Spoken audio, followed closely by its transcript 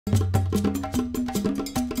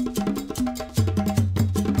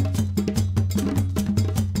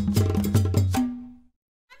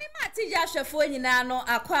Shefo nyina no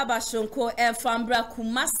akwaba shonko enfambra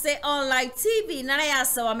Kumasi online TV nana ya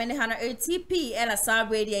sawa mene hana ATP ela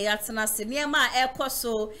celebrate ya tena sinema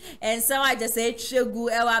ekoso ensawa just etwegu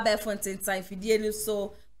ewa be fontin time fidie ni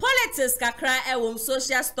so politics kakra ewom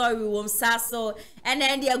social story wom saso and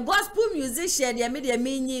then the gospel musician the media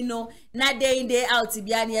minyi no na day in day out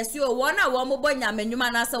bia na yeso wona wo mo bonya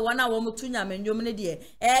menwuma na sa wona wo mo tunya menwum ne de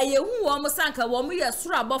yehu wo mo sanka wo mo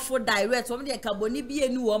yesoro abofo direct wo mo de kaboni bie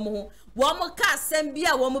ni wo mo ho wo mo ka asem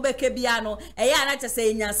bia wo mo beke bia no ya na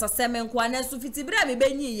chese nyansa sem nko na so fitibira me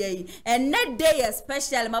benyi yi and that day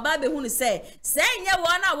especially maba be hu ni say nye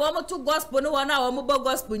wona wo mo to gospel no wona wo mo bo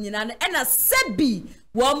gospel nyina no na sebi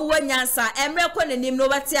wo mo wanyansa emre ko nanim no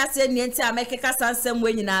bati ase nienti amekeka sansem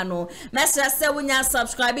wenyina no mesra se wonya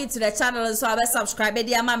subscribe to the channel so abe subscribe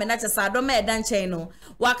dia ma me na chesa do me dan channel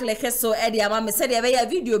wa click so e dia ma me se dia be ya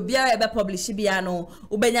video bia e be publish bia no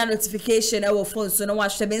ubenya notification e wo phone so no wa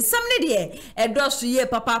hwe be nsam ne de e do so ye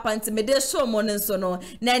papa nti me de so mo ne so no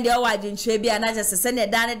na dia wa adwenche bia na chesa se ne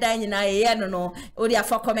dan nyina ye no no o dia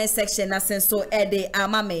for comment section na sen so e de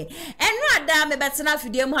ama me enu ada me betena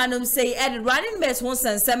video mu hanom say e running mate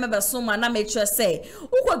senseme be so ma na make sure say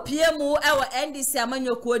ukopie mu e wo NDC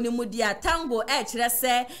amanyoko ni mu dia tango e kire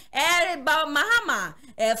se ba mahama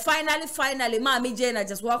finally ma me je na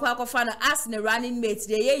just walk fa no as ne running mate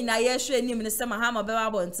de ye na ye hwe ni me se mahama be ba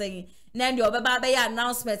bonten na ndi obeba be ya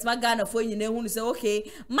announcement ma Ghana fo nyine hu say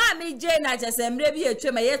okay ma me je na just emre bi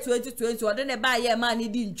etwe ma ye 2020 ode ne ba ye ma ni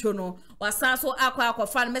di ncho no wasan so akwa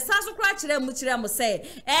fa no me san so kra kire mu say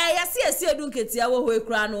yesi edu nketia wo ho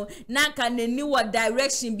ekura no na nka nani wo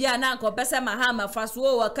direction bia na nka pese mahama fa so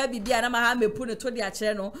wo ka bibia na mahama pu ne to de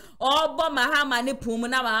akire no obo mahama ne pum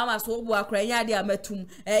na mahama so wo akra nya de amatum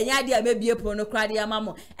nya de amabie pu no kra de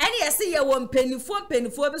amamo ene yesi ye wo mpenifo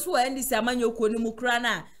bi so wo ndisi amanyoko ni mu kra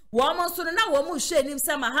na wo so na wo mu hwe nim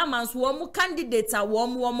se mahama so wo mu candidate a wo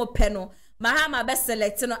mu pe no mahama be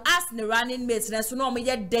select no as ne running mate na so no mo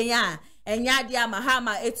ye den a enya dia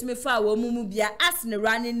mahama etumi fa wo mu bia as ne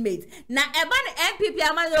running mate na eba ne MPP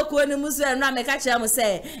amanyoko ni mu so na me ka kire mu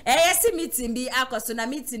say yesi meeting bi akoso na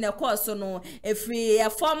meeting e course no efri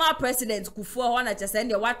former president Kufuor ho na chese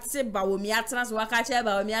nde wate Bawumia tena so waka kire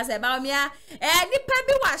Bawumia say Bawumia nipa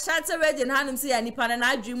bi wa Ashanti region hanum say ya nipa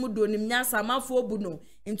na adwi mu do nim nyansa mafo obu no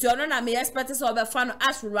nti ono na me expect so be fa no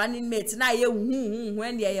as running mate na ye hu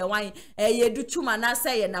en ye wan ye du tuma na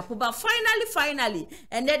say ye na poba finally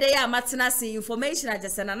and then they are see information I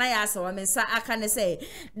just na ya so me sa aka ne say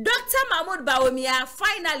Dr. Mahmoud Bawumia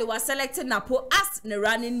finally was selected Napo as the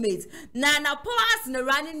running mate na Napo as the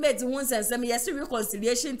running mate hu nsensem yes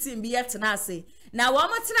reconciliation team bi yet na say na wo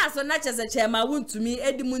motena so na chese chema wuntumi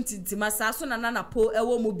edimuntintima sa so na Napo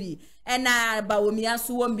ewo mu bi ena Bawumia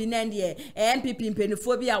so wo bi na de MPP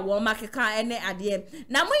mpenifo bi a wo makeka ene ade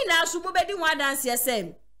na mo ina so mu bedi ho Adansie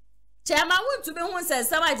say Chema wuntu be hun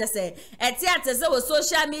sensem aje se ete se wo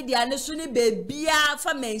social media ne so ni bebia fa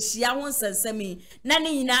menhia hun sensem na ne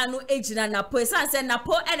nyina no ejina Napo sanse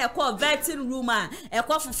Napo ene call vetting room a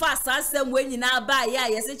fofa sansem we nyina ba ya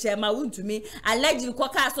yese chema wuntu mi alleged ko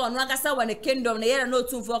ka so no akasa won kingdom na yere no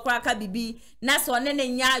tumfo kra ka bibi na so ne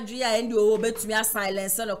nya adwu ya ndi o betumi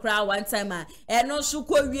silence no kra one time a eno so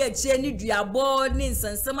ko wi achie ni duabo ni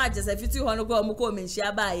sensem aje se fiti ho no ko mo ko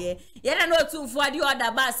menhia ba ye yere no tumfo adi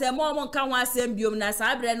order ba se mo nka ho asem biom na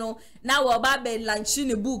sabre no na wo ba be launch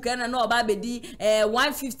ni book na no ba be di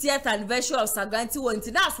 150th anniversary of Sagranti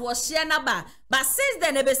wonti na so share na ba but since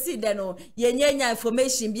then e be see then no ye nyanya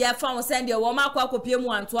information bia fa won send e wo ma akopie mu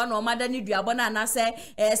anto na o ma da ni duabo na na say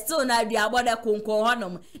still na duabo da konkon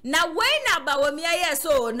honom na wey na Bawumia ye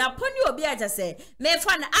so na poni obi aja say me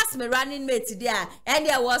fa na ask me running mate dia and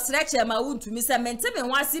there was lecture ma wuntumi say mente me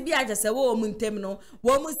wase bi aja say wo mu ntem no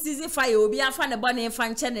wo mu sizi fire obi afa ne bone mfa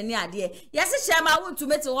nche ne ade yes chema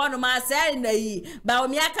wuntumi te honom a say na yi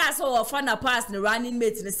Bawumia ka so wo fa na pass ne running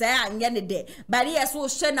mate ne say anye ne de but yes wo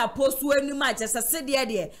hwe na post wanu ma aja say de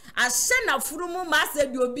de a hwe na furumu ma say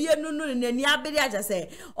de obi enu no ne ni abedi aja say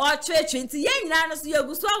o twetwe nti ye nyina no so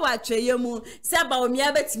yeguso wa tweye mu say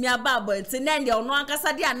Bawumia betimi aba abo nti na ndi ono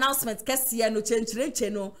ankasa de announcement kese no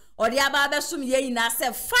chenchireche no odi aba be sum ye nyina say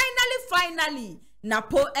finally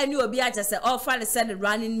Napo any obi aja say offer the send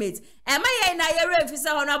running mate ema ye na ye refisa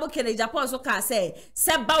honorable Agyapong so ka say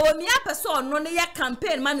Bawumia person no ne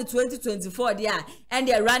campaign man 2024 dia and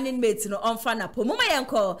the running mate no offer Napo mama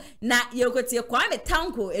yenko na yekotie Kwame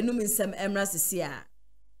Tanko enum nsem emra sisia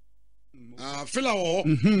fila wo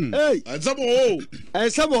hey Asamoah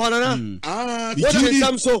Asamoah na what is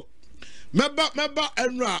Samso Member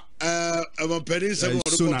Enra Penny Sam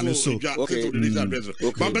okay.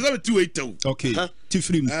 But 280. Okay.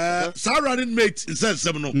 Tifrim. Running mate said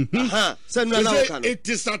 7 no. It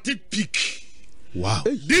is started peak. Wow.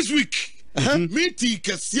 This week, me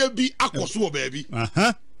can still be Aquaso baby.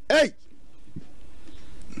 Hey.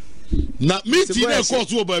 Now me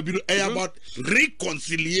Aquaso baby about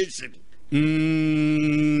reconciliation.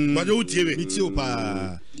 But you tell me.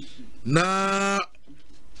 Now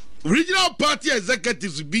regional party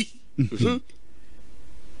executives be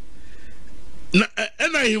na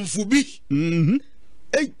ena himfu bi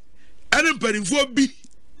hey ena mpanimfo bi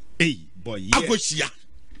hey boy yeah akohia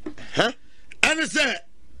ena say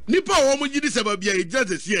nipa wo mo gidi se ba bia e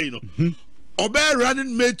just see no obey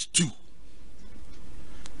running mate 2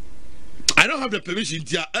 I don't have the permission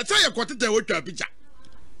here say you kwatete wo twa picture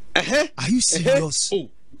are you serious oh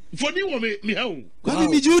for ni wo me ha o kwani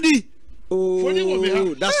mi Judy oh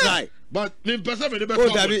that's right. But me person me dey oh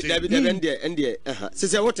David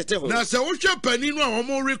say what tete ho na say wo hwe pani no a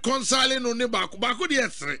wo reconcile no ne baako dey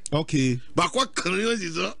esre okay baako kan yo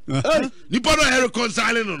zizo nipa no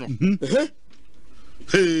reconcile no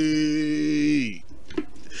hey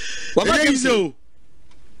what about you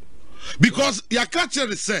because your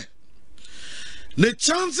culture say the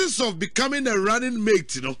chances of becoming a running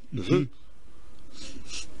mate you know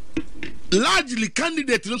largely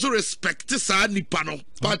candidate also respect sa nipa no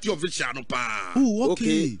party official no pa oh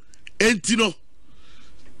okay enti no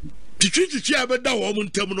titwi abeda wo mo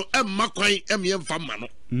ntem no emma kwan emfa ma no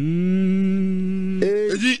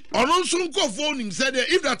edi ono nso nkofo nim said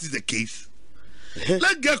if that is the case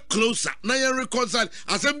let's get closer na you reconcile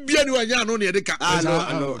asem bia ni wanya no ne de ka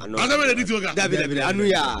no asem de dit oga David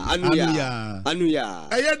anuya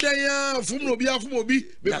ayeda ya fum no bia fum obi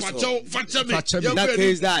be pacho facha me that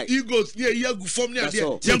case that egos ne ya gu fom ne ade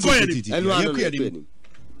yenko ya ni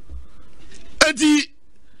edi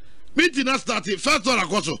meeting na start first one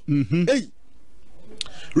akoso hey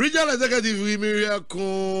regional executive we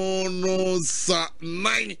kono sa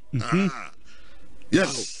 9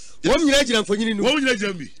 yes Wom nyina gina mfonyini nu. Wom nyina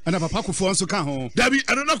gina bi. Ana papa kufo nso ka ho. Dabi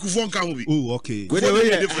anana kufo nka ho bi. Oh okay. We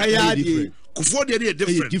different. Kufo dey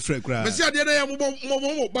different. Different cry. Me say ade na ya mo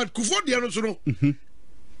but kufo dey no so no.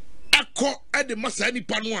 Akọ ade masa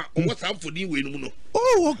nipa no a owo sa mfoni we no no.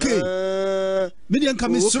 Oh okay. Me dey nka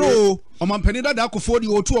misro o mampani dada kufo dey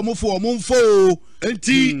otu omofo omfo.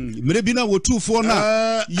 Enti mere bi na wotufo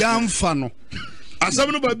na yamfa no.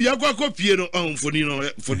 Asam no ba bia kwa pie no mfoni no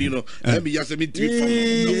emi ya se mi tri fam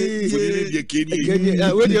mfoni no die keni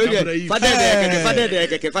we fade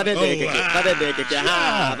de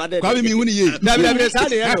ha kwa mi huni ye David sa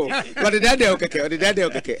de no what did they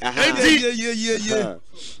okay aha yeah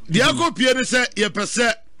dia kwa pie no se ye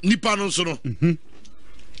pese nipa no so no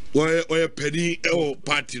we penny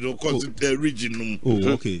party no cause the region no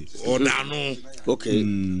oh okay or da no okay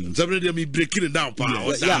somebody me breaking it down pa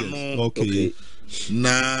or da no okay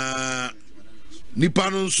na nipa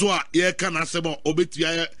no nso a ye ka na sebo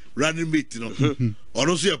obetua running mate no or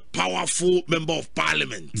also a powerful member of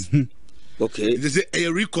parliament okay they say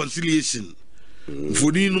a reconciliation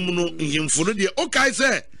foni no no himfo de okay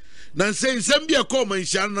say na say nsem bia call man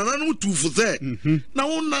hia na no tufu say na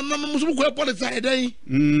won na no so ko policy hedan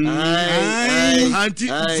anti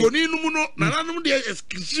foni no no na no de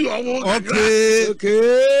excuse okay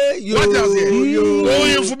yo oh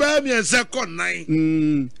himfo ba mi ense kon nan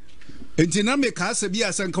enti na me ka asa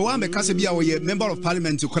bia sanka wa me ka asa bia wo ye member of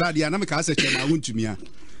parliament kora dia na me ka asa chema wontumi a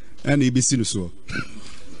na ebisi no so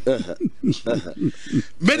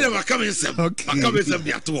mede wakame sem wakame sem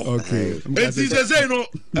bia to okay enti say no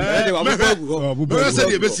me say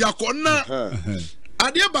de besi akonna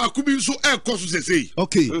ade ba ku bi nso ekoso sesei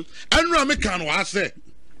okay anura me kan wa say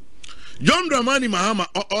John Dramani Mahama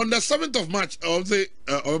on the 7th of March of the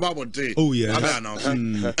Obabonte. Oh yeah.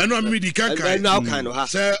 And I'm really can't say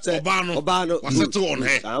Obano was settled on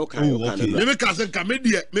her. Okay. Never can say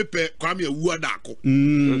Camedia me pe Kwame Uadako.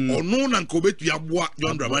 Or no and Kobe to Yabua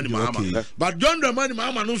John Dramani Mahama. But John Dramani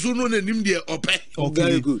Mahama no so known him there ope.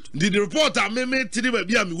 Very good. Did the reporter me tiri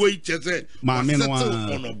be am wait say settled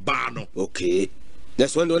on Obano. Okay.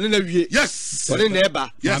 That's one only yes. Only neighbor.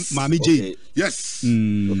 Yes. Mami J. Yes.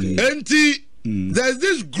 Okay. There's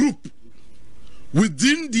this group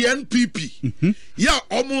within the NPP. Yeah,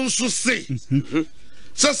 almost so say.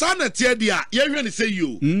 So sana tia dia, yeah, when say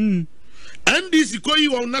you. NDC ko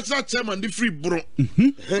you on national chairman the free bro.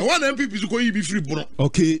 One NPP ko you be free bro.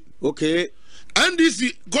 Okay. Okay.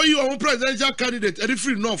 NDC ko you on presidential candidate the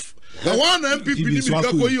free enough. The one NPP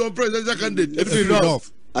ko you on presidential candidate the free enough.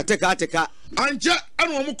 Ateka anja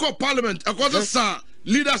anu omo call parliament akwasa sa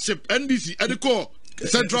leadership NDC ediko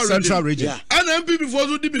Central region. And MP before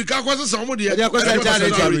so did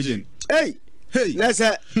Central region. Hey, let's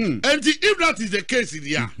say, and if that is the case in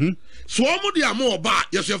here, so I'm more bar,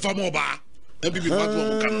 yes, you're for more bar. MP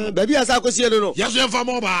before baby, as I could see, no, yes, you're for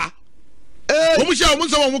more bar. Hey, we shall want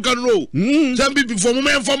someone who can roll. Some people for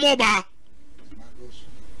more for more bar.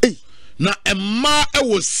 Now, a ma, I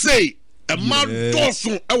will say, a man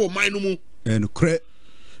dorsum, I will mind and credit.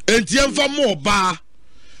 And Tiam for more bar.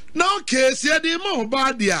 Now, case here, the more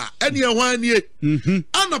bar, dear, and your 1 year. And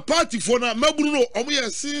a party for now, Mabuno, we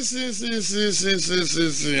are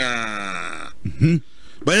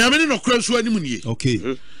but I mean, no cross one. Okay.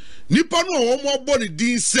 Nippano, more body,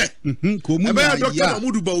 Dean said. Dr.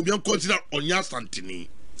 Mahmoud Bawumia consider on your Santini.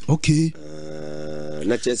 Okay.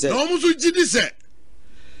 Let's just say, almost with Giddy said,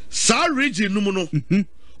 Sir Region Numuno,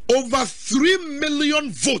 over 3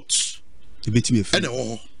 million votes. You bet me and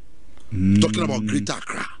all. Talking about Greater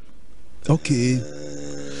Accra. Okay.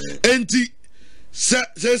 And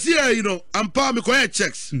says here, you know, I'm palm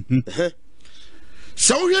checks.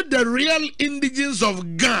 So here the real indigents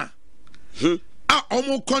of Ghana are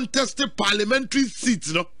almost contested parliamentary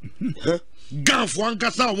seats, no? Ghana for one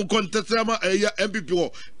casa almost contested MPP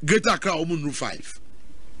or Greater Accra almost 5.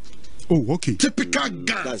 Oh, okay. Typical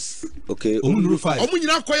Ghana. Okay. Almost 5. Almost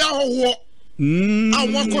not quite how. I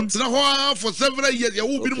want to for several years. You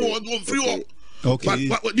will be more free. Okay.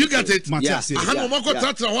 But you get it? Yeah.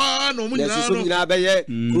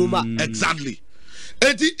 Exactly.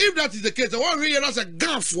 And if that is the case, I want to realize a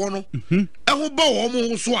gap for no. I will bow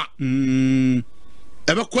almost swap.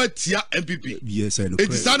 Ever quite tia MPP. Yes, I know. It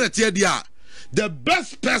is not the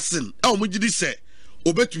best person. Oh, we did say.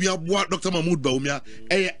 Obet we have Dr. Mahmoud Bawumia.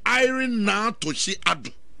 A iron now to she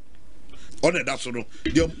adu. On that, so no.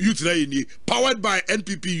 The youth in powered by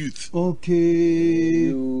NPP youth.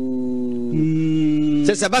 Okay.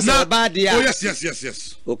 Oh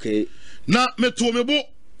yes. Okay. Now me to me bo.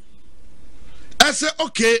 I say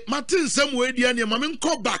okay. Martin somewhere the anya mama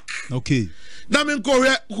call back. Okay. Now me call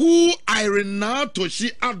who Irene now to she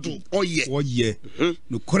adu oye. Oye.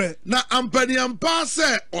 No correct. Now ampani ampa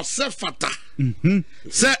say ose fata.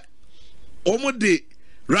 Say omode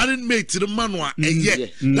running mate to the manwa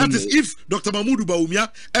that is if Dr. Mahmoud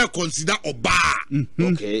Bawumia consider oba.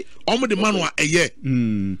 Okay. Omode manwa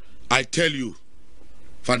I tell you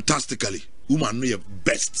fantastically woman know your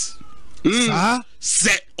best.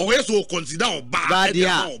 Say also consider oba.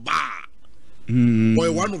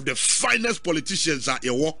 Boy, one of the finest politicians at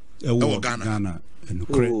Ghana.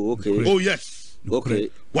 Oh, okay. Oh yes. Okay.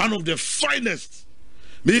 One of the finest.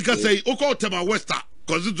 Me can say Oko Tema Wester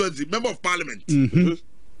constituency member of parliament.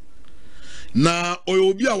 Na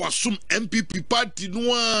oyobia wasum MPP party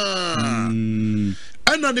noa. And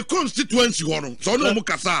the constituency hono. So no mo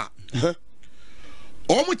kasa.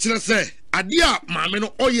 Omo kire say adia maame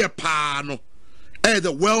no oye pa no.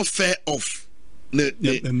 The welfare of the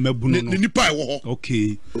nipa ewo.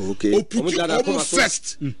 Okay. Okay. Omo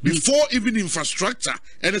first before even infrastructure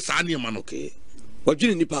and the sane man. Okay. What do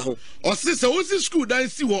you nipa ho? Or sister, what's the school that I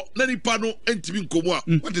see what nipa no entimi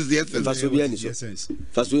nkomo. What is the essence?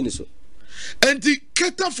 First and to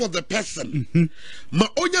cater for the person. Ma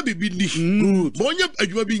onya bibi ni. Ma onya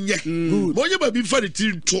adwuma bi nye. Ma onya baby fa de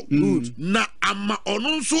tinto. Na ama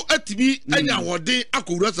ono nso atimi anya hode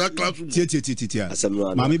akowura sa classroom. Tia.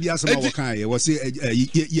 Mama bi Asamoah wakan ye wose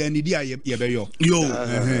ye nidi a ye beyo. Yo.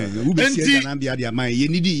 Wo be sie na bia dia man ye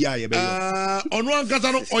nidi ya ye beyo. Ono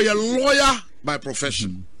ankasa no oye lawyer by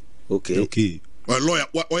profession. Okay. Or lawyer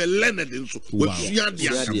or learned nso. We sua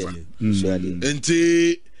dia.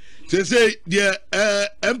 Enti say the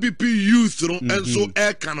MPP youth and so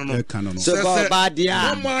air cannon. So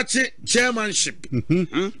one march chairmanship,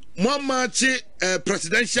 one march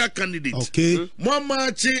presidential candidate, one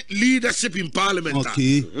march leadership in parliament,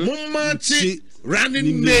 one march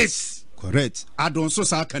running mates. Correct. I don't so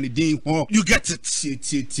say candidate. You get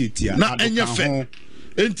it. Now and your fair.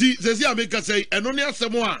 And says America say and only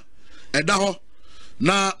Asamoah and now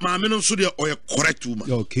na maame so dey or correct woman.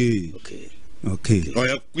 Okay. Oh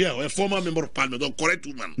yeah, a former member of parliament, or correct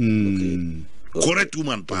woman. Correct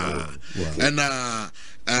woman, pa. And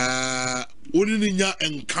only in your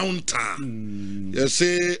encounter, you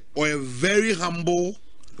say, or very humble,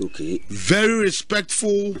 very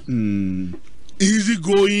respectful, easy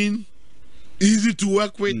going, easy to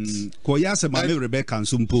work with. Koyase mame Rebecca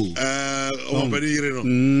Nsumpo.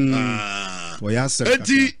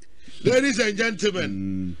 Ladies and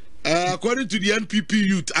gentlemen. According to the NPP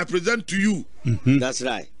youth, I present to you. That's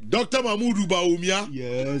right. Dr. Mahmoud Bawumia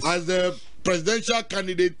as the presidential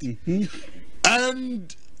candidate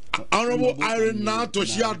and Honorable Irene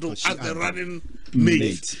Toshiado as the running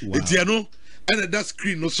mate. It's and that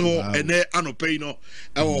screen no so and then anope no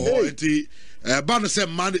enti ban say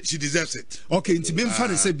man she deserves it. Okay, nti me mfa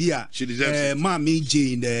ne say bia she deserves it. Mami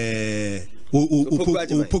Jane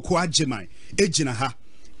Opoku Agyemai ejina ha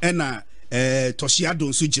ena Toshiado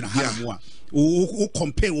nso jina ha mo a o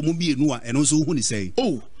compare wo mo mienu a eno nso hu ni say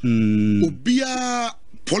obia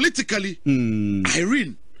politically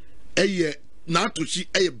Irene na Toshi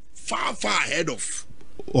far ahead of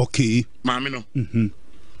mami no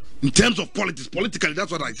in terms of politics, politically,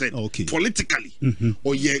 that's what I said. Okay. Politically,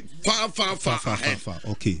 or far ahead.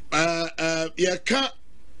 Okay.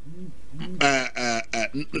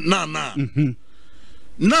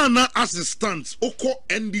 Nana as it stands, Oko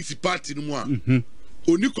NDC party no more.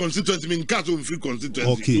 Only constituency mean cast on free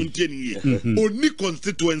constituency. Only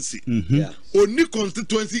constituency. Only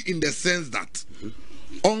constituency in the sense that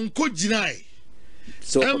Onko Jinai.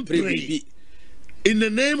 So in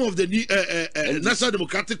the name of the National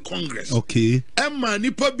Democratic Congress. Okay. Emma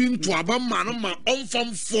nipa bin to abama ma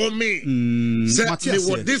onfam for me. Say what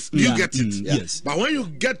this you get it. Yes. But when you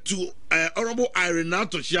get to Honorable Irene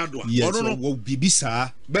Toshiadwa, yes, wo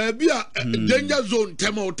bibisa. Baby danger zone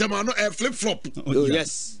tema no flip flop. Oh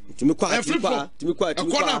yes. Timi kwa and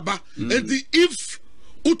if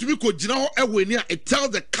utumi ko gina ho eweni it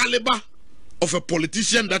tells the caliber of a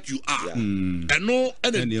politician that you are. And no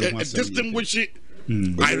distinguish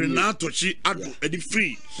Irene Toshi ado edi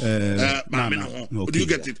free no. Do you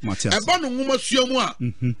get it? Eba no nguma suamu a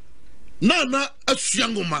na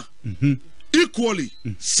asuangoma equally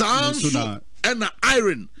sounds and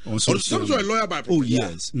Irene also a lawyer by profession. Oh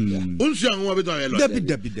yes. Unsuangoma be a lawyer.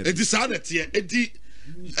 It is sad that here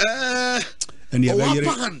and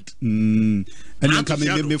and come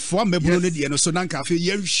me form me bro ne de no so na nka fe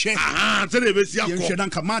ye hwe tell e be si akọ ye hwe na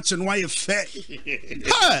nka match no aye fe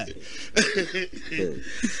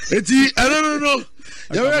eti no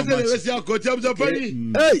ya we tell e be si akọ champion pani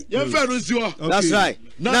ye fe no si wo. That's right.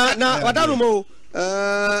 Na wadanu mo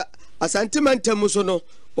asantiment mu so no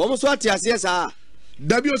wo mo so atiase sa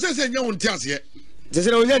dabi o se nya won tiase se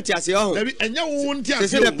se won tiase ho dabi enya won tiase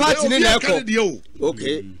se the party ni na eko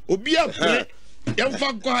okay obi a Yamfa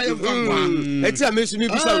eti amesu mi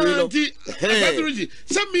bisa we no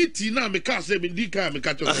some meeting na me ka say me di ka me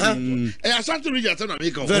ka to Asante Region na me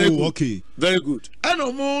ka very good. Okay, very good. And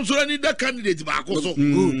no so any that candidate ba akoso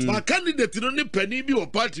but candidate no ni pani bi o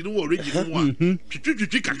party no region no a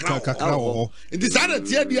twitwi kakra o it is that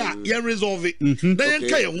here dia you resolve it then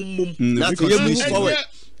ka ye hummum na to move forward.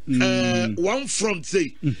 One front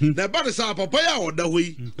say the body say papa ya oda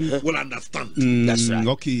hoyi will understand. That's right.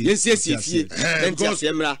 Okay. Yes.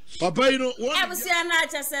 Papa, you know what? I was saying I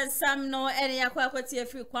just said some no any aquaquity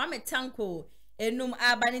free Kwame Tanko enum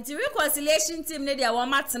abaniti reconciliation team ne dia wo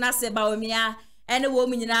matena se Bawumia ene wo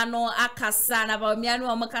munyina no akasa na Bawumia no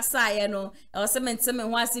omakasa ye no e se menteme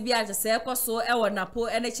ho ase bi aje se ekoso e wo napo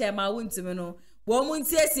ene chema wuntimi no wo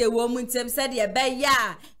muntiese wo muntem said ye be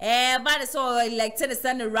ya ba de so elected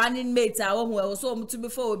the running mate a wo so mutu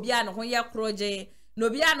before obi an ho ye kroje no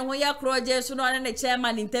obi an ho ye kroje so no ne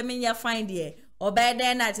chairman ntemi ye find ye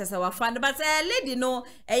obede na chesa wa find but lady no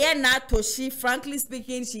na Toshi, frankly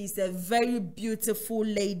speaking, she is a very beautiful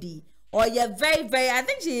lady. Or very I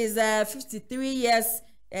think she is 53 years.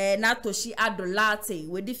 Natoshi Adolate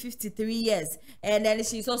with the 53 years, and then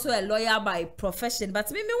she's also a lawyer by profession. But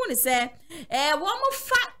me want to say, one more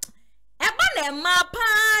fact, ebane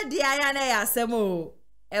mapa di ayane asemo.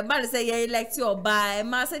 Ebane say ye elect your by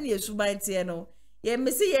masa ni esubantie no. Ye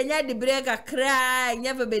misi ye nya de break akra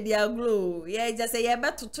nya febedi aglo. Ye just say ye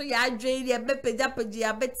betutu ya adwen ye be pejapeji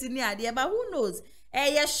ya betini ade but who knows?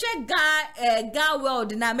 Ye shega ga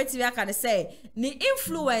world na metimi aka say ni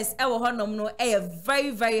influence e wo honom no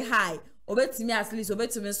very high. Obetimi at least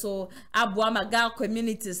obetimi so abuama ga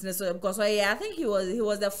communities so because I think he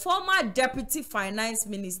was the former deputy finance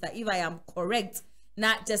minister, if I am correct.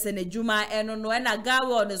 Not just in a Juma and na ga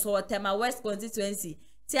world so Tema West constituency.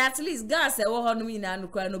 At least gas e wo honom ina no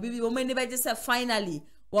kwa no bibi wo mani be just finally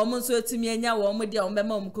wo mo so etumi anya wo mo dia wo be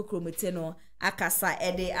ma mo kokromete no akasa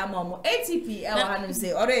ede amamo ATP e wo hanom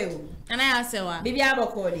say orewu ana ya sewa bibi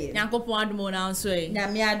aboko de nyankopon adomo na so e nya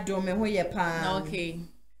me adom me ho ye pa okay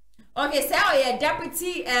say o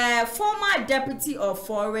deputy former deputy of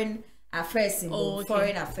foreign affairs in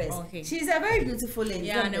foreign affairs. Okay. She's a very beautiful lady.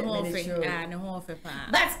 Yeah, no whole pa.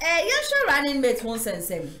 But you sure running mate won't sense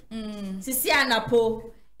him. Sisi anapo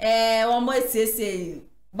one more say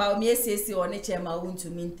Bawumia say on each ma won to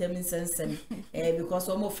mean them sense because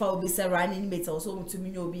almost foul be running mate also to me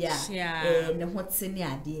no be ne what senior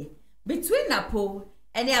ade. Between Napo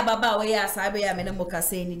Any ababa we ya sabe ya mena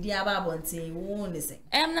mokase ni dia ba bonte wo ne se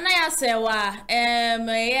nana ya sewa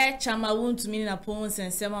ye chama wuntumi na pon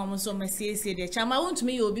sensem a mo so masiesie de chama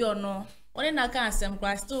wuntumi ye obi ono one na kan asem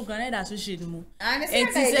kwa still gonna da so shit mu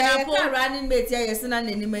enti se na po running mate ya yesina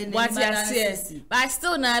nani mani what ya say but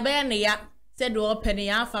still na be ne ya said do open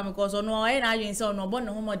ya fa because ono ye na adwen se ono bo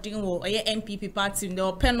ne ho modin wo ye MPP party de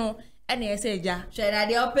open no ene ye se ja hwe na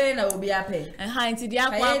de open na obi ape ha enti de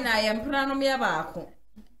akwa na ye mpra no me ba ako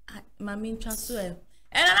mami ntwa so e and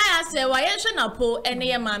I say why you na po ene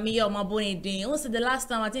ye mami ye o maboni din o say the last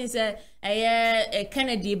time I think say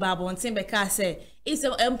Kennedy babo ntin be ka say it's a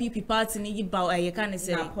MPP party ni gi ba ye kan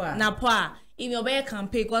say na po a in your be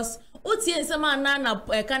campaign because o tie nsema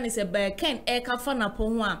na kan say be Ken e ka fa na po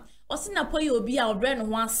ho a o si na po ye obi a obre no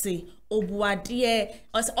ho ase obuade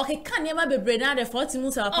o say okay kan ye ma bebre na the 40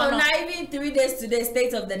 months apa no na even 3 days today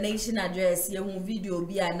state of the nation address ye hu video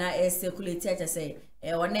bi na circulate I say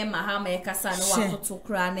Mahama Kasa no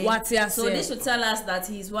wakoto so this should tell us that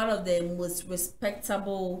he's one of the most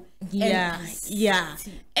respectable MPs. Yeah.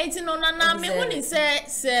 Enti no na me woni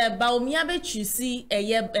se Bawumia be chusi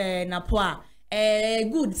napoa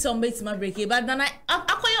good some bit ma break but na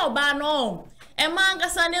akoye oba no man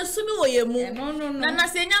Kasa ne sumi wo ye mu na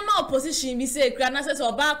se nyama opposition bi se kra na se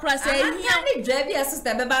oba kra se hia ni drive your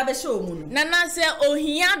sister be ba be show mu no na se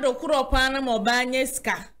ohia do kro pa na mo ba nya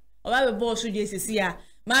ska oba be boss je sisi a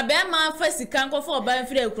ma be ma fa sika nkofo oba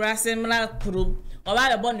mfire kurase mla kuro oba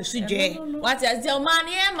be boss su je what as the man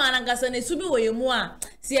ye man angasa na subi wo yemu a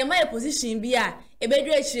se e ma position bi a e be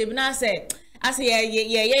dwe chire bi na se ase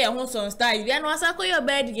ye ho son style bi na asa ko your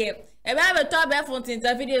bed ye e be to be fontin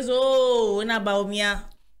ta videos o na Bawumia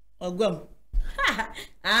ogom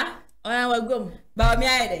ha ona wagom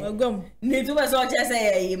Bawumia ide wagom ni tu be so che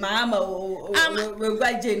say mama we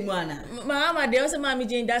gwa jane mu ana mama de o say mama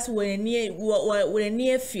jane that's when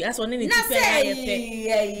near fi as one ni ti pe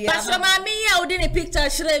ayepe pastor mama ya o de ni picture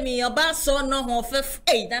shire mi oba so no ho fef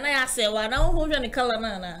na na ya say wa na ho hwe ni color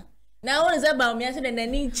na won say Bawumia say na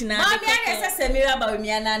ni nchina Bawumia say Samira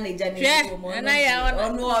Bawumia na na jane na ya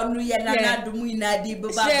onu ye na dumu ina di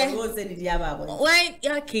baba o say ni dia baba why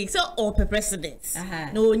okay so open president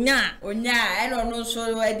no nya and onu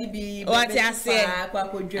so wadi bi what ya say kwa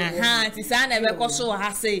kodwe ti sa na be ko so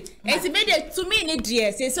ha say enti me de to me ni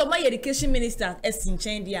dear say so my education minister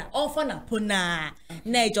esinchen dia offer na pona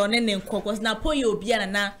na ejo ne nkokos na po ye obi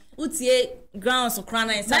na utie grounds so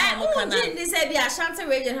crana inside mo kana they say the Ashanti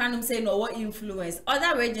region hanum say no what influence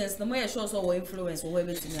other regions no more sure so what influence we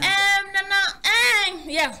be timi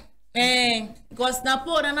yeah because na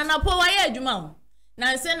po wa ye adwuma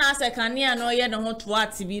na say na sekania no ye no ho to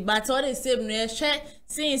atibi but all the same no ye hwe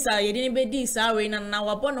since ye didn't be this away na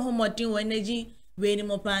wabo no ho modin energy we ni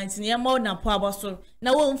mo plant ni mo na po aboso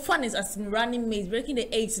na won fun is as running maze breaking the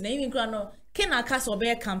 8 na even no kena kaso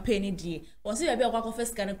be campaign die won se be akwa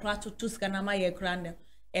first can crash to scan ma ye krande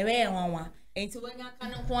e be wanwa enti wanya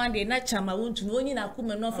kan ko ande na chama wuntumi onyi na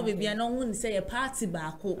kuma no for bebia no hu ni say ye party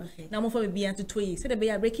ba ko na mo for bebia to toyi say be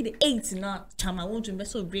ya breaking the 8 na chama wuntumi be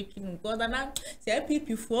so breaking because na say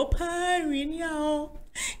PP for pari ni ao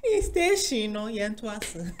ni station no ye nto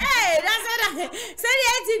ase that's say the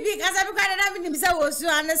ATV kasa bi kwa na bi say wo su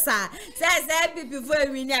anasa say PP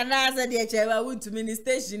for wi ni anasa de chewa wuntumi ni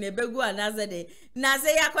station e begu anasa de na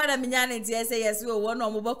say yakwa na minya ne tie say yes we wo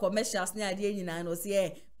no mo bo commercials ni ade nyina no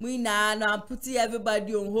say we na putting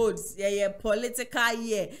everybody on hold political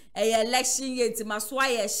year election year ti maswa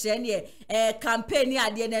ye hye campaign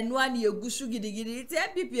ade na no an yegusu gidigidi ti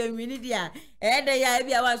PPM wini dia de ya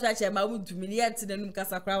bia wa so ache ma wuntumi ni yet na num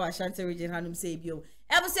kasa kra wa Ashanti region hanum say bio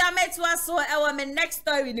ebusi ametu aso e me next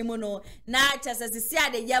story ni mu no na chasese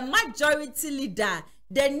ade ye majority leader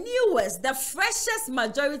the newest, the freshest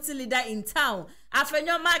majority leader in town.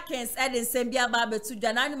 Afenyo Markins Eden Sembia Babetu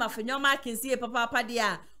Janani Mafenyo Markins ye papa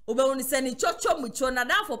dia. Ube uniseni chocho mucho na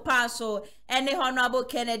for paso any honorable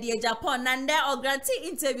Kennedy Agyapong nande or grantee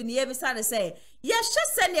interview ni ebisa say yes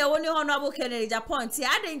just send ye only honorable Kennedy Agyapong ti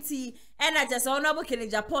adenti ena just honorable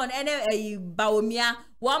Kennedy Agyapong ene Bawumia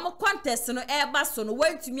wamo contest no baso no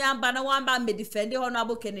went to me amba na wamba me defend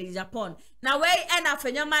honorable Kennedy Agyapong na way ena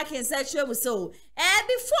Afenyo Markins say chwe so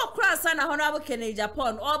before cross na honorable Kennedy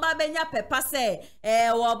Agyapong oba benya pepa say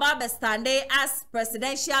oba be stande as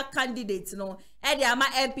presidential candidate no edi ama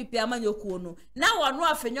MPP ama nyokuo no na wono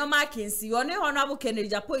Afenyo Markins one honorable Kennedy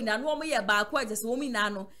Agyapong na no mo ye ba ko agese wo mi na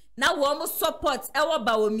no na wo support ewo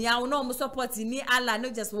Bawumia no mo support ni ala no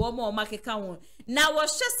just wo mo makeka ho na wo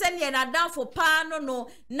hwese ne na dan for pa no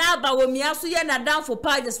na Bawumia so ye na dan for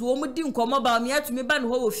pa just wo mu di nkomo Bawumia tumi ba no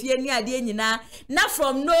ho wo fie ni ade nyina na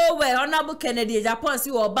from nowhere Honorable Kennedy Agyapong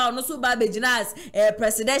si wo ba no so ba begina as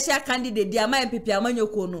presidential candidate di ama MPP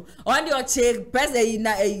amanyoko no on the oche president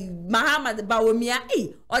na Mahamad Bawumia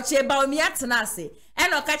oche Bawumia tenase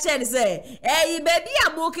eno ka che ni say baby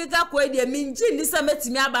abokeka ko e minji ni se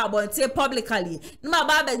metimi aba abonte publicly no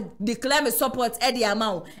ba declare me support e the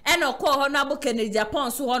amount eno ko Honorable Kennedy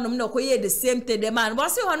Agyapong so honom no ko ye the same thing the man but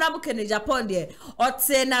say Honorable Kennedy Agyapong de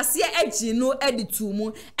ote na se agi no editu mu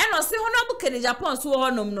eno say Honorable Kennedy Agyapong so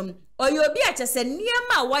honom no oyo bi a chese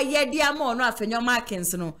niema wa ye de ama no afenyo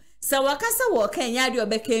markings no se wakasa wo kan ya de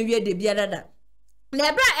obeka nwie de bia dada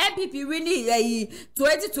Nebra MPP winning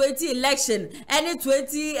 2020 election any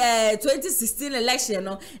 2016 election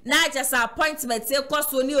no na just appointment say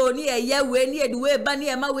cost oni eye we ni e we ba ni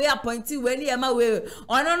e ma we appointee we ni e ma we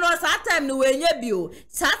ono no that time no we nya bio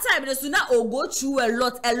that time no so na go through a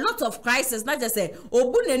lot of crisis not just say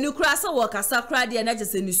obu na ni kura say work asakra de na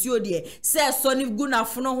just ni suo de say so ni gu na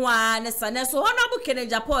fono ho a ne sane so Honorable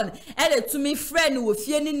Kennedy Agyapong e le to me friend wo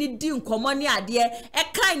fie ni di nkomo ni ade e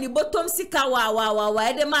kan ni bottom sika wa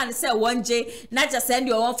the man say one J not just send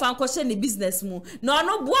your one fan question the business mu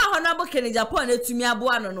no boa Honorable Kennedy Agyapong etumi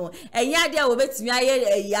aboa no enya dia wo betumi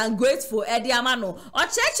aye ungrateful e dia ma no o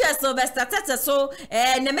church Sylvester Tete so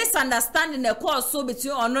ne misunderstanding the cause so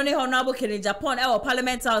between Onua Honorable Kennedy Agyapong e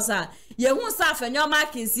parliament house ye hu sa afenyo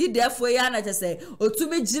markings therefore ya na just say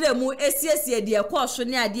otumi gire mu esiesie de cause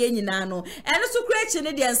ne ade nyina no eno so kura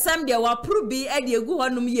ne de nsam de wa prove e de egu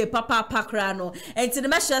honum ye papa pakra no enti ne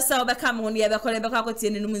mehwe sa obeka me ho ne ye bekọ I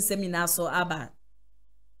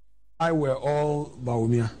were all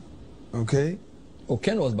Bawumia, okay? Oh,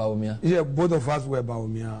 Ken was Bawumia? Yeah, both of us were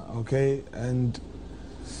Bawumia, okay? And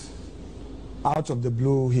out of the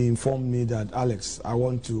blue, he informed me that, Alex, I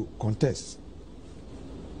want to contest.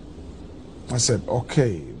 I said,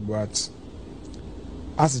 okay, but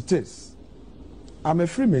as it is, I'm a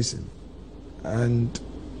Freemason and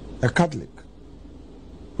a Catholic.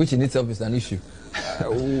 Which in itself is an issue.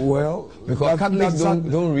 Well, because Catholics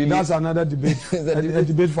don't really. That's another debate. a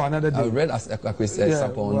debate for another day. I read as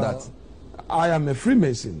on that. I am a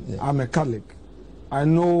Freemason. Yeah. I'm a Catholic. I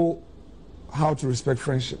know how to respect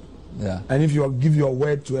friendship. Yeah. And if you give your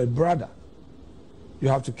word to a brother, you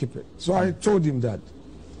have to keep it. So I told him that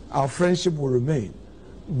our friendship will remain,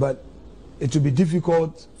 but it will be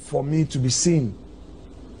difficult for me to be seen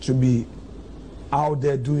to be out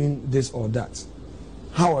there doing this or that.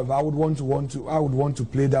 However, I would want to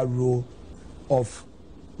play that role of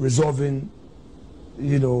resolving,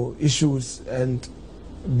 issues and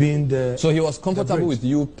being the. So he was comfortable with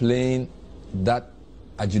you playing that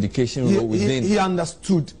adjudication role within. He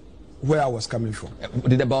understood where I was coming from.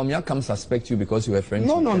 Did the Bawumia come suspect you because you were friends?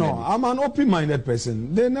 No. I'm an open-minded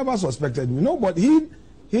person. They never suspected me. No, but he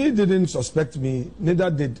didn't suspect me.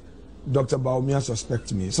 Neither did Dr. Bawumia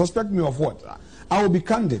suspect me. Suspect me of what? I will be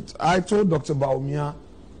candid. I told Dr. Bawumia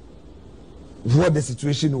what the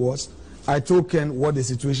situation was. I told Ken what the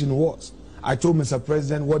situation was. I told Mr.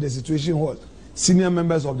 President what the situation was. Senior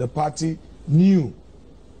members of the party knew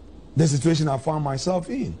the situation I found myself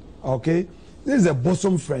in. Okay? This is a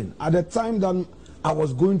bosom friend. At the time that I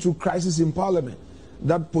was going through crisis in Parliament,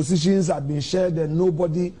 that positions had been shared and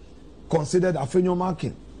nobody considered Afenyo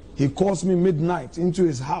marking. He calls me midnight into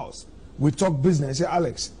his house. We talk business. He said,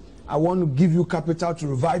 Alex, I want to give you capital to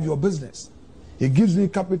revive your business. He gives me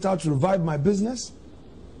capital to revive my business,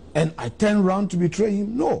 and I turn around to betray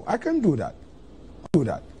him. No, I can't do that.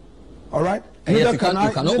 All right? And yet you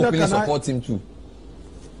cannot openly support him too.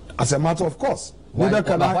 As a matter of course. Why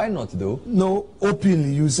not though? No,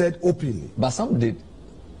 openly. You said openly. But some did.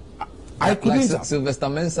 I couldn't. Like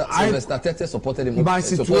Sylvester Tete supported him.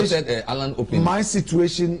 Supported Alan openly. My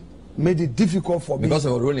situation made it difficult for me because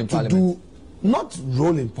of a role in Parliament. Not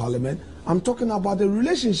role in Parliament. I'm talking about the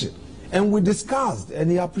relationship, and we discussed,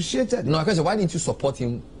 and he appreciated. No, because why didn't you support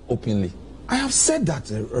him openly? I have said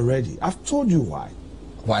that already. I've told you why.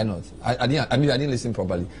 Why not? I didn't listen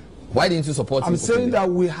properly. Why didn't you support him? I'm saying that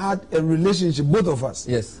we had a relationship. Both of us.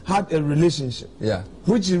 Yes. Had a relationship. Yeah.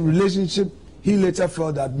 Which relationship he later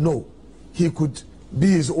felt that no, he could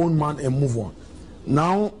be his own man and move on.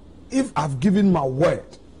 Now, if I've given my word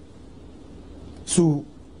to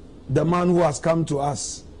the man who has come to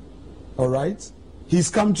us, all right? He's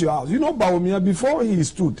come to your house. You know, Bawumia, before he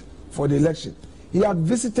stood for the election, he had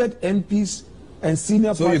visited MPs and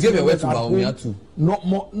senior so you gave a word to Bawumia too? Not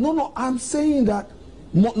more. No, I'm saying that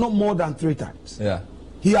not more than 3 times. Yeah.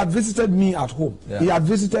 He had visited me at home. Yeah. He had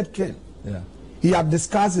visited Ken. Yeah. He had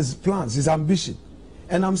discussed his plans, his ambition.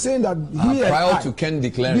 And I'm saying that prior to Ken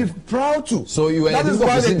declaring. Prior to. So you were in this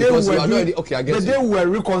position because you are already, okay, I guess. The day we were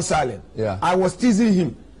reconciling, yeah. I was teasing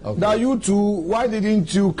him. Okay. That you two, why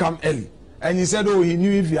didn't you come early? And he said, oh, he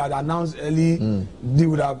knew if he had announced early, he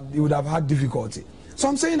would have had difficulty. So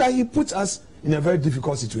I'm saying that he put us in a very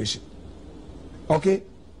difficult situation. Okay?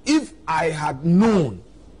 If I had known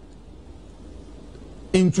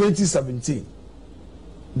in 2017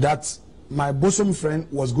 that my bosom friend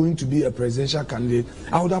was going to be a presidential candidate,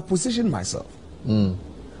 I would have positioned myself.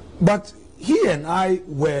 But he and I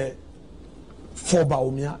were for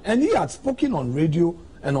Bawumia, and he had spoken on radio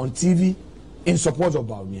and on TV in support of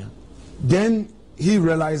Bawumia. Then he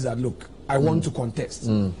realized that, look, I want to contest.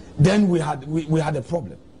 Then we had a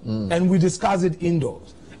problem, and we discussed it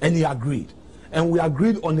indoors, and he agreed. And we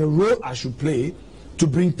agreed on a role I should play to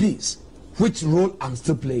bring peace, which role I'm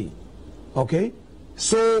still playing. Okay?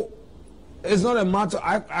 So it's not a matter,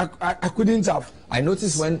 I couldn't have. I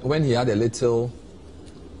noticed when he had a little,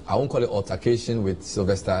 I won't call it altercation with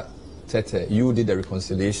Sylvester Tete, you did the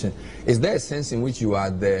reconciliation. Is there a sense in which you are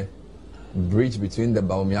the bridge between the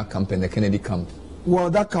Bawumia camp and the Kennedy camp? Well,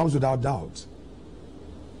 that comes without doubt.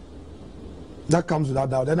 That comes without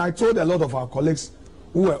doubt. And I told a lot of our colleagues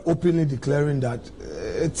who were openly declaring that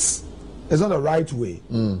it's not the right way.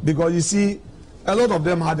 Because you see, a lot of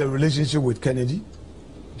them had a relationship with Kennedy.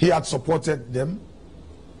 He had supported them,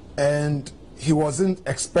 and he wasn't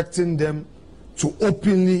expecting them to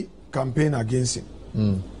openly campaign against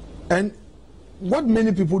him. And what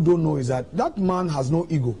many people don't know is that that man has no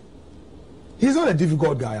ego. He's not a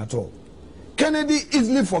difficult guy at all. Kennedy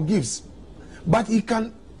easily forgives, but he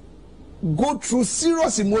can go through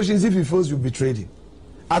serious emotions if he feels you betrayed him.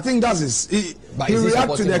 I think that's his. He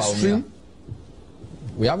reacts to the extreme.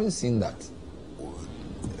 We haven't seen that.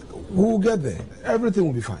 We'll get there. Everything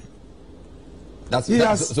will be fine.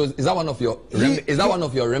 So is that one of your one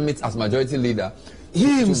of your remits as majority leader?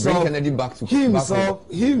 He himself, to bring Kennedy back to he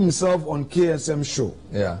himself on KSM show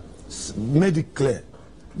made it clear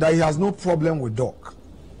that he has no problem with Doc.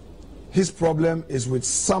 His problem is with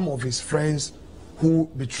some of his friends who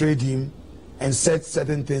betrayed him and said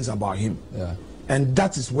certain things about him. And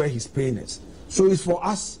that is where his pain is. So it's for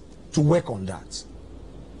us to work on that.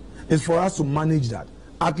 It's for us to manage that.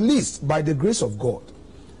 At least by the grace of God,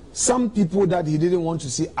 some people that he didn't want to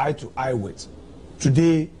see eye to eye with,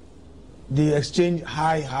 today they exchange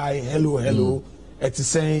hi, hello, it's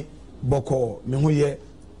saying boko, mihuye.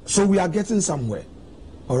 So we are getting somewhere.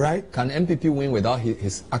 All right? Can MPP win without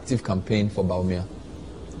his active campaign for Bawumia?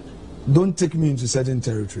 Don't take me into certain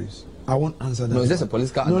territories. I won't answer that. No, is this a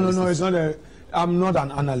political analysis? No, it's not I'm not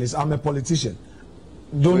an analyst. I'm a politician.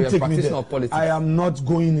 Don't take me there. I am not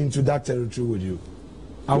going into that territory with you.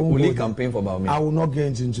 Will you campaign for Bawumia? I will not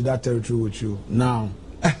get into that territory with you now.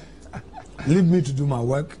 Leave me to do my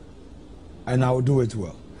work, and I will do it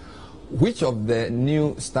well. Which of the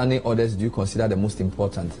new standing orders do you consider the most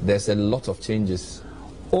important? There's a lot of changes.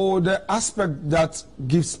 Oh, the aspect that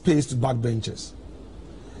gives space to backbenchers.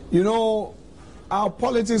 You know, our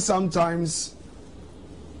politics sometimes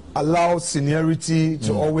allow seniority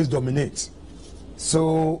to always dominate.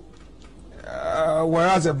 So,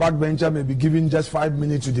 whereas a backbencher may be given just 5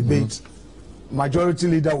 minutes to debate, majority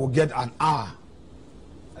leader will get an hour.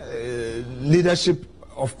 Leadership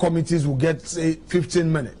of committees will get, say,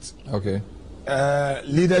 15 minutes. Okay.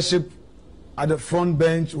 Leadership at the front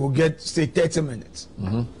bench will get, say, 30 minutes.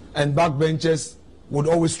 And backbenchers would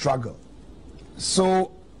always struggle.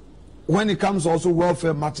 So, when it comes also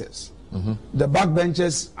welfare matters, the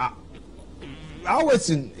backbenchers are always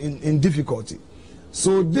in difficulty.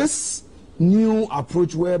 So this new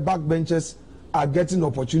approach where backbenchers are getting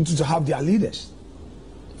opportunity to have their leaders.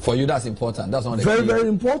 For you, that's important. That's one of the very, very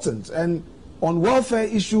important. And on welfare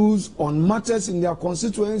issues, on matters in their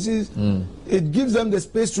constituencies, it gives them the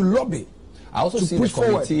space to lobby. I also see the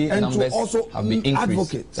committee numbers have been increased.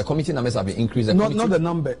 Advocate. The committee numbers have been increased. Not the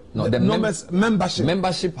number. No, the numbers, membership.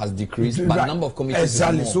 Membership has decreased, but the number of committees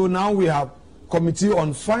exactly. is more. So now we have committee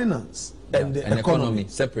on finance and the economy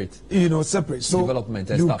separate. You know, separate. So development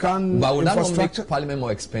and stuff. But would that not make parliament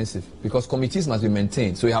more expensive? Because committees must be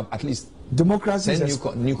maintained. So you have at least democracy.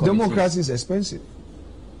 Democracy is expensive.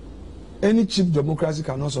 Any cheap democracy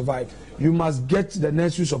cannot survive. You must get the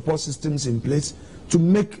necessary support systems in place to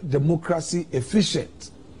make democracy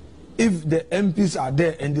efficient. If the MPs are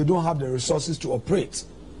there and they don't have the resources to operate,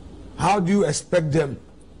 how do you expect them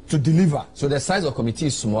to deliver? So the size of committee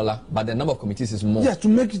is smaller, but the number of committees is more. Yeah, to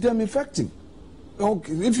make them effective.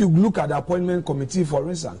 Okay, if you look at the appointment committee, for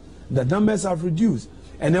instance, the numbers have reduced.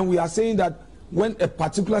 And then we are saying that when a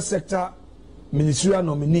particular sector ministerial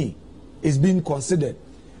nominee is being considered,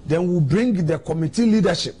 then we'll bring the committee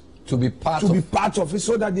leadership to be part of it,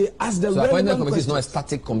 so that they ask the relevant appointment committee questions. is not a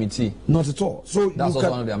static committee. Not at all. So that's also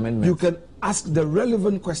one of the amendments. You can ask the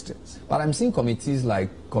relevant questions. But I'm seeing committees like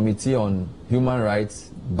Committee on Human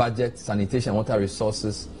Rights, Budget, Sanitation, Water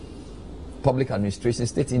Resources, Public Administration,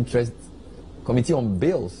 State Interest, Committee on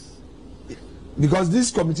Bills. Because these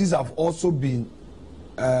committees have also been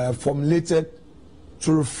formulated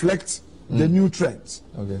to reflect the new trends.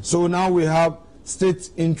 Okay. So now we have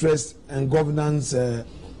State Interest and Governance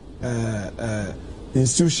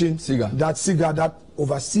institution, SIGA, that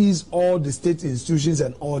oversees all the state institutions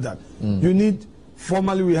and all that. You need,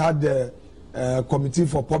 formerly we had the Committee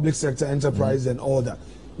for Public Sector Enterprise and all that.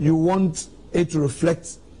 You want it to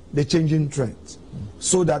reflect the changing trends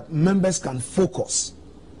so that members can focus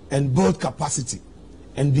and build capacity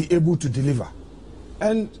and be able to deliver.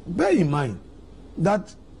 And bear in mind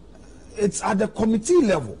that it's at the committee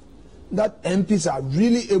level that MPs are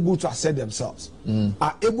really able to assert themselves,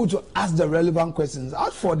 are able to ask the relevant questions.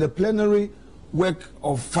 As for the plenary work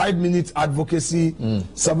of 5-minute advocacy,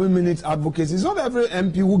 7-minute advocacy, it's not every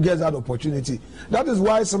MP who gets that opportunity. That is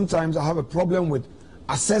why sometimes I have a problem with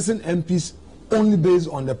assessing MPs only based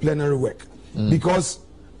on the plenary work, because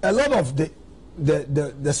a lot of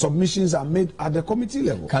the submissions are made at the committee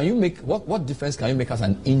level. Can you make what difference can you make as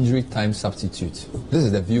an injury time substitute? This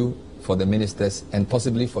is the view for the ministers and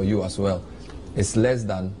possibly for you as well. It's less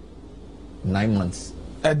than 9 months.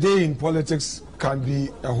 A day in politics can be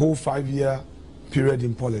a whole 5-year period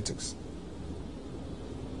in politics.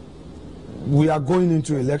 We are going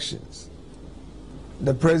into elections.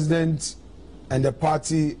 The president and the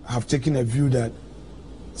party have taken a view that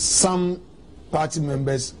some party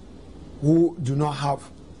members who do not have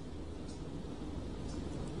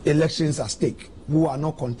elections at stake, who are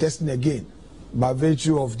not contesting again, by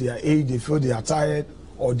virtue of their age, they feel they are tired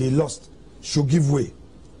or they lost, should give way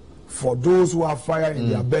for those who have fire in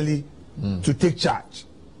their belly to take charge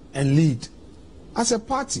and lead. As a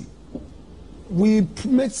party, we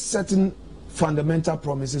made certain fundamental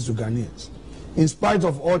promises to Ghanaians. In spite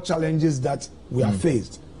of all challenges that we have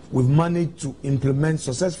faced, we've managed to implement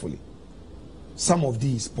successfully some of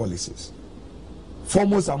these policies.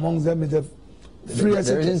 Foremost among them is the free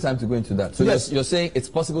There isn't time to go into that. So yes, you're saying it's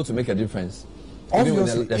possible to make a difference?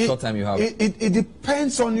 Obviously, the short time you have. It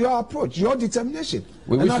depends on your approach, your determination.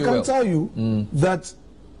 And I can tell you that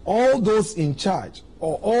all those in charge,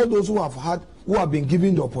 or all those who have been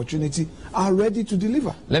given the opportunity, are ready to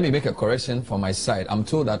deliver. Let me make a correction from my side. I'm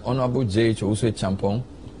told that Honorable J.H. Agyapong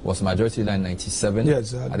was majority leader in 97.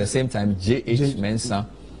 Yes. At the same time, J.H. Mensah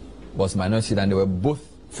was minority leader, and they were both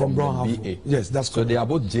from Brown BA. Yes, that's correct. So they are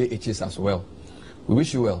both JHs as well. We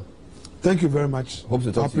wish you well. Thank you very much. Hope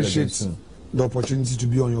to talk to you again soon. The opportunity to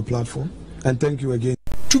be on your platform, and thank you again.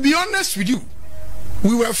 To be honest with you,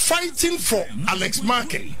 we were fighting for Alex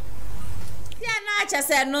Markey. Yeah, na cha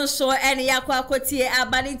say no so ene yakwa kotie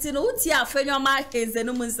abaniti no uti afenyo Markins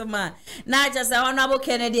no munsama na cha say Honorable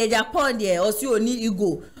Kennedy Agyapong de osi oni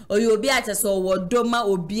ego oyi obi acha say wodoma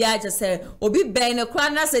obi acha say obi ben ne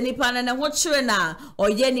kra na se nipa na ne ho kire na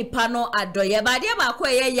oye nipa no adoye ba de ba ko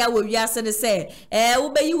ye ya wo wiase ne say wo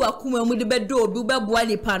be yi wakuma mu de be do obi be boa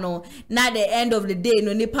nipa no na the end of the day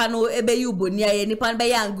no nipa no e be yi uboni aye nipa be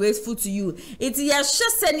ya ungrateful to you it ye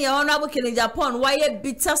hye ne Honorable Kennedy Agyapong why ye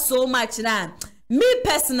bitter so much na. Me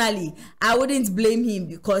personally, I wouldn't blame him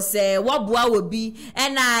because wabua will be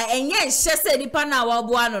and yes, she said nipa na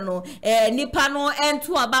wabua no nipa no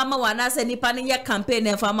entu abama wana se nipa ne campaign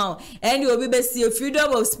and fama and you be see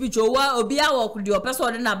freedom of speech obi a wo de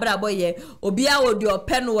person na bra boye obi a wo de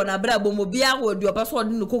open wo na bra bom obi a wo de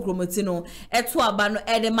person no kokromoti no etu aba no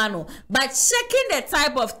edema no but checking the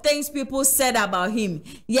type of things people said about him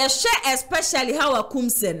yes especially how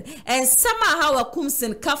Akumsen and somehow how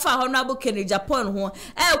Akumsen kafa Honorable Kennedy Agyapong ho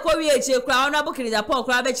ko wi eche kra Honorable Kennedy Agyapong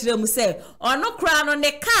kra be kire mu se ono kra no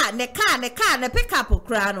ne pick up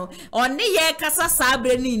kra no oni ye kasa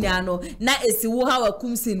sabre ni nya no na esiwo ha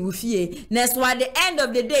Akumsen wo fie next at the end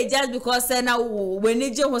of the day just because na when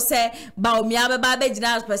je ho se Bawumia be gina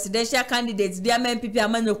as presidential candidate dia MPP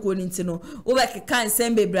amanyoko ni ntino wo be keka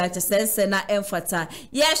nsem be bra sense na emfata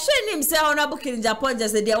ye hwe nim se Honorable Kennedy Agyapong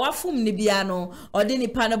just dey wafum ni bia no odi ni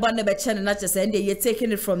pa no bo ne be che na che dey you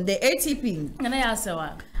taking it from the ATP na ya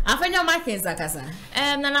sewa afenyo Markins akasa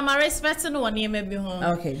na ma respect no woni ema bi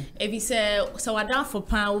ho okay ebi se wadan for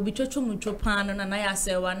pan obi twotwo pan no na ya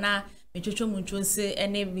sewa na me twotwo se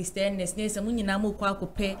ene Mr. Ernest ne se munyina mu kwa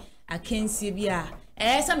kope akensie bi a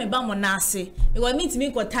Some me ba mo na ase. Because me to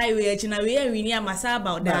me ko tie we echi na we wini amasa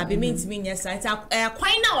about that. Be me to me yes. It's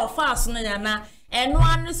quite now of fast na. And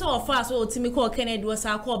one so fast so Timmy call Kennedy was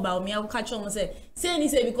our call about me. I'll catch on say he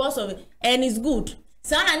say because of it and it's good.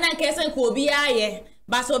 Son and I can ko bi aye.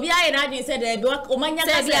 But so be I and said Omanya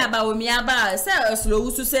say Bawumia ba say slow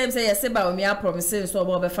to say yes Bawumia promises so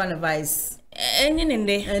about fan advice.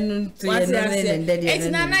 Eninde enu to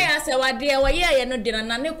Nana ya say wa de wa ye no de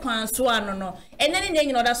na ne kwan so ano no enani ne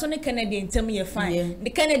nyina oda so ne Canadian tem ye fine the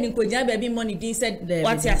Canadian ko jan baby money din said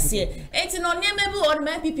what ya say enti no ne me bi on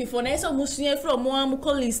my people for na so musua from mo am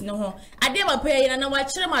colleagues no ho ade ba pay na wa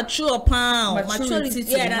kire mature pa maturity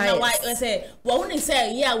na wa say wa hu ni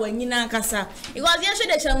say ye wa nyina kasa because ye should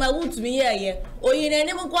de chama woot me ye oyina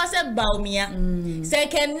ni mo ko say Bawumia say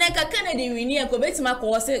ken ne ka Canadian wini ko betima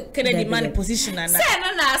ko say Canadian man position na say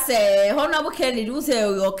na say honorable Kennedy who say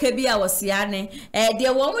okay bia wasiane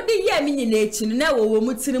de wo mo de ye me nyina echi na wo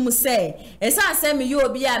mu tiri mu say esan say me yo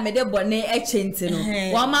bia me de bone echenti no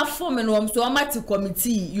wo ma fo me no wo so ma ti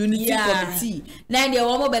committee unity committee na de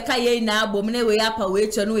wo mo be ka ye na abom na we apa we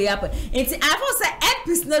eche no we apa enti I for say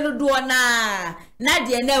epis na do na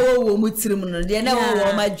de na wo mu tiri mu no de na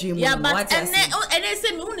wo ma dwem yeah but and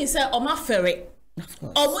say me hu ni say o ma fere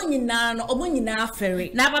Omunyina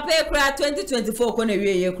afere. Na papa ekura 2024 ko na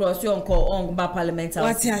wie ye cross yon ko on ba parliamentary.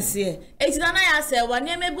 What you say? Etina na ya say wa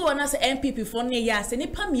ne mebi wona say MPP for ne ya say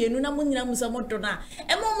nipa mienu na munyina musamodo na.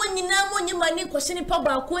 E mo munyina monyima ni kwhye nipa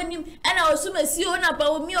ba ko anim. E na osumasi o na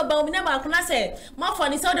Bawumia ba ko na say ma for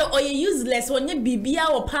ni say o ye useless onye bibia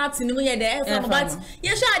o party ni mu ye de e but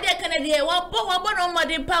ye sha ade Canada wa bo no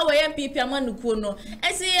modern power MPP amanukuo no.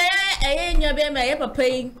 E say ye nya be me ye papa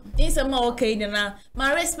yi. Isama okay na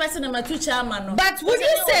my respect na my teacher man. But would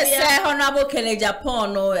you say honorable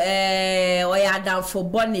Agyapong no oya down for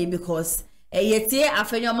Bonnie because yeti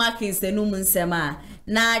afenyo markings the no munsema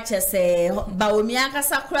na chese Bawumia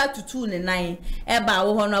kasa kura tutu ne nan ba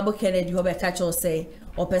wo honorable Kennedy ho be ka cho say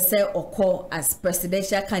opese okọ as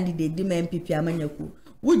presidential candidate di MPP amanyaku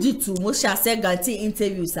wujitu mo sha say ganti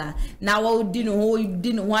interviews na wo di no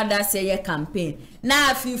Adansie ye campaign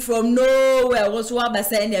na afi from nowhere wo so ba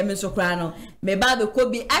say na me so kra no me ba be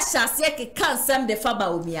ko bi asha say ke kansam de fa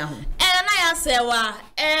Bawumia ho na ya say wa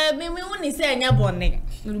me woni say nya bone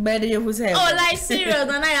be de hu say oh like serious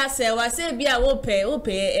na ya say wa say bia wo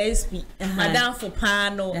pay SP madam for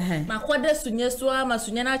pano makoda sunye so ama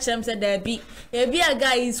sunye na chem say da bi e bia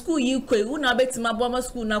guy school yi kwe una betima bo ma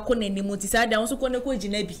school na ko nanimu ti say da so ko ne ko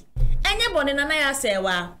jina bi enye bone na ya say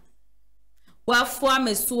wa fo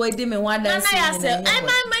ameso edi me ho Adansie na ya say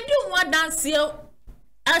ma di ho Adansie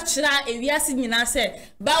achira ewiase nyina say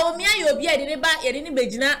Bawumia ye obi ade ne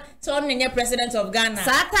begina so on nye president of Ghana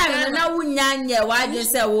satan na wunya nye waje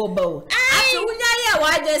say wo ba wo ati wunya ye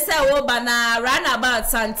waje say wo ba na run about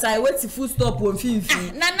santa wait full stop on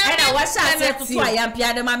finfi na wa sha say to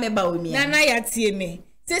ayampia de ma me Bawumia na ya tie me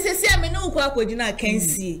se me no kwa akogina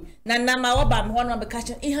kansie na ma wo ba me ho no be ka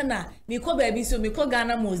che ihana me ko ba bi so me ko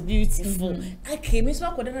Ghana most beautiful okay me so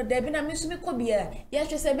akoda no da bi na me so me ko bia ya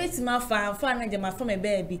hwe se betima fa na je ma fa me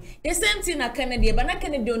baby the same thing na Canada ba na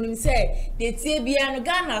Canada onim say de tie bia no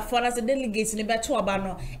Ghana for as a delegate ne be to oba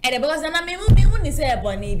no e de because na me hu ni say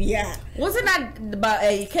ebo na bia was na ba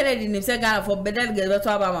Canada nim say Ghana for be delegate be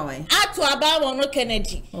to oba ma wan ato aba no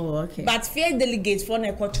Kennedy okay but fair delegate for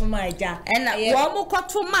na kwotuma aja and wo mo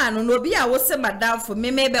kwotuma no obi a wo se madam for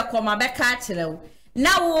me be koma be ka kire na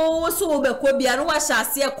wo so be ko bia no wa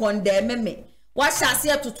hyase e condemn me wa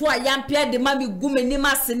hyase toto ayampia de ma me gumeni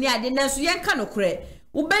masene ade na so yenka no kure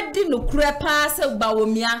wo be di no kure pa se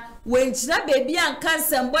Bawumia wenjina baby an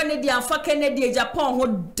cancer mbone di afa Kennedy Agyapong ho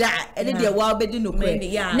da ene de wa be di no kure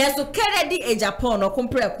na so Kennedy Agyapong no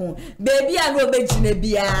kompreko baby an no be jina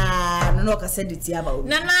bia no ka se di ti aba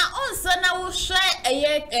na onsa na wo hwe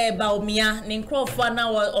eye Bawumia ne nkrofo na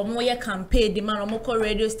omo ye campaign di man omo ko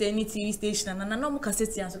radio station TV station na no mo ka se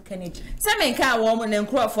ti aso Kennedy se me nka wo mo ne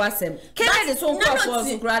nkrofo asem Kennedy so nkrofo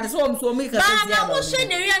so kra so mo ka se ti aba ba wo hwe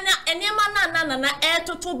ne ria na enema na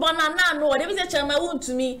toto bona na no de bi se chama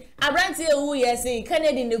wuntumi abranti ewu yesi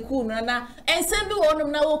Kennedy ne ku no na ensem bi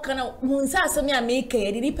wonum na wo kana hunsa asem ya make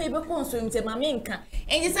ye di pepe konso mte ma menka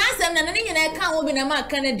enji sansem na ne nyina ka wo bi na ma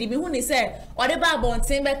Kennedy bi hu ni se ode ba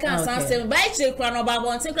bonten be ka sansem ba ichi kra no ba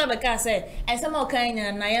bonten kra be ka se ensem o kan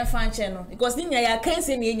nyina na ye fan che no because ni nya ya kan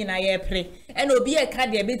se ne nyina ye pre e na obi e ka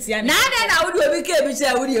de betia na wo di obi ka bi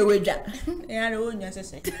che wo di ewedwa ya na wo nya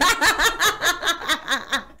sese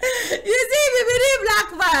you see me black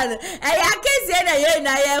man. I can't say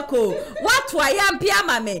na yeko. What why am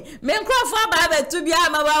piama me? Men crop for Baba to be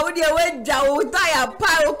ama with your way down tire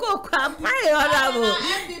pile cook.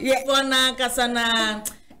 Yeah, for na kasana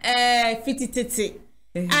fititete.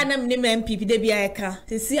 Anam ni MPP de biaka.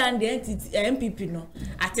 Te si and MPP no.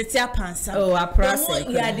 Atetia pansa. Oh, a process.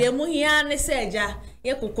 Ya de mu hia ne seja.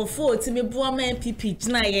 Ye kokofo otimi boa ma MPP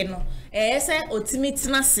gina ye no. Say otimi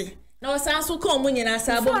tenase. Na osanso ko mu nyina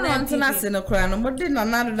sabo na tenase no kra no. Mo de na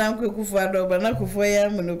nado dan kwekufu ado ba na kofo ya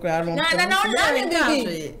mu no kra no. Na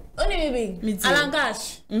Only baby.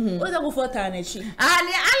 Alangash. What's up for Tanachi?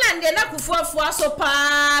 Alan, they're not for so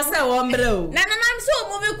pass a one bro. No, I'm so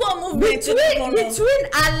moving between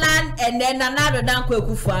Alan and then another Danko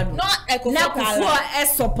Kufado. Not a Kufa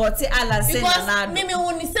as support Alan saying, Mimi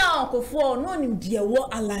only saw Uncle no name dear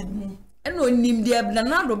what Alan. And no name dear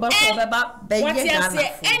Blanado about Baby. And I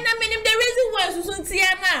mean, the reason why you soon see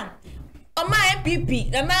now. On my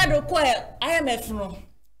MPP, the man require I am a from.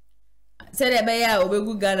 Said a bear over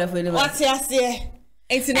good Ghana for the what's your say?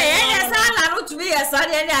 It's in a lot to be a son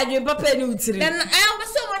and you papa nutri. Then I was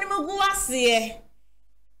so many more go see.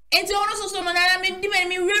 And also so many I mean, demon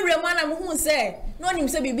me real man who say, no him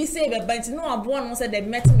say be saved, but no one was said they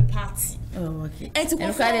met in the party. Oh, okay. And to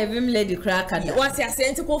go for a vim lady crack and what's your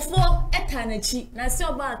say to go for a tanachi. Now, so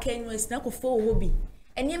about Ken was not for hobby.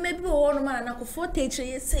 And you may be one man, I could for teacher,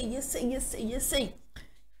 yes, say.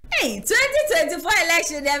 Hey, 2024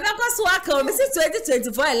 election, they make us work on this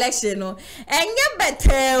 2024 election, no. And you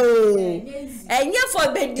better, and you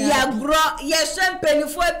for baby, bro, yes, penny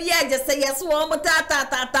for beer, just say yes, one more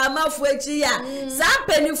tata, mouth which ya. Some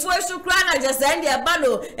penny for Shukrana just end their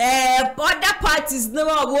battle, other parties no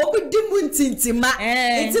more, what would the moon tintima?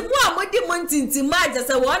 It's a one with the moon tintima, just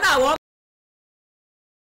a 1 hour.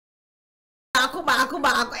 Back,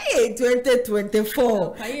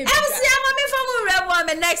 2024.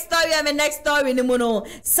 Next story in the mono.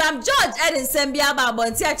 Sam George Eden Sembia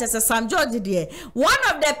Babontia just Sam George dear. One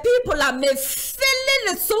of the people are me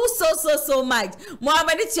feeling so much.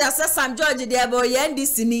 Mohammed Chiasa Sam George dear boy Yendi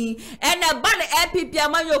Sini and a banner MPP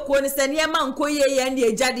Amanyo Konistan Yamankoye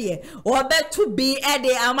Yendi Jadi or bet to be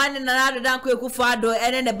Eddie Aman and another Danko Kufado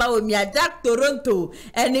and then the Bawumia Jack Toronto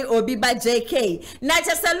and the Obiba JK. Not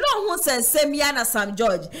just a long one says Semiana Sam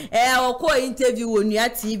George. Or co interview on your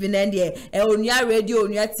TV and on your radio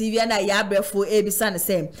on your TV and I yabre for ABC the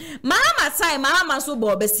same. Mama time, Mama so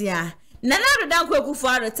bobesia. Nana dan kweku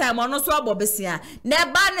for the time on so bobesia. Ne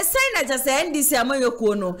ba ne say na just NDC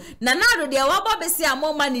amoyoko no. Nana de wa bobesia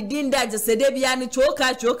mo mani din da just de bia ni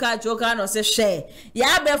choka no se share.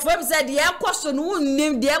 Yabre from said ye kwaso no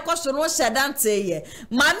nim de kwaso no shadante ye.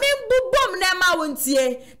 Mame bubom na ma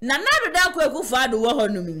wontie. Nana dan kweku for the wo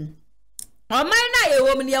honumi. O man na ye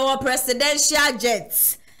woman ye presidential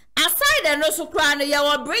jets. Aside the no so crown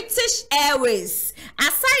your British Airways.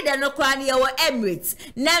 Aside the no crown your Emirates.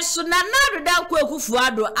 National Nado dan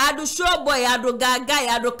Kufuado, Ado Showboy, Ado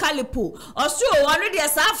Gaga, Ado Kalipo. Or so one of the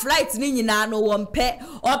flights ni na no one pet.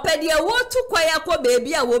 Or pet your war to kwaya ko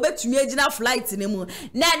baby, I will bet to me flights in the moon.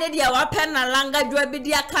 Nanny dear wapen and langa drabby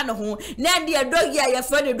dear canoe. Nandy a doggy, I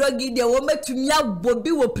friend a doggy, the woman to me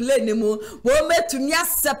Bobby will play the moon. Woman to me a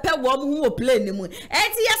sepa woman who will play the moon.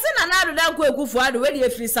 And yes, another dan Kufuado, ready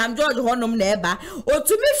free Sam George honum neba o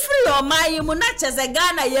to me free o my mu na chese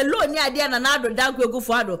Ghana yellow ni ade na nado danko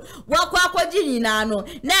Kufuado wakwa akwaji nyina no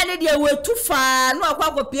na ne de wetu fa no akwa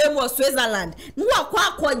akopie mu Switzerland no akwa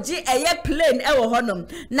akwaji eye plane e wo honum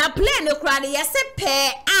na plane kra ne yese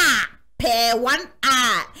per 1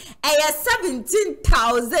 hour.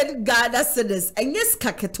 17,000 Ghana cedis. And yes,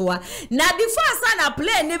 kaketwa. Now before sana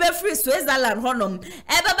plane never free Switzerland honum.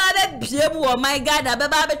 Everybody biemu or my God,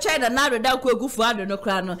 everybody China now da Kufuado no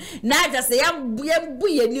crano. Now just say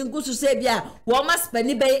buye ningu to say bia. Woma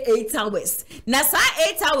spend by 8 hours. Na sa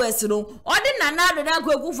 8 hours no. Odi na da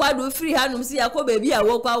Kufuado free hanum si yako baby a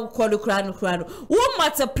walk out call crano. Who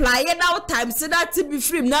multiply now times so that to be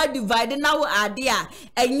free now divide now idea.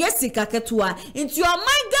 And yes, kaketwa. Into your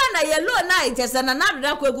mind na yellow night just another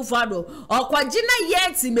dan Kufuado or kwagina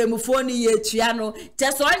yeti memufoni ye tuano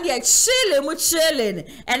just on the chilling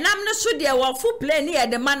and I'm not sure there were full play near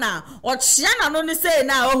the manner or chiana no say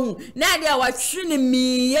now na dia wa twini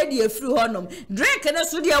mi ye de free honum drink na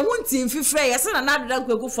so dia wontin fifre yes another dan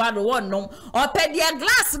Kufuado won no or pe dia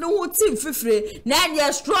glass no wontin fifre na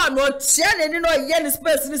dia straw no chiana ni no ye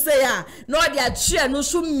space ni say ya no dia chia no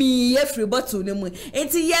so mi ye free bottle ni mu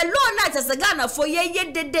enti yellow na chese Ghana for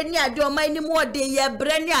ye dede ni ade o man ni mo de ye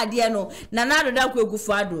bre ni ade no na na do da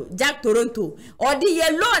kwegufo ado Jack Toronto o de ye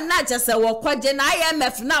loan na chese wo kwaje na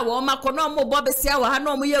IMF na wo makono mo bobesia wa ha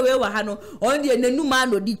no mo ye we wa ha no on de nanuma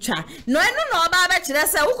no di twa no eno no ba ba kire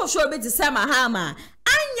se wo ko show be ti se mahama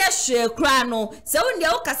anya hwe kra no se wo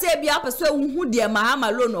ndia wo kase bia peso hu de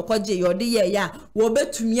mahama loan okwaje ye ode ye ya wo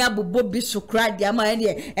betumi abobo bi so kra de ama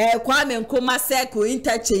ne Kwame Nkoma Seko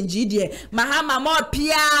interchange de mahama mo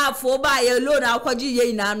pia fo ba ye loan akwaje ye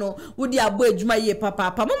ina no wo di abo adwuma ye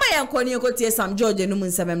papa mama ye nkoni ko tie Sam George no mu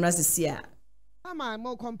nsabemra sesia. I'm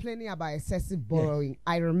more complaining about excessive borrowing.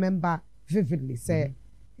 I remember vividly, say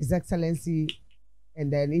His Excellency,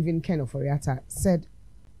 and then even Ken Oforiatta said,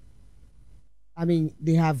 I mean,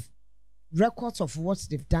 they have records of what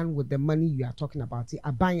they've done with the money you are talking about.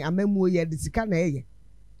 I buying a memo ye the sikana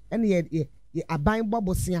and ye a buying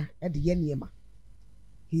bobosia at the yeniema.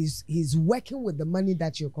 He's working with the money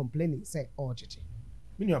that you're complaining. Say, oh, Gigi.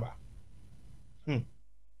 Minyaba.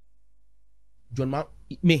 John Ma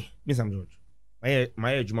me Sam George.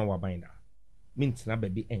 My adwuma wa ban da mint na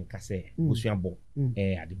baby enka se busua bo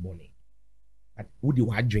ade bone but wo di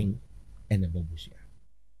wa dwen ene bo busua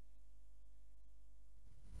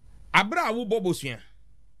abra wo bo busua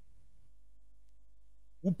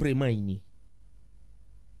wo prema ini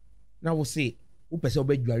na wo se wo pese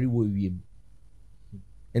obadware wo wiem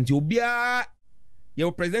enti obia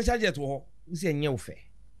ye presidential jet wo ho wo se enye wo fe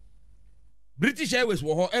British Airways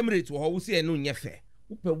wo ho Emirates wo ho wo se enu nye fe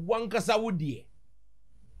wo pe wankasa wo die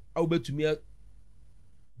au betumi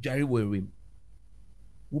jari werim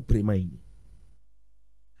wo prema yi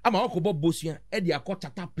ama okobo bosua e de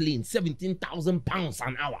akotata plane 17,000 pounds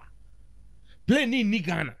an hour plane ni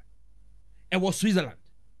Ghana e was Switzerland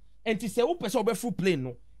enti se wo pese obefu plane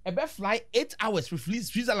no e be fly 8 hours for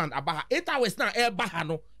Switzerland abaha 8 hours na e baha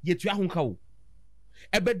no yetu ahonka wo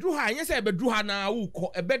e bedru ha anye se e bedru ha na wo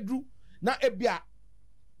ko e bedru na ebia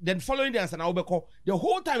then following the answer na wo be ko the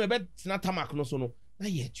whole time e be tina tamak no so no na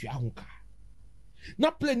yetu ahonka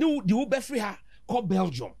na plane ni di wo be free ha ko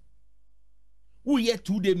Belgium wo ye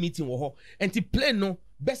 2-day meeting wo ho enti plane no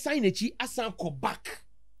be sign echi asan ko back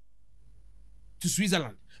to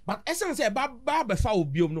Switzerland but essence say ba be fa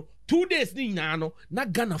obiom no 2 days ni nyina no na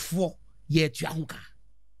Ghana fo yetu ahonka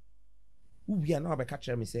wo bia na be ka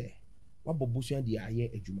kire me say wa bobusu di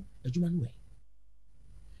aye adwuma no we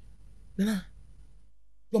na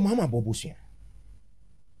yo mama bobusu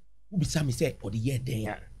wo bisa me say odi ye den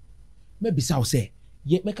ya me bisa wo say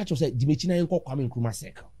ye me ka kire say dimechi na yenko Kwame Nkrumah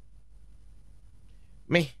circle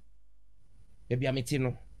me de bia me ti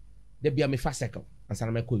no de bia me fa circle ansa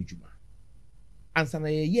na me ko adwuma ansa na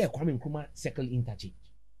ye Kwame Nkrumah circle interchange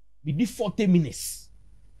we did 40 minutes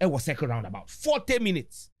it was circle roundabout 40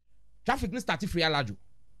 minutes traffic no start free alajo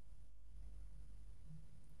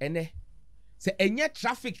ene se enye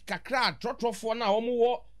traffic kakra trotrofo na omo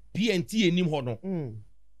wo PNT enim ho no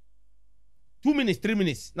 2 minutes 3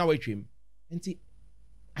 minutes now wait him enti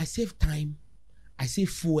I save time I save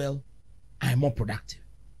fuel I am more productive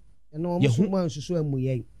and no so man so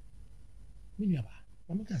amuye minyaba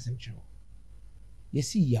mama ka sem chiro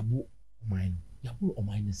yesi yabo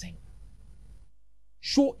omine saying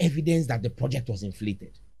show evidence that the project was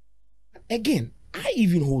inflated. Again, I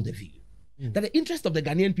even hold the view that the interest of the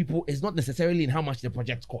Ghanaian people is not necessarily in how much the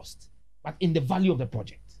project cost, but in the value of the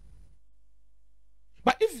project.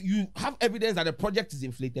 But if you have evidence that the project is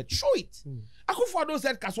inflated, show it. Akufo-Addo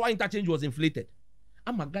said Kaswa interchange was inflated.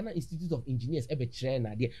 I'm a Ghana Institute of Engineers ebe train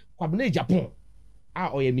na dia. Kwabene Agyapong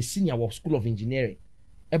or a senior of School of Engineering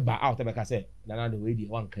eba out ebe say na the way the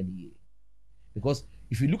one can die. Because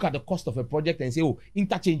if you look at the cost of a project and say, oh,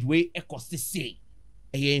 interchange way cost say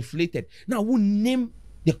inflated. Now we name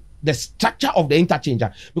the structure of the interchange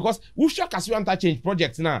because we show Kaswa interchange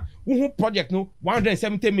project now. We project no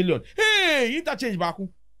 170 million. Hey, interchange baku.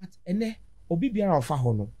 But ene obi biara of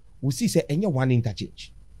no we see say enye one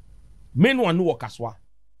interchange. Main one no Kaswa.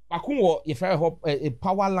 Baku wo if I hope a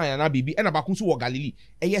power line and bibi and baku so wo Galilee.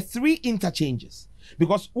 Eye 3 interchanges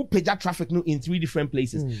because we pay that traffic no in 3 different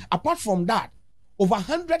places. Apart from that, over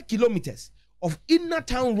 100 kilometers of inner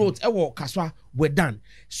town roads Kaswa were done.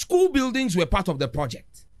 School buildings were part of the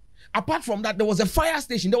project. Apart from that, there was a fire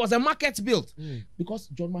station, there was a market built. Because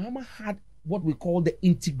John Mahama had what we call the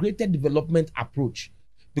integrated development approach.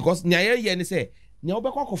 Because Nyaye Yene say,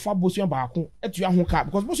 Nyawbeko kofa bosuan baako etu ahonka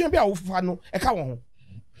because bosuan bia wo fa no e ka wo ho.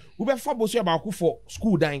 Wo be fa bosuan baako for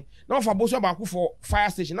school dan, na wo fa bosuan baako for fire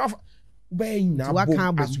station. Na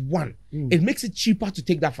as one. It makes it cheaper to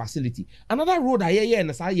take that facility. Another road I hear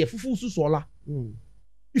and say fufu solar.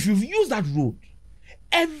 If you've used that road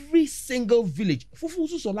every single village.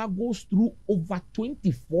 Fufusu Solar goes through over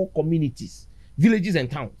 24 communities, villages and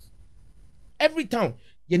towns. Every town,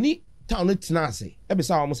 you need town tenase. Every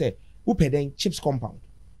say almost say, Upeden chips compound,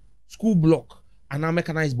 school block, and a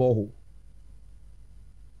mechanized borehole.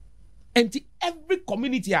 And every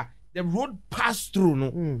community, the road passed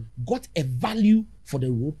through, got a value for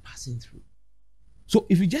the road passing through. So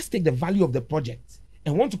if you just take the value of the project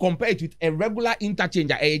and want to compare it with a regular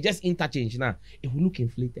interchange, just interchange now, it will look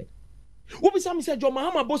inflated. What be some say John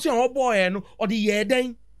Mahama Bosi and boy or the year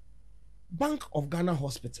Bank of Ghana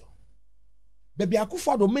Hospital. Baby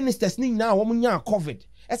Akufado ministers ni now woman COVID.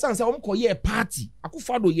 Esan say won ye party.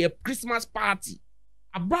 Akufado ye Christmas party.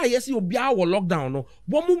 Abra yesi obia wo lockdown no.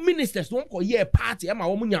 Woman ministers won ye party e ma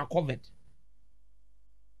woman COVID.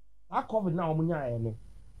 That COVID now woman no.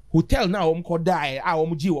 Hotel now die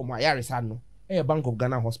ji wo ayaresa no. Bank of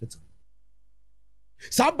Ghana Hospital.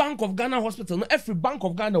 Sa Bank of Ghana Hospital no every Bank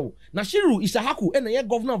of Ghana na Shiru Isahaku and the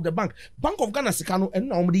governor of the bank. Bank of Ghana sikano and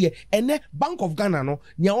na omde and Bank of Ghana no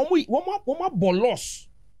nya omo bolos.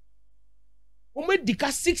 Omo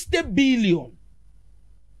dika 60 billion.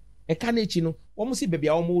 E kanechi no omo si baby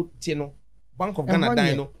omo ti no Bank of Ghana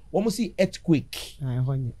die no omo si earthquake.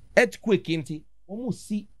 Earthquake inti omo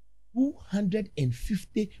si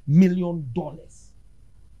 $250 million.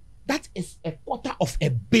 That is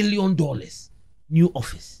 $250 million. New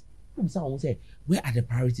office. Someone say, where are the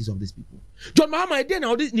priorities of these people? John Mahama, I didn't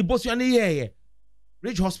know this in the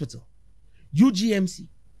Ridge Hospital, UGMC,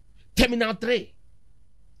 Terminal 3,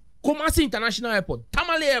 Kumasi International Airport,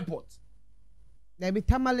 Tamale Airport. There be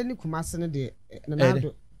Tamale ni Kumasi na de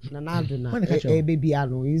Nanado na baby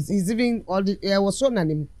ano. He's even all the was so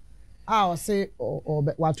nanim. I say or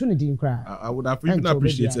what to need I would have even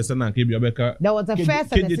appreciated there was a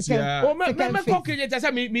first and a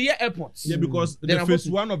second. Me airports. Yeah, because the phase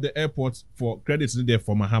 1 of the airports for credits in there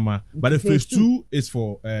for Mahama, but the phase 2 is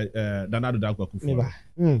for Danado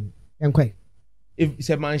Dakwaku. If it's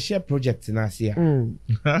a man share project in Asia,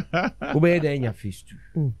 where then your phase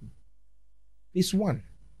 2. Phase 1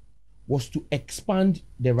 was to expand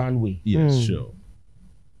the runway. Yes, sure.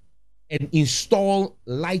 And install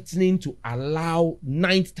lightning to allow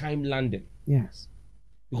nighttime landing. Yes.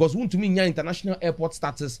 Because to me, international airport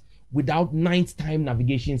status without nighttime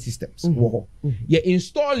navigation systems. You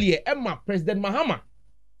install here, Emma, President Mahama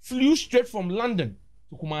flew straight from London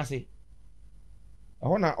to Kumasi. I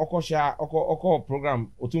want to Oko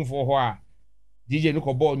program Otum for Hoa DJ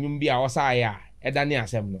Nuko Bo Nyumbi Awasaya Edani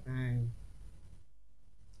Asemno.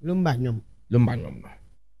 Lumbanyum.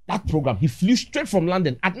 That program, he flew straight from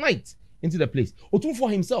London at night into the place. Otum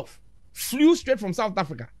for himself flew straight from South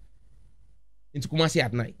Africa into Kumasi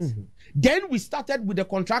at night. Then we started with the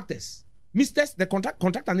contractors. The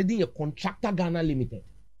contractor needing a contractor Ghana Limited.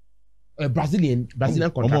 A Brazilian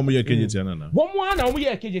contractor.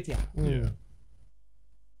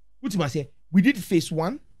 We did phase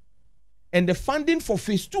 1 and the funding for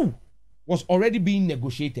phase 2 was already being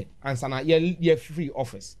negotiated and Sana year free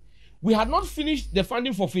office. We had not finished the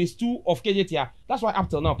funding for phase 2 of KJTR. That's why up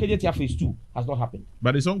till now, KJTR phase 2 has not happened.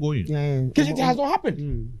 But it's ongoing. KJTR has not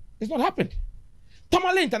happened. It's not happened.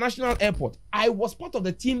 Tamale International Airport, I was part of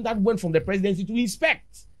the team that went from the presidency to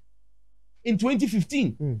inspect in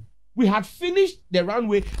 2015. We had finished the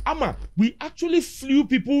runway. We actually flew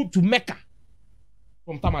people to Mecca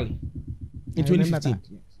from Tamale in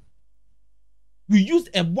 2015. We used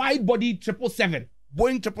a wide-body 777.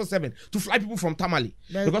 Boeing 777 to fly people from Tamale.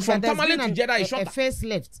 Because from Tamale to Jeddah is short. A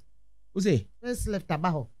facelift. Who's it? Facelift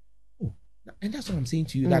Abaho. Oh, and that's what I'm saying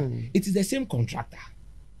to you, that it is the same contractor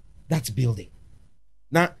that's building.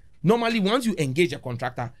 Now, normally once you engage a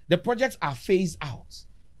contractor, the projects are phased out.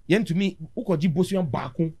 Yen to me, ukoji bosuyan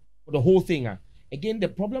baku for the whole thing. Again, the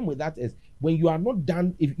problem with that is when you are not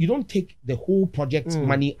done, if you don't take the whole project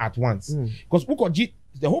money at once. Because ukoji,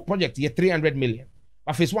 the whole project, you 300 million.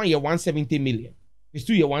 But phase 1, you're 170 million. Phase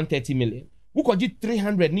 2, you're 130 million. Who could get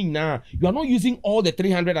 300 now? You are not using all the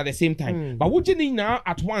 300 at the same time. But what you need now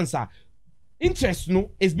at once, interest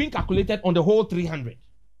is being calculated on the whole 300.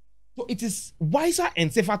 So it is wiser and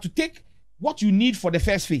safer to take what you need for the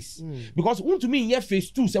first phase. Because to me, yeah, phase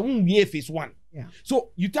 2, so yeah, phase 1. Yeah.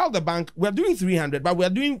 So you tell the bank, we're doing 300, but we're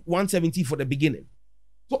doing 170 for the beginning.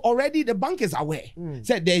 So already the bank is aware.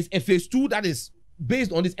 Said there is a phase 2 that is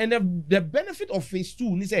based on this, and the benefit of phase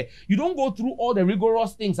 2, they say you don't go through all the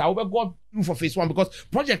rigorous things I will go through for phase 1 because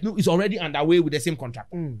project is already underway with the same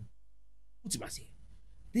contractor.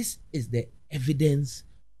 This is the evidence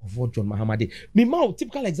of what John Mahama did. Mimao,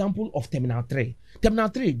 typical example of Terminal 3. Terminal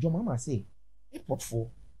 3, John Mahama say, airport 4,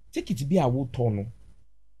 take it to be a wood tunnel.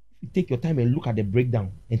 you take your time and look at the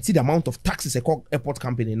breakdown and see the amount of taxes a airport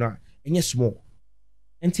company now, and yes, small.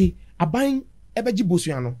 And see, a buying ebeji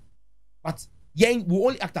bosuano, but yen will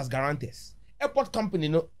only act as guarantors. Airport company,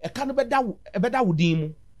 no, a kind of better would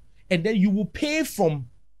and then you will pay from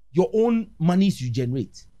your own monies you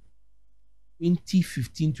generate.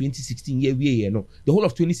 2015, 2016, no. The whole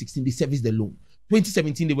of 2016, they serviced the loan.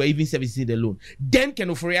 2017, they were even servicing the loan. Then Ken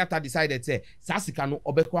Oforiatta decided, say, Sasikano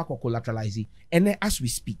Obekwa collateralize. And then as we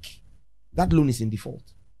speak, that loan is in default.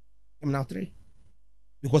 I'm now 3.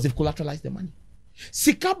 Because they've collateralized the money.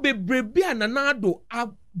 Sika bebrebi ananado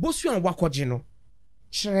abosu an wakojino.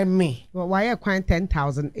 Chreme. Well, why are quite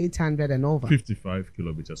 10,800 and over? 55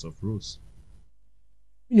 kilometers of roads.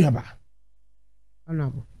 Nyaba.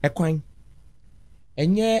 Honorable. Ekwan.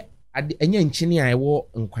 Enye nchini a ewo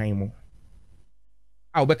nkwan mo.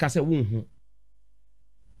 A obeka se wonhu.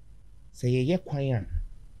 Se ye kwan a.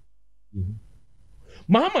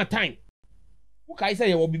 Mahama time. Who kai say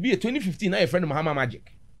ye wo bibi 2015 na your friend Mahama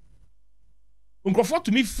Magic. Nkrofo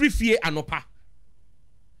to me free fie anopa.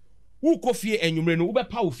 Who ko fie enwumre no wo be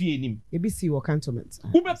pa wo fie enim. ABC wo cantonment.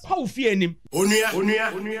 Wo be pa wo fie enim. Onua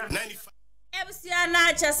 95. Ebusia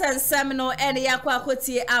na chesa nsem no ene yakwa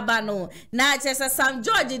kotie aba no na chesa Sam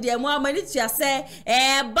George de mu amani tua se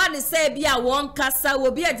ba ne se bia won kasa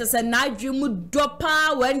obi agese na adwemu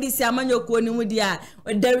dopa wandi si amanyoko ni mu dia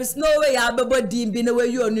there is no way abebo dim bi na we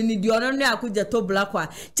you onu ni di onu ne akuje to blakwa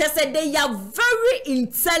chesa they are very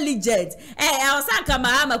intelligent awasa kama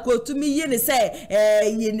ama ko tumi yi ne se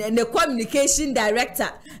ne communication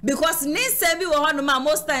director because ne se bi wo hono ma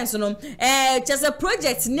most times no chesa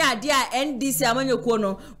project ni ade a this amanyoko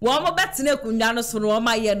no wo mo betene kunwa no so no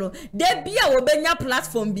ma ye no de bia wo benya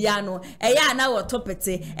platform bia no ya na wo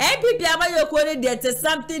topete bia amanyoko no there is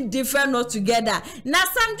something different not together na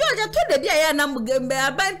Sam George to de bia ya na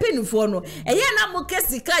aban penifo no ya na mo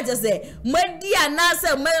kesika je se madi ana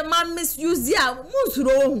se ma misuse ya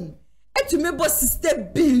musuro hu etumi bo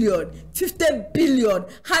 60 billion 50 billion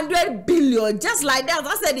 100 billion just like that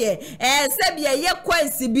I said there say bia ye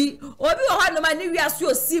kwansi bi obi wo hanu ma ni wiaso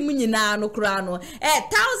osim nyina no kra no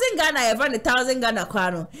 1000 Ghana ever 1000 Ghana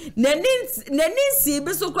kra no nani si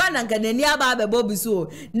bi so kra na nkanani aba abebo bi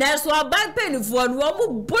so na so aban penifo no wo mo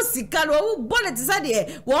bosika no wo bonnet say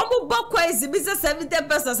there wo mo bo kwansi bi say 70% and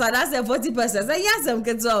that's 40% yes am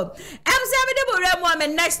keto am say me de bo remo my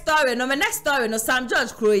next story no Sam George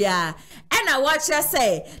Kroya and I watch her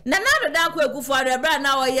say Nana Danko Ekufuado Ebra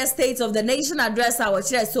now your State of the Nation address I watch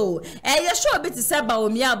her so you sure bit to say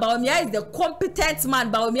Bawumia is the competent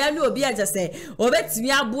man Bawumia no obi just say obetimi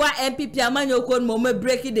aboa MPP amanyoko mo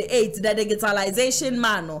breaking the 8 the digitalization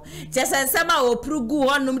man no just nsema oprugu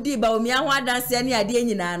honum di Bawumia ho Adansie ne ade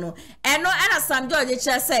nyina no eno na Sam George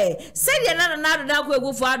say the Nana Danko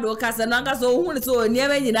Ekufuado kasa no anka so hu so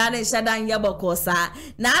niema nyina na hyadan yebokosa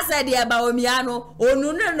na say the Bawumia no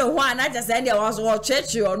onu no ho na just say there was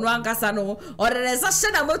church onu ankasa no oreresa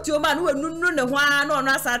shena motuo ma no enunu ne ho na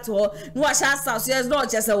ono asato no ahya asase no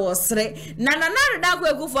chese wo sere na Danko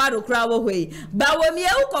Ekufuado kra wo hoi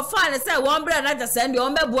Bawumia ukofa ne say one brand na just say the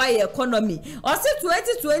omeboa economy o se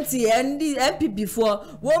 2020 and MPP for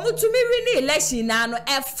wo mutumi win election na no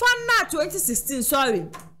e fa na 2016 sorry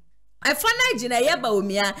I find Jina ye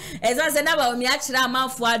Bawumia as I never me actually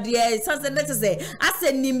amanfo ade something that say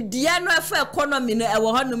ase nimdia no efa economy no e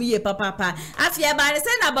wo honum ye papa afia ba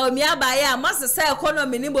say na Bawumia ba ye must say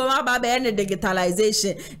economy ni bo ma ba be ne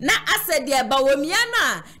digitalization na ase de Bawumia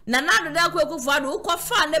na Danko Ekufuado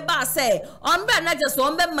ukofa ne ba say on be na just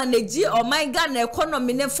on be manage o my Ghana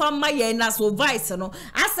economy ne fama ye na so vice no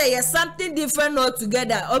ase ye something different all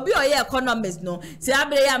together obi o ye economist no say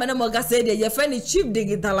abere ya me no mo ga say de ye friend chief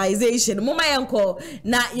digitalization Mama yanko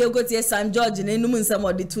na yegotie Sam George ne num nsam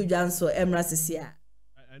odi tu dwanso emra sesia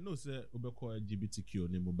I know say obeko LGBTQ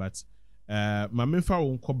name but my main fa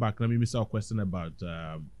won come back na me miss a question about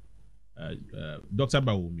Dr.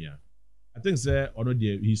 Bawumia. I think say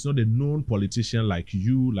he's not a known politician like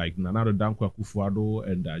you, like Nana Danko Ekufuado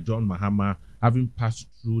and John Mahama having passed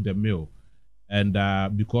through the mill and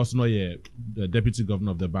because the deputy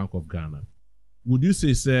governor of the Bank of Ghana. Would you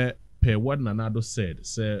say per what Nanado said,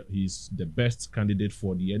 he's the best candidate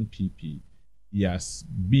for the NPP. He has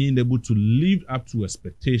been able to live up to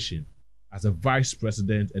expectation as a vice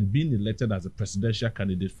president and being elected as a presidential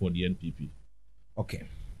candidate for the NPP. Okay,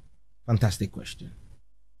 fantastic question.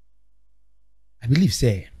 I believe,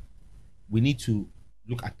 we need to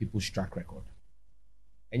look at people's track record.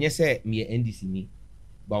 And yes, me NDC ni,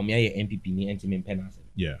 but me NPP ni NTM penance.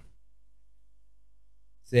 Yeah.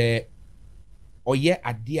 Oye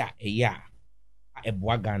adia eya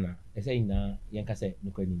eboa Ghana say na yenka say no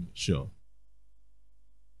kwanini sure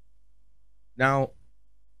Now,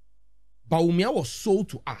 Bawumia was sold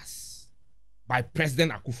to us by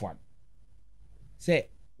President Akufo-Addo. Say,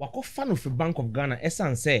 wako fan of the Bank of Ghana,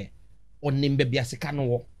 esan say, onembe biasika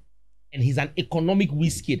no, and he's an economic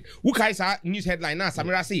whiz kid. Who guys are news headline now?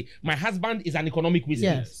 Samira say, my husband is an economic whiz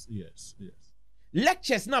kid. Yes.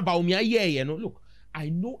 Lectures now Bawumia, you know. Look, I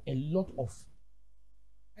know a lot of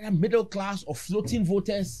middle class or floating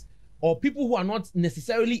voters or people who are not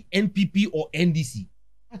necessarily NPP or NDC.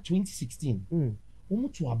 At 2016,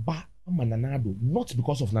 not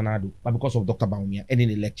because of Nanado, but because of Dr. Bawumia and in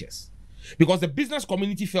the lectures. Because the business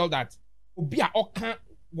community felt that Obia Oka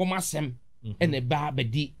Womasem and a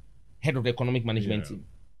Bedi, head of the economic management team.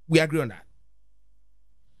 We agree on that.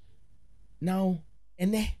 Now,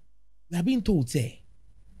 we are being told, say,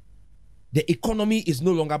 the economy is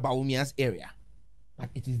no longer Bawumia's area, but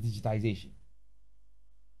it is digitization.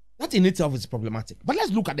 That in itself is problematic. But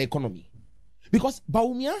let's look at the economy. Because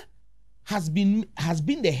Bawumia has been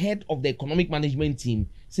the head of the economic management team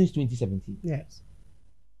since 2017. Yes.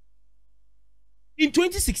 In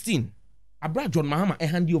 2016, Abra John Mahama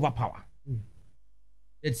handed over power.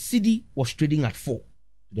 The cedi was trading at 4 to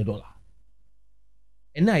the dollar.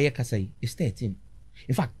 And now Yekasai is 13.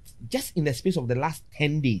 In fact, just in the space of the last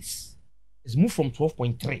 10 days, it's moved from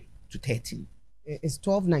 12.3 to 13. It's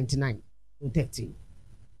 12.99 to 13.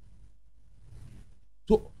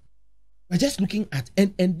 So we're just looking at,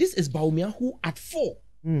 and this is Bawumia who at 4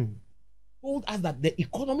 told us that the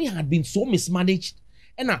economy had been so mismanaged,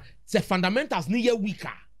 and the fundamentals near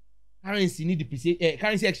weaker. Currency need depreciate,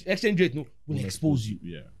 currency exchange rate will expose you.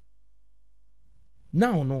 Yeah.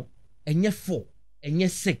 Now no, and yet 4, and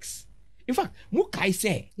yet 6. In fact, Mukai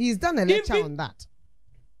say he's done a lecture on that.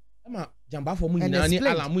 Because there was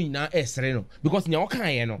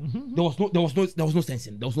no sense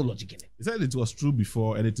in it. There was no logic in it. He said it was true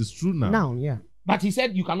before and it is true now. Now, yeah. But he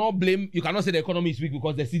said you cannot say the economy is weak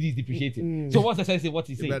because the cedi is depreciating. So what's the sense in what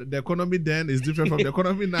he said? The economy then is different from the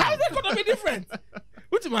economy now. How is the economy different?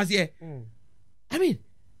 What you must hear? I mean,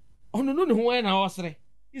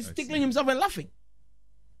 he's tickling himself and laughing.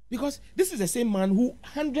 Because this is the same man who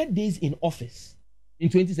 100 days in office in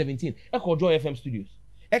 2017, Echo Joy FM Studios.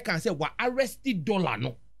 I can say, "Wa arrested dollar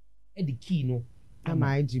no, and the key no." I'm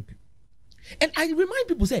IGP. And I remind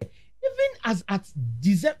people, say, even as at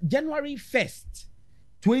January 1st,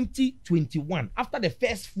 2021, after the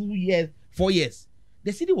first 4 years,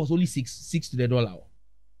 the cedi was only 6 to the dollar.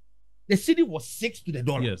 The cedi was 6 to the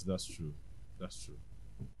dollar. Yes, that's true. That's true.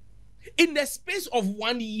 In the space of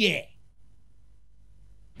 1 year,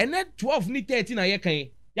 and then 12 ni 13 a year can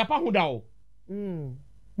yapa hudao.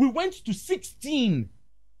 We went to 16.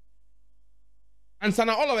 And so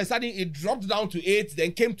now all of a sudden it dropped down to 8,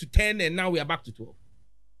 then came to 10, and now we are back to 12.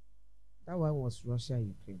 That one was Russia,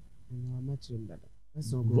 Ukraine. I'm not sure that.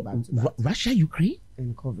 Let's not go back to that. Russia, Ukraine?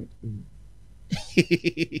 And COVID.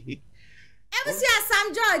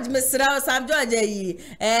 Sam George, Mr. Sam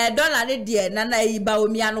George, dollar de nana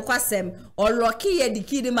Bawumia no kwasem or Rocky ye the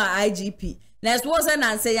kidima IGP. Next was an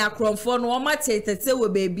answer ya cromphone or my tete say we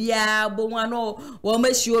baby bonwano or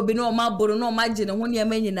meshi obi no ma boro no margin when you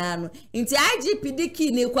mean into IGP the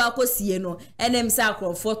key ne kwako sieno and them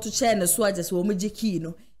sacro for to chair the swagers wo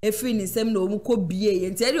mujikino. Efri ni sem no muko bie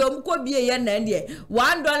enti eri omuko bie ye na ndie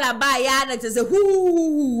 $1 buy ya na say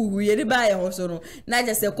hu ye dey buy ho so no na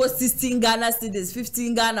just say cost 16 Ghana cedis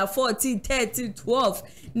 15 Ghana 14 13 12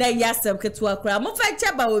 na ya sem ketua kra mo fa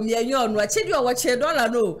che Bawumia nyo no achidi o che dollar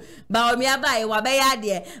no Bawumia buy wa be ya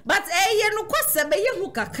de but ye no kwase be ye hu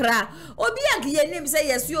kakra obi ag ye nim say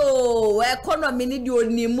yes yo economy ni de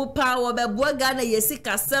onimu power be bo Ghana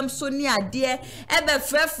yesika sem so ni ade e be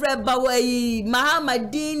frefre Bawayi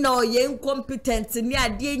Mahamadi no ye incompetent ni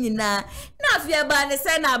ade nyina na afia ba ne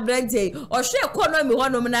say na brande o hwe economy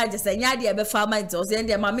hono na agese nya de be farmant o say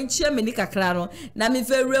de ma me nchie me ni kakra no na me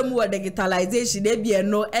fa wrem wo digitalization e bie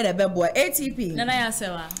no e de be bo ATP na ya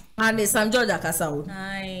sewa and Sam George akasawo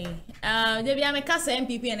ai de bia me kasa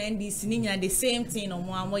MPP and NDC ni nyina the same thing no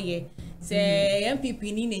mo amoye say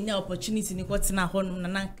MPP ni nya opportunity ni kwotena hono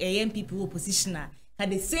na MPP opposition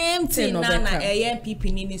the same thing na MPP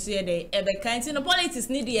ni so ye de ebe kind no politics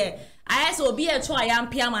ni de I so be a to ayam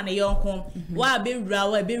piama na yonko wa be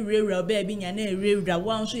wura wa be wura be bi nya na wura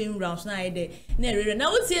wa nso en wura so na de na wura na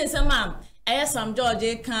wuti ensema Sam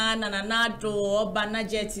George kan na do oba na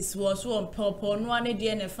jetis wo so on popo no ane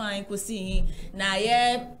de na fine kosi na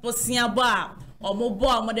ye posia bo a omobo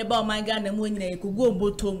amode ba omanga na mu nyina ekugo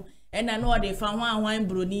mbotom ena no de fa hwan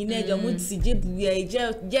broni na eja muti jebuye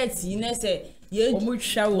jet na se ye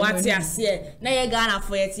omutwa wo ati ase na ye Ghana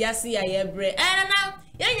for ye ti ase ya ye bre na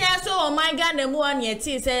Yenya so o my Ghana mu an ye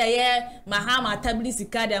ti say ye Mahama tabli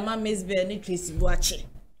card ama Mesbe ni Tracy Boache.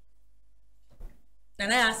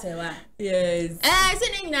 Nana ya sewa. Yes.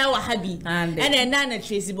 Say na wa habi. And then na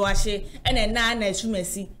Tracy Boache and then na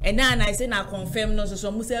Shumesi and na say na confirm no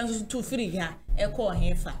so mu say so too free ha e call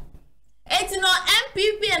hefa. It's no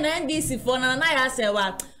MPP and NDC for Nana ya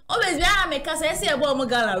sewa. Always be a make us say about mo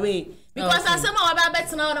gallery because Asamoah wa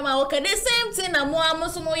bet na na okay the same thing na mo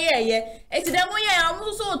amuso mo ye eti dem mo ye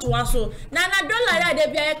amuso so to aso na dollar ya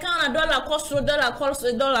de bia kan na dollar cost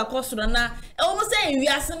na e wo say wi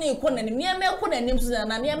ase na iko na nim ye me ko na nim so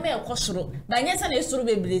na me ekosoro ba nye se na esoro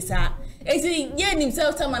bebre sa eti ye nim se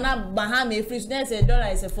o na Bahama e free na say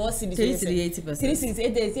dollar is a 4 cedis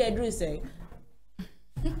 380 adru say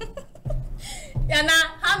yana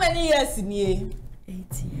how many years ni 8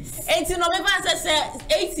 years. 80 no me fan say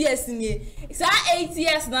 8 years ni. Sa 8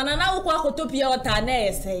 years na wo kwa kotopia water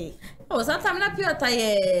na say. Oh, sometimes na pure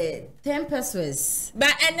tie 10 pesos.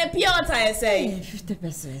 But and the pure water say 50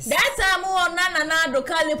 pesos. That time wo na do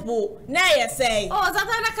calipo na say. Oh,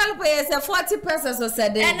 sometimes na calipo say 40 pesos or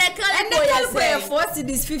said. And the calipo 40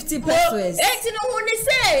 this 50 pesos. 80 no who ni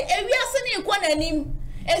say e wi ase ni kwa nanim.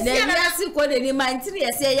 Then you see what any mind to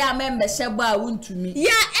say ya membership ba wuntumi.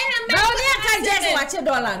 Yeah, and I just watch $1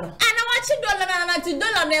 no. And I watch $1 na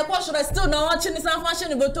 $2 na still na watch ni san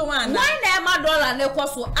fashion bottom man. Why na $1 na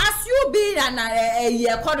ekoso as you be an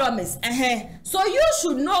economist. So you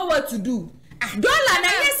should know what to do. Dollar na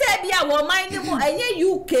say bia wo mind mu enye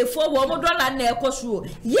UK for wo dollar na ekoso.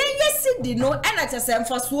 Ye sidi no e na chese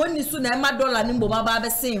mfaso ni su na ma dollar ni mboma ba be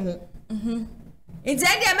sen ho. Inti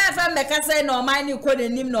ende me fa me kasa na o man ni ko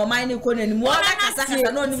nanim na o man ni ko nanim wo na kasa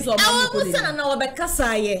na onim so o man ni ko nanim na wo be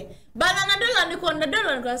kasa ye ba na dollar ni ko na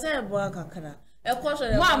dollar ko say bo akakara e ko so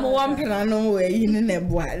mo am wo mpena no we yi ni na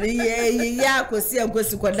bo ye ya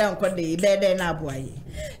akosi ko dan ko de be de na bo aye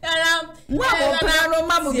mo am mpena no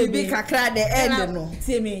ma mo bibi kakra de end no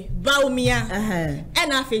temi Bawumia e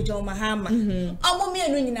na fe John Mahama omo me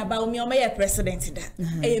anu nyina Bawumia o me ye president da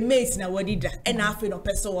e mate na wodi da e na afi no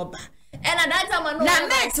person wo ba. And at that time, na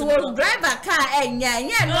next will drive a car and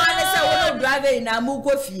no one driver in a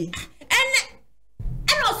muko fee.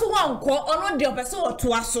 And also one call on the person or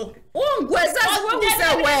to us. Oh, where's that? What was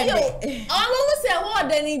that way? All who say what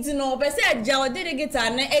they need to know, but said Joe did get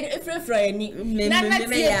an every Friday. Many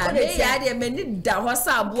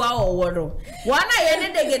Dawasa Bua or Wado. One I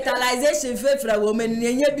ended digitalization for a woman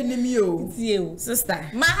near you, sister.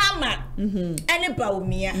 Mahama, and a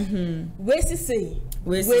Bawumia. Where's he say?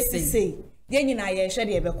 Where's he say? Then I shall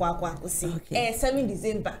be a quack, 7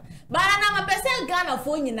 December. But I'm a person Ghana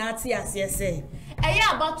for you, Nazi, as you say.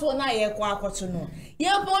 Aya about to na ye kwa no ye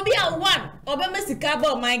bo bi a one obemesi ka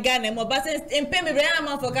ba my Ghana mo ba se empe me bra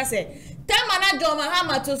na for ka se tema na John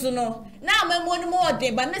Mahama to so no na amemo ni mo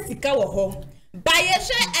ode ba na sika wo ho ba ye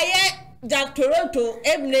hwe aye Jack Toronto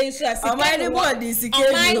ebne so asika o ni body sika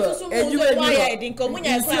eju ya edin ko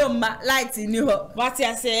munya kwa light ni ho what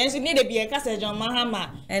you say enso ni de bi e ka se John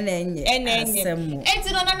Mahama enenye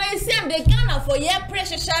enti no na same de Ghana for ye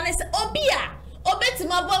pressure shane obia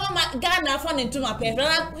obetima bo Ghana fa ne ntuma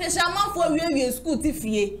pefra hwehama fo wiwe school ti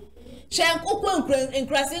fie hwen kokko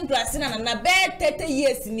nkrasi na be 30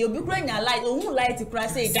 years ni obi kura nya light ohun light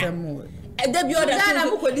krasi da e bi order Ghana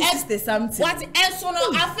mo ko 60 something what enso no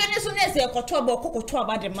afene so na se ekoto ba kokoto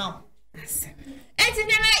aba de ma enti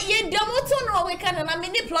na ye demoto no we kan na me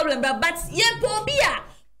ni problem but ye po bia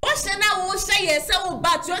o se na wo se ye se wo ba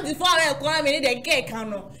 24 hour economy ni de ke kan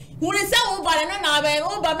no who is so bad and now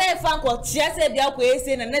over me fan ko chia se bia ko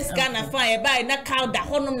ese na neska na fan e bai na cow da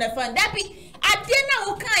honum na fan that be adena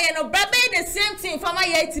wo kan ye no braba the same thing for my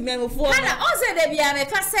yet memfo na o se de bia me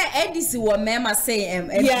ka se edisi wo mema say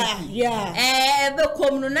yeah be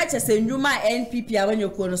kom no na chese ndwuma NPP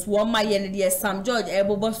awanyoko no so wo ma ye ne de Sam George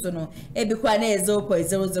ebobo so no e bi kwa na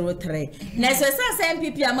 0.003 na so se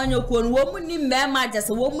NPP amanyoko no wo munim mema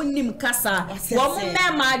jase wo munim kasa wo mu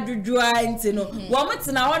mema adwudwa nti no wo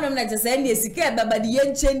mutena wonom na jase ne sika baba de ye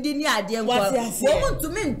nchendi ni ade nko wo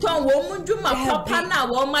mutumi nton wo mu ndwuma papa na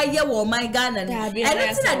wo ma ye wo man Ghana and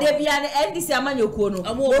it's na de bia na NDC amanyoko no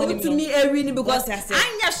wo mutumi ewi ni because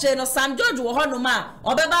anya hwe no Sam George wo honom a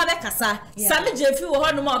obeba be kasa Sam Jefi wo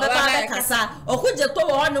honom a obeba be kasa okuje to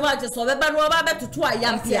wo honom a jese obeba no oba be toto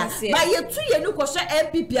ayampia ba ye tu ye ni ko hwe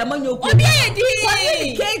MPP amanyoko obi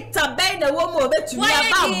edi ke tabai na wo mo obetumi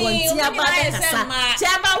aba bonti aba be kasa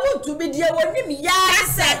chaba wo tu bi die wonim ya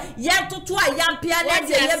kasa ye toto ayampia na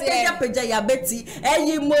de ye peja ya beti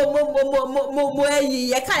eyi mo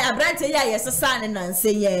eyi ye ka ya brante ya sasa na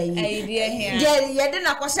nse ye ye de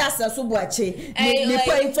na kwasha asaso boache ni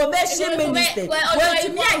information minister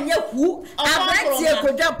wetumi anye ku abratie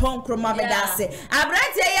kodwa ponkroma bedase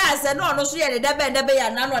abratie ya ase no no so ye de be ya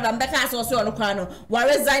na no da mbeka ase so no kwa no wa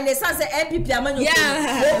resign the sense MPP amanyo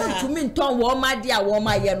ko tumi nton wo ma de a wo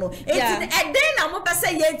ma ye no enti eden na mo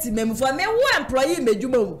pese ye enti memfo me wo employee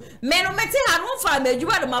medjuma mu me no meti ha no fa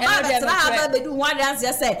medjuma do ma ba betra ha ba bedu ho adanse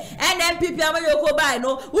ye say MPP amanyo ko bai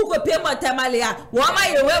no wo ko pie mo temalia wo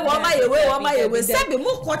ma ye we se bi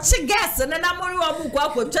mu ko chi gas na na mo wo mu ko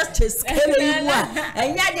akọ just kele mu a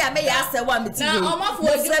enya de ame ya se wa meti na omafo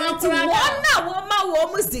wona wo ma wo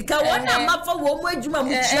mu sika wona mafa wo mu adwuma mu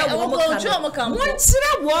kire wo mu ka mu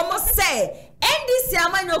kire wo mu se NDC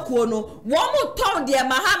amanyokuo no wo mu ton de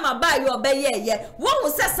mahama ba yo obeye wo mu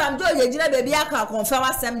se samjo ye gina bebi aka confirm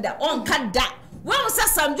asem da on ka da wo se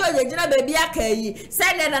samjo ye gina bebi aka yi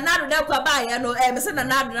se ne na nado da kwa ba ye no me se na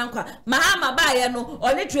nado da kwa mahama ba ye no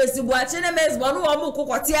oni tracy buache ne mezbo no wo mu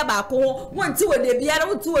kokote ba ko ho wonti wo de biara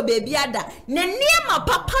wonti wo bebi ada ne niema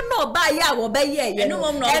papa no ba ye a wo be ye no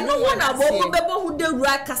eno wo na wo mu bebo hu de ru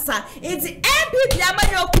akasa iti MPP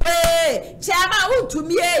amanyokuo chama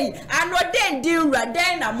untumi yi ano den din ru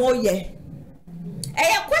den na mo ye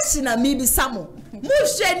eye question na mi bi samo mu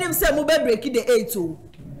hwe nim se mu be break the 8 o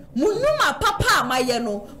munuma papa amaye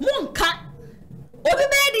no munka obi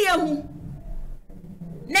be de ehu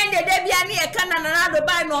nende de bia ne e kana na do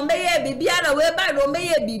bai no meye bibia na we bai no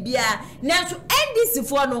meye bibia nanso NDC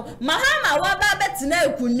for no mahama wa ba betina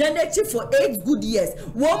ekunwa na chi for 8 good years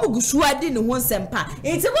wo mu gusu adi ne ho sempa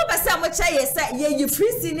enti mo pese mo cha ye say ye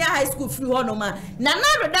free senior high school free ho no ma na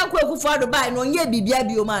do dan ko ekufu do bai no ye bibia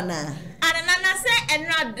bi o ma na anana say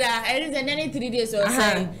enrada is any 3 days or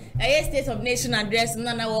say a state of nation address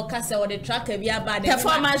nana work say or the tracker bi aba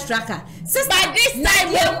performance tracker sister by this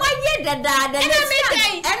time ye moye dada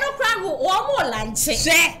eno kran wo mo lunch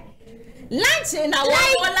lunch na wo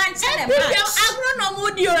lunch na ma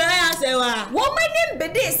agronom di o ya say wa wo mani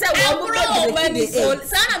mbede say wo mo mani so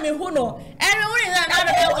sana me hu no ere wo ni na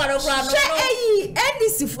do kwaro kwaro no eyi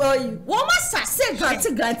NDC for you wo ma say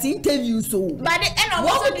grant interview so but eno wo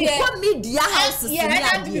so media house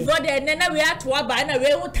yeah before the na we ato aba na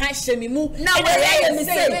we hu tan hye mu na we ya me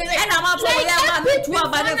say ena ma for ya ma me to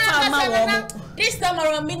aba ne fa ma wo mo this time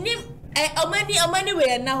around minim omani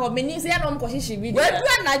we na ho meni se na mko hihye video we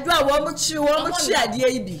dua na dua wo mo chi ade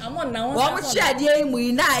yi bi wo mo chi ade yi mu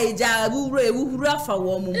na eja ewuhuru afa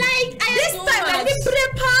wo mo like this time ni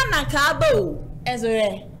prepare na ka ba o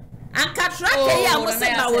ezore anka track ya mo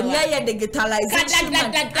se ba wo mia ye digitalization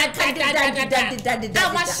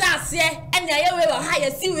ama chance enya ye we wo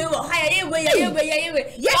higher si we wo higher ye we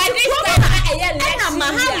na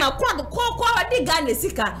mahama ko odi Ghana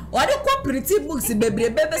sika odi ko pretty books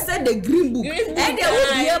bebrebe say the green book and the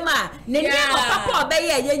wo ma ne ne papa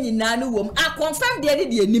obeye ye nyina no wom a confirm de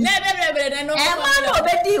de enim no e ma no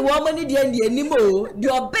obedi wo mo ne de enim o de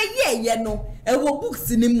obeye ye no ewo books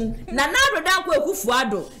ni mu na do dan ko ekufu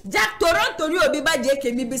ado Jack Toronto ni obi ba je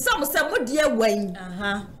kemi bi some say mo de wan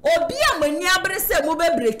obi amani abre say mo be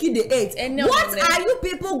break the 8 what are you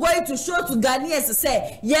people going to show to Ghanaians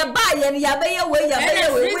say ye ba ye ya be ye we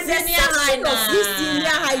with the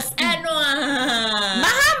senior high school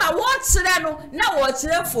mahama what chire no na wo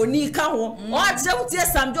chire foni ka ho o chire wutie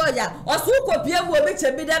samjoya o su kopie mu obi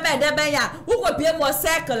chebi de be ya wo kopie mu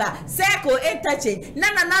circle interchange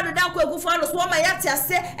na do dan ko ekufu ado so ma yate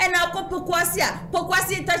ase ena kopokwasi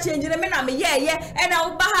pokwasi interchange me na me yeye ena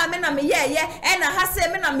wo ba ha me na me yeye ena ha se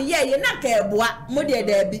me na me yeye na ka eboa mo de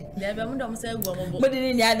da bi mo dom se egwo mo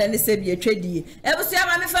de ni ada ne se bi atwedie ebusu ya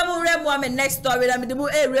ma me fa mo remu am next story na me de mo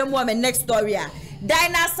remu am next story a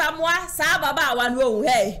Dina Asamoah sa baba wa no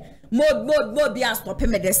hey mo bi an stop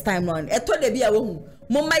me this time on eto de bi a wo hu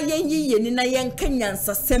mo ma yenyi ni na yen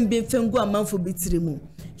kanyansa sembe fengu amanfo bitirimu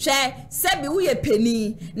hwe sebi wo ye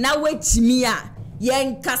peni na wachimi a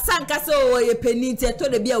yen kasa o ye peni te to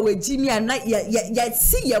de bia wachimi a na ya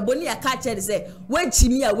si ye boni ya ka chere se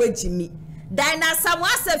wachimi a wachimi Dina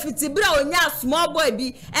Asamoah se fitibra onya small boy bi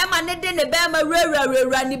e ma ne de ne be ma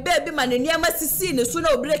rewura ni baby ma ne niam sisi ne so na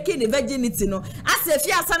obreki ne virginity no ase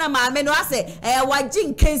fi asa na ma me no ase waji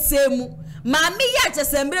nkensemu Mami ya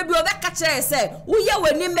chesembre bi obeka kire se uye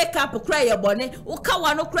wani makeup kra ye bone uka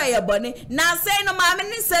wano kra ye bone na say no mami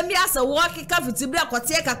ni semi ase wo kika fitibri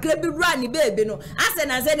akote kakra bi rua ni baby no ase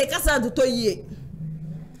na say ne kasa duto yie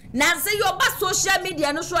na say yo ba social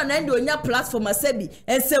media no so na ndi onya platform asabi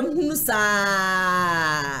ensem hunu sa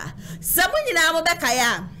samu nyina mo beka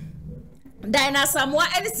ya Dina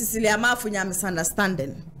Asamoah and Cecilia Mafunya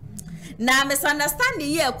misunderstanding na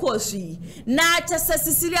misunderstanding ye koshi na chese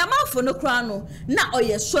sisiri amafo no kra no na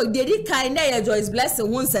oye so de kan na ye Joyce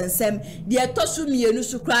Blessing won sensem de tosu mienu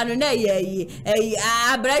su kra no na ye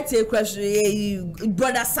abrate kwahwe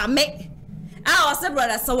brother Same I was a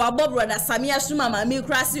brother, so our brother Samia Sumama, me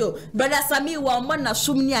crasio, brother Sami, one na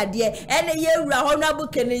sumnia dear, and a year honorable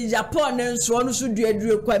Kenny Japan and so on should do a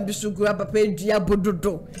dream quambisu grab a pay dear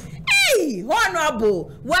Bododo. Hey,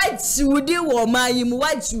 honorable, what you do, or my,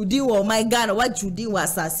 what you do, or my gun, what you do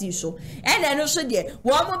was a so. And I know so dear,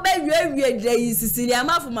 one more baby, day Cecilia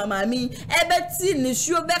for my mammy, Ebert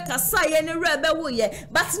sure back a sigh and a rebel,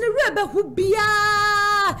 but in a rebel who be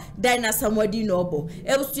Dina somebody noble.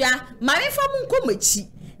 Elsia, my family come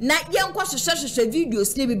na yenko hwehwehwe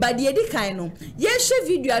videos ne bi ba de edi kan no ye hwe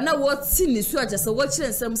video na what sin ni so agese wo kire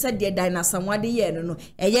nsem se de dinosaur wade ye no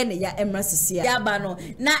eye ne ya emra sisia ya ba no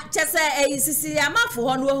na chese sisi amafo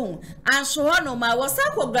ho no hu anso ho no ma wo sa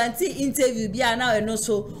ko grant interview bia na no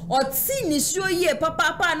so oti ni so ye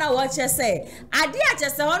papa na wo chese ade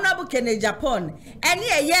agese ho no bu kene Japan ene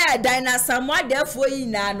eye dinosaur wade fo yi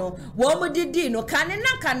na no wo mu didi no kan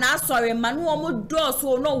na kana asore ma no wo mu do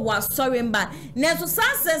so no wa asore mba ne so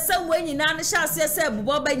sanse se when you na sha se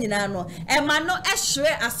bobo nyina no e ma no ehwe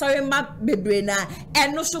asore ma bebre na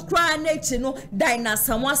eno so kra na echi no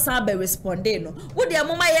dinosaur sa be responde no wo de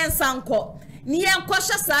mama yensa nko ni enko hwa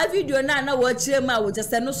sa video na wo kire ma wo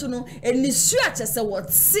jese no so no eni su achese wo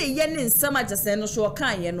se ye ne nsam achese no so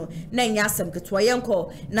kan ye no na nya asem keto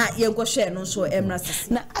yenko na yenko hwe no so emra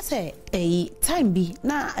sisi na ase time bi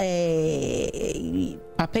na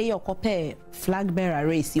papa yo kope flag bearer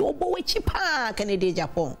race obo we chipa Canada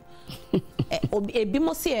Japan ebi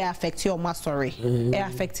mo se affect your mastery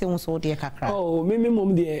affect you so de kakra oh me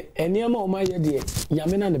mom de eniama o ma ye de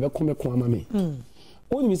nyame na ne be kome ko ama me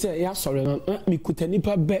oni mi say ya sorry na mi kuta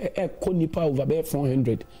nipa be ko nipa over be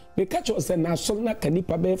 400 me catch us na so na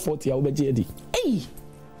kanipa be 40 ya obeje edi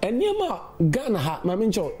eniama Ghana ha mama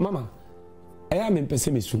ncho mama eya me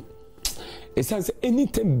pese mesu esanse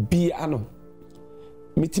anytime bi ano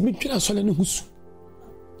mitimi twira sole ne husu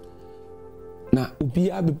na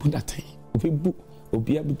obia bebu datai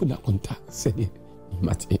obia bebu na konta sede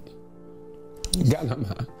mate Ghana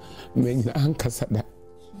ma menya ankasa da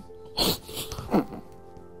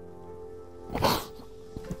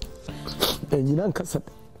enyina ankasa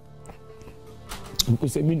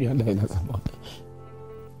mpose minu ya dai na sabo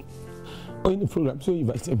oyin program so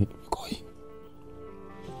invite me koi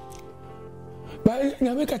ba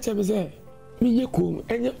nyame ka chebe se minye ko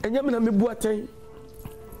enya me na mebu atai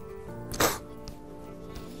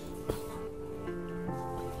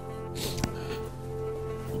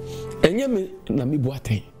enya me na mebu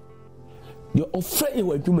atai de ofre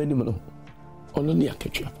wa dwuma ni no ono ne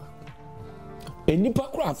akatwa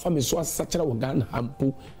enipa kura afa me so asachara wo Ghana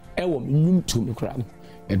ampo ewo menum tu me kura no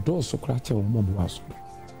e do so kura che wo mobo aso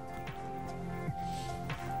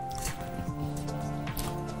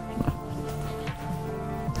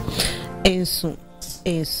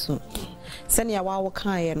Ensu sani ya wawo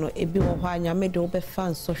kan ye no ebi wo hwa nyame de wo be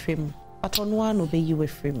fan so hwem atono no be yi we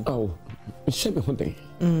frem oh shebe ho den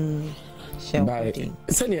shebe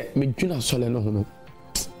sani me dwuna sole no ho no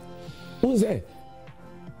unze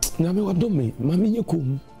nyame wa dome mami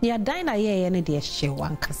nyekom ya dina ye ne de hye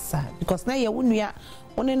wankasa because na ye wonua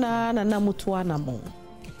one na mutu anamo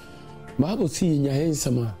ma bo si nya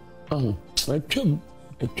hensama atwam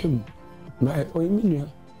na oyimnua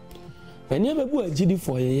eni abebu agidi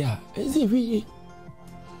for ye ya ezi hwie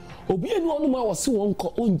obi enu onu ma wose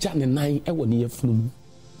wonko onja ne nan e wo ne yafunu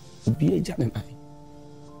obi eja ne nan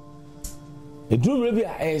eduru rebi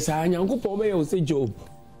a esa nyankopon be ye o se Job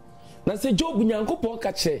na se Job nyankopon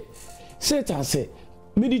ka che Satan se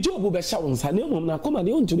me di Job be sha wonsa ne mom na koma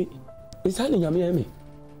ne ontumi esa ne nyame eme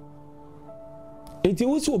enti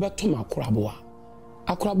wo si wo beto ma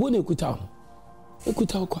akorabo na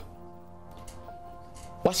ekuta kwa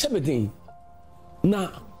wa shebedin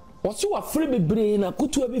na wose wa free bebre na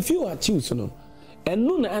kutu abi fi wa chius no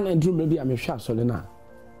enu na ana drum bi amehwa so le na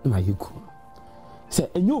yiku se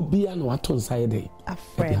enyo bia na wato nsaye dey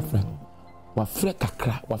afre wa free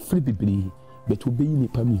kakra wa free bebre betu be yi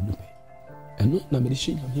nipa mi no enu na me de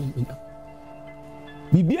hye nyame na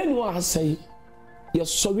bibia ni wa asai ye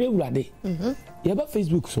sori urade ye ba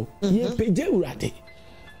Facebook so ye page urade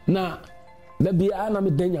na da bia na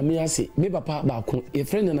me dan nyame ase me papa ba ko e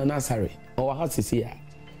friend na nasare o wa hasisi ya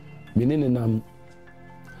menene nam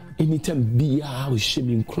anytime bia o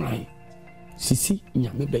shemi cry sisi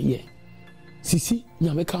nyame beye sisi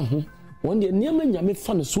nyame ka ho won de niam nyame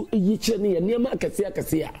fa no so eyi kire ne niam akase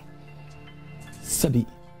ya sabi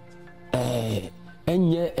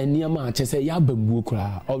enye eniama che say ya bambuo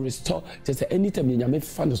kra or restore che say anytime nyame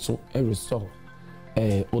fa no so restore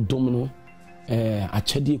odom no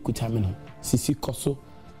achede ekutame no sisi koso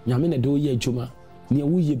nyame na de oye adwuma ne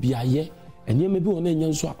woye biaye eniama bi wona enya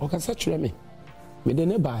nso akasa kyerɛ me de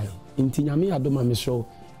ne bae nti nyame adoma me so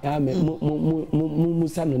ya me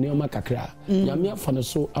musa no ne kakra nyame afa no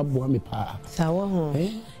so aboa me pa sawa ho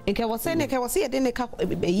nke wo se ye de ne ka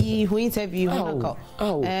yi ho interview ho ka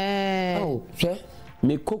hwe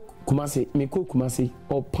me ko kumasi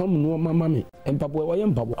o pam no mama me empabo wo ye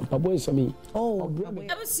mpabo so me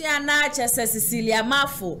abusia na chese Cecilia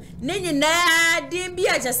Mafo ne nyina din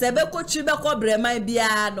bia chese be ko twi be ko brema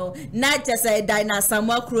bia no na chese dina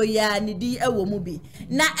Asamoah kro ya ne di ewo mu bi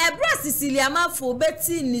na ebra Cecilia Mafo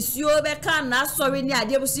beti nisio be ka na sori ni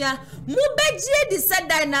ade abusia mu begie di se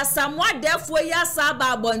dina Asamoah defo ya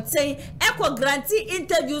saba bonten eko granty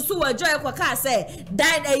interview so wajo eko ka se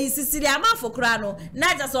dina Cecilia Mafo kra no na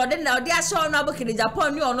chese ode na ode asho no abukiri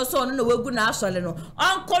Japan ni ono so no na wegu na asole no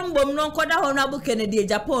onkon bom no nkoda ho na abukene di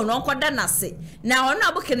Japan no nkoda nase na ono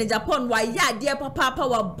abukene Japan wa ya de papa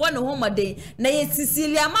wa bone ho mode na ye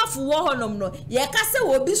Cecilia Mafo wo honom no ye ka se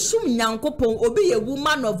obi sum nyankopon obi ye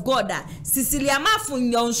woman of God Cecilia Mafo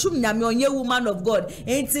nyon sum nyame onye woman of God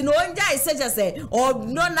enti no onja ise se o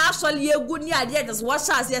no na asole yegu ni ade just what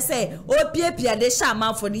chance ye se o piepia de sha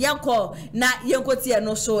Mafo de yanko na yenkotie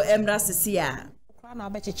no so emra sesia na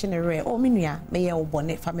abechichi ne re o menua me ye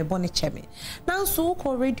obone fa me bone cheme na so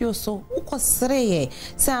ko radio so uko sreye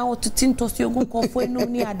sa o tutintosi ogun ko fo enu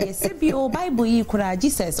ni ade se bi o bible yi kura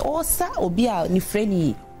Jesus o sa obi a ni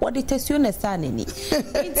freni what the tesio sa neni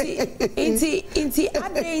inti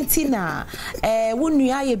ade na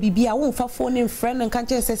wonua ye bibia wo fa fo ne friend nka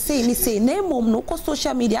che se sei ni sei na mom no ko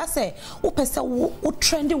social media se wo pese wo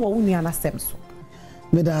trend wo wonua na sem so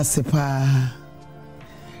me da se pa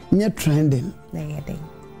nye trending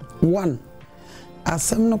one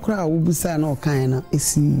asem no kra obusa na okan na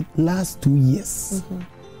isi last 2 years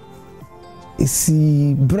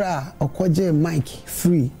isi bra okoje mic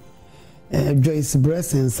free Joyce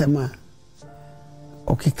Bressen sema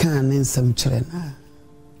okekan ne nsem kyere na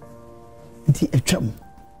di etwam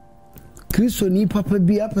Kristo ni papa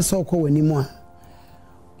bi apesa okowani mu a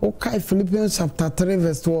okay Philippians chapter 3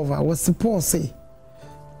 verse 12 was Paul say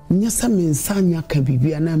nyasa mensanya ka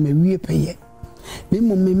bibia na mawie peye me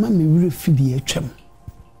mama me wure fidi atwam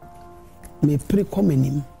me pre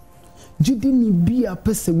komenim judi ni bia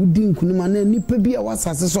pese wudi nkunim na nipa bia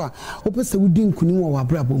wasase so a o pese wudi nkunim wo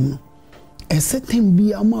abrabom no esetem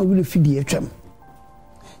bia ma wure fidi atwam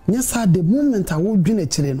nyasa the moment a wo dwene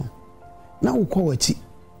kire no na wo kɔ wachi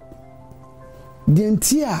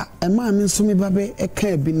denti a ema me so me babe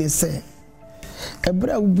eka bi ne se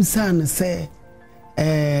ebra wo bisa na se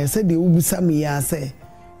se de ubusa mi ya se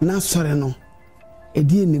na sore no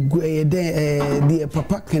edi ne gu de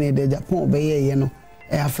papa Canada Japan be ye no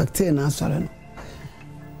affect na sore no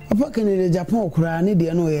papa Canada Japan okura ne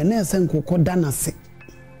de no ye na se nkokoda na se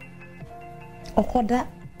okoda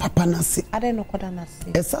papa na se ade no koda na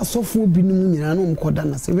se esa sofo bi no nyina no mkoda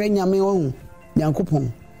na se we nyame wo nyankopon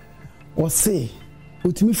wo se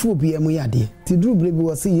otimi fo bi emu yade ti duru brebi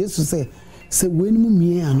wo se Yesu se we nimu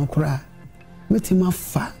mie anokora metima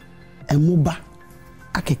fa emuba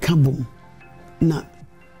akeka bom na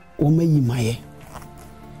o mayi maye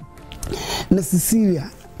na Cecilia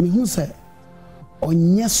me hu se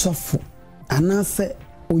onye sofo anase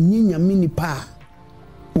onye nyame nipa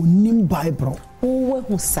onim Bible owe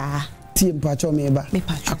hu sa tie mpacho me ba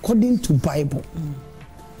according to Bible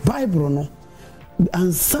Bible no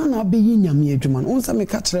ansana be nyame adwuma no onsa me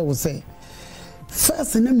ka kire wo se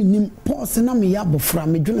first na me nim pause na me ya bofra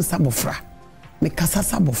me dwene sa bofra me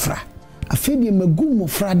kasasa bofra afedi magum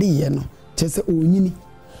mofra de ye no chese onyini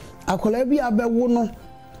akola bi abewo no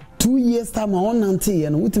 2 years time on nante ye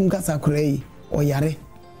no wutim kasa akora yi oyare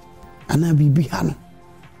ana bibi ha no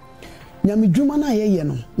nyame dwuma na ye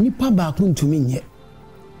no nipa ba ko ntumi nye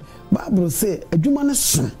Bible say adwuma ne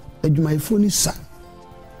so adwuma ifo ni sa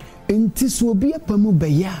enti so obi apamu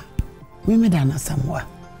beya me da na Asamoah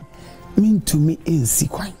mintumi ensi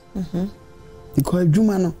kwan because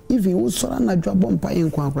adwuma no even wo sora na dwabɔ mpa ye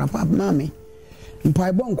nkwa akora pa mame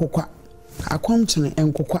mpa bɔ nkokwa akomchene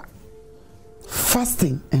enkokwa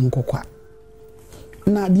fasting enkokwa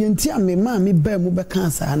na de ntia me mame ba mu be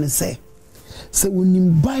kan sa ne se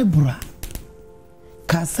wonim Bible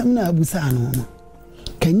ka sam na abusa no no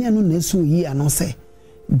kanya no na so yi ano se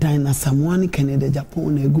dan na Asamoah ne Canada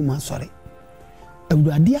Japan na eguma sore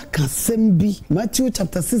awurade aka sam bi Matthew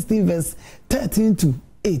chapter 16 verse 13 to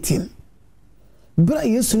 18 bra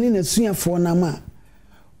Yesu ni na suafo na ma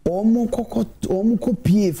omo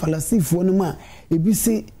kopie falasifo no ma ebi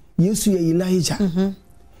se Yesu ye Elijah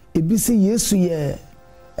ebi se Yesu ye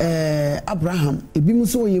Abraham ebi mu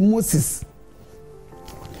so ye Moses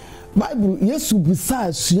Bible Yesu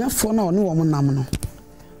bisa suafo na one wo nam no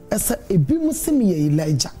esa ebi mu se me ye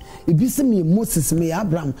Elijah ebi se me ye Moses me ye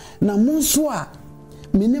Abraham na mo so a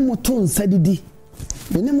me ne mo to nsa didi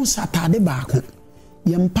me ne mo satade baako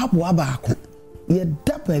ye mpapo abaako ye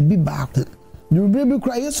dapa bi baako Dubre bi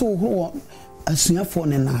kra Yesu ho asuafo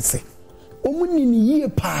ne nase omuni ni yie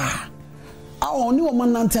pa a oni wo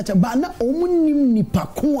manante acha ba na omunim nipa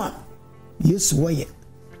ko a Yesu woye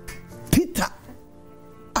Peter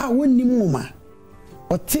a wonim moma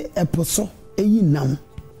ote eposo eyi nam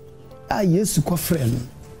a Yesu ko frɛ no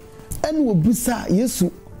ene obusa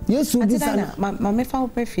Yesu bisa na ma me fa wo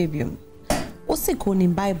perfie biom o se ko ni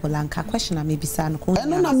Bible anka question na me bisa no ko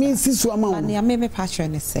eno na me nsi so ama wo na me pastor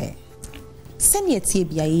ne se sɛne yɛtie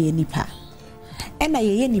bia yɛyɛ nipa ɛna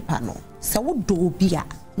yɛyɛ nipa no sɛ wodɔ obi a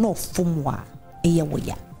na ɔfom a ɛyɛ wo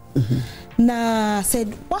ya na sɛ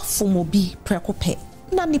wafom obi prɛko pɛ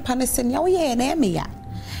na nipa no sɛ nea woyɛɛ na ɛme ya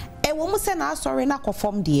ɛwɔ mu sɛ na asɔre na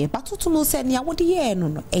akɔfɔm deɛ batoto no sɛ nea wode yɛɛ no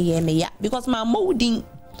no ɛyɛ me ya because ma mmɔ wo din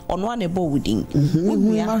ɔno a na ɛbɔ wo din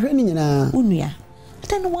mahwɛ ne nyinaa wonua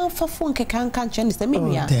ɛdɛ no wamfafo nkeka nka nkyerɛ ne sɛ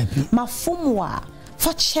menua mafom a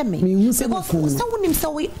for chemi because so wonim so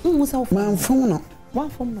we hu so man fom no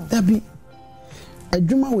dabi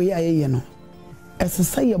adwuma we ayeye no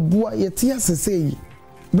esesa ye boa ye te asese yi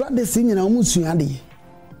brothers nyina mu sua de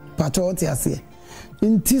pato te ase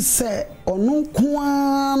nti se ono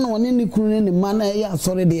koa na one ne kunu ne ma na ye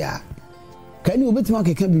asore de a kani obetima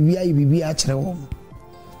keka bibia ye bibia akere wo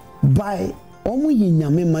by omu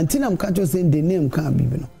yinyame mantinam ka cho se de name ka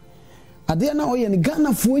bibi no ade na oye ne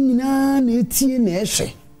Ghana fo nyina na etie na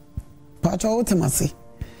ehwe pacho wotemase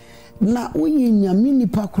na oye nyame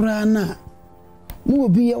nipa kura na mu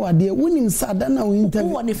obi ye wade wonim sada na wo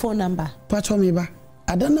interview wo ne phone number pacho me ba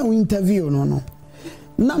ada na wo interview no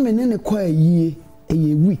na me ne kwa yie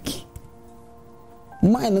eye week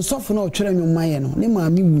mai no sofo na otwere nyu mai no ne ma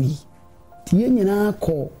mi wi tie nyina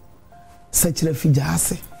ko sekire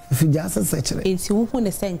fijase sechere enti wo hu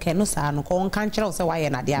ne senke no saa no ko on kan kire wo se wa ye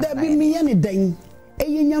na de afra da bi mi ye ne dan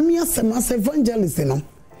eye nyame asem as evangelist no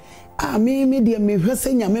a me de me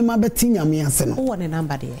hwese nyame ma beti nyame ase no wo ne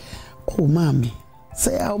number de oh mami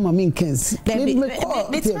say how mami nkensi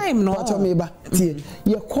the time no what me ba tie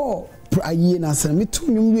ye call aye na asem me tu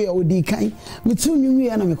nwum wi e odi kan me tu nwum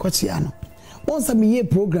wi na me kochi ano once me ye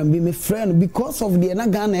program be me friend because of the na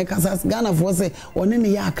Ghana e kasa Ghana for say one ne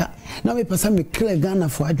yaka na me pesa me clear Ghana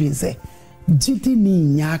for adwin say gidi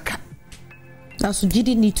ni nyaka na so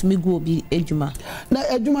gidi need to me go bi ejuma na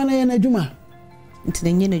ejuma na ye na ejuma nti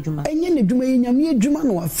na ejuma enye na ejuma ye nyame ejuma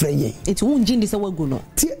na wafre ye eti won gindi se wagu no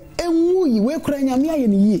ti enwu yi we kura nyame aye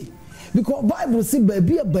ne ye because Bible say ba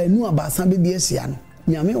bia banu abasa be bi ahia no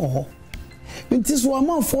nyame wo ho nti so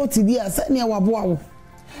ama 40 dia say ne waboa wo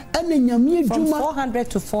ene nyame adwuma 400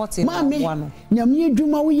 to 40 no nyame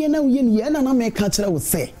adwuma wo ye na wo ye ne na me ka kire wo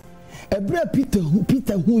se ebra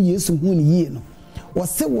Peter hu Yesu hu ne ye no wo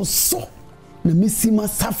se wo so na mesima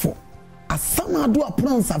safo asama do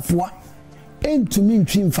apransafoa entumi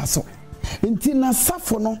ntwi mfaso nti na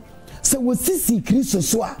safo no se wo sisi Kristo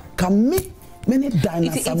so a kame many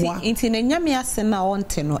dinosaurs inti na nyame ase na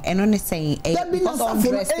onte no eno ne sen because of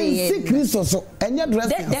dress Kristo so enya dress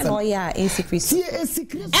then oh yeah Kristo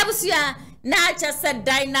ebusia na chese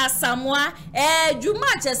Asamoah juma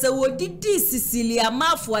chese wodidi Sicilia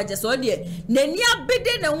mafu ajese odie nani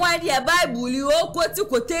abede ne wadi ya Bible o quote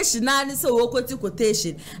quotation ani se o quote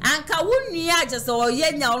quotation anka wonni ajese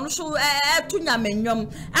oyenya onu so etunya menwom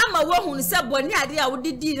ama wo hunu se boni ade a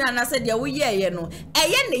wodidi na se de wo ye no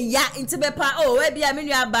eye ne ya ntibepa o e bia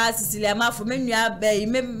menua ba Sicilia mafu menua ba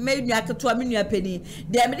menua keto menua pani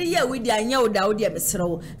de me ye widi anya oda wo de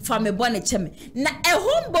mesrewo fa me bone cheme na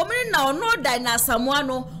ehombo me na ono Asamoah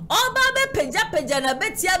no oba be peja na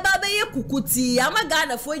betia ba be ye kukuti ama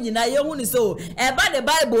Ghana fo nyina ye hu ni so e ba the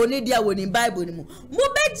Bible ni dia woni Bible ni mu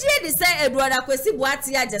begie di se Edward Akwesi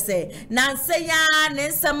Boate agese na nsenya ne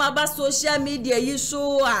nsema ba social media yi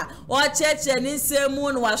so a o cheche ni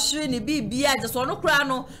nsemu no wahwe ni bibia agese ono kra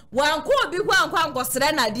no wanko obi kwa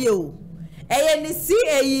nkosere na de o eye ni si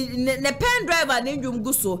ne pen driver ni ndwum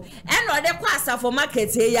guso eno de kwa asafo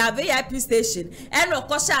market ya VIP station eno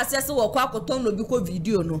ko sha asese wo kwa koton no bi ko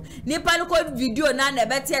video no nipa no ko video na na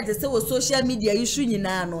beti ate se wo social media issue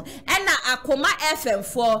nyina no ena akoma FM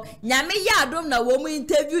for nyame ya adom na wo mu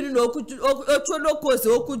interview ni no ochonoko se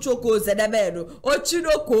okuchoko se debedo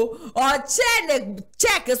ochinoko o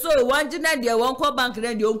check so one jina de won ko bank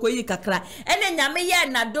na de onko yi kakra ene nyame ya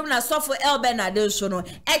na adom na sofo elben na de so no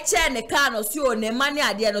che ne ka no so o ne mane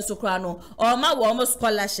ade no so kra no o ma wo mo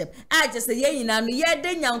scholarship a je se ye nyina no ye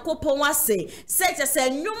de nyankopon ase se je se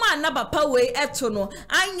nwuma na papa we eto no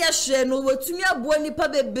anya hwe no wotumi abo nipa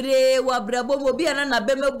bebre wa brabo mo bia na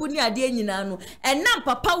bemabu ni ade nyina no enam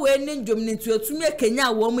papa we ne ndwom ni tuotumi ekenya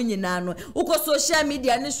wo mu nyina no uko social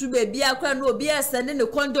media ne su bia akwa no obi esende ne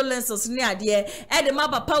condolences ni ade e de ma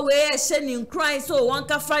papa we ehye ni nkran so won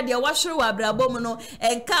ka fra de wa hwere wa brabo mu no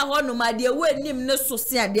enka ho no ma de we nim ne so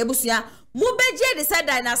se ade busua mu beje de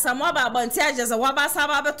said na Asamoah ba bonti agese wa ba sa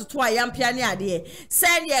ba betoto ayampia ne ade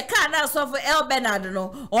said ye ka na so for El Bernard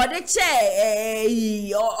no o de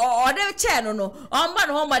che no omba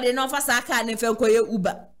no ho de no fa sa ka ne fe koye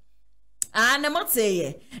Uber ana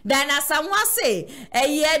moteye dana Asamoah se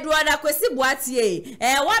ye Edward Akwesi Boatie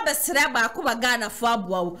wa besre ba ko ba Ghana fo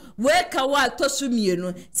aboa we ka wa tosumie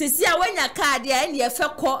no sisi a wanya card ya ne fe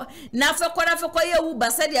ko na fe ko ye Uber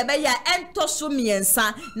se de be ya entosumie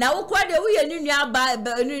nsa na wo ko de wo ye nua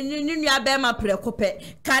ba ma prekope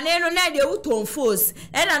kane no na de wo ton force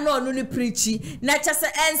na no no ni preachi na chese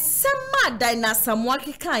ensema dana Asamoah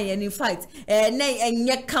kika ye ni fight na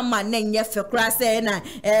enye kama na enye fe kra se na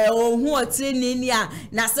ohun Ninia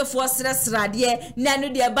na sefo srade na no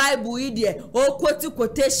de Bible yi de o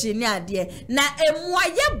quotation ni ade na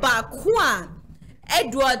emuaye ba ko a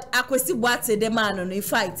Edward Akwesi Boatie the man on a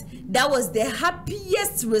fight that was the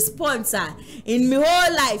happiest response in my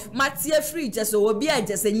whole life Matthew free just obi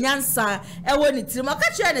just nyansa e woni tirim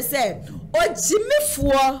aka kire ne se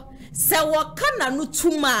ogimifo se wo kana no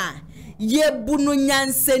tuma ye bunu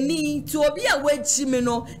nyansani ti obi a wachimi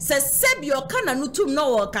no se sebi okana nutum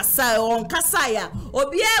no wo kasa on kasa ya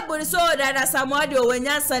obi e buru so da Asamoah de o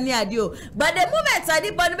nyansani ade o but the moment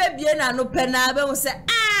adi bon be bie na no pena be se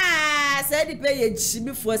said the pay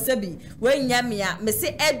chimi for sebi we nyamia me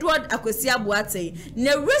say Edward Akwesi Boatie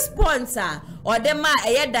ne response or dem ma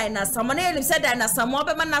eye dina Asamoah na elim said dina Asamoah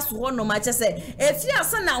be ma na so no ma che say efi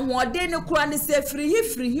asa na hoode ne kura ne se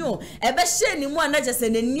free o e be hye ni mu na je say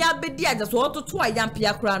ne ni abedi aje so ototo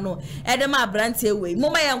ayampia kura no e dem abrante we mo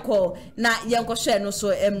ma yenko na yenko hye no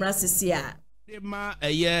so emra sesia ma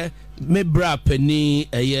eye mebra pani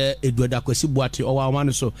eye Edward Akwesi Boatie o wa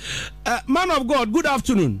wan so man of God, good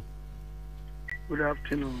afternoon. Good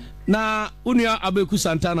afternoon. Na Onua Abeku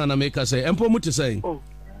Santana na make say empo muti say. Oh.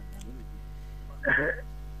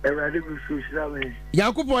 Everybody go so shame.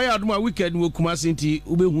 Yakupon ya aduma weekend wo Kumasi nti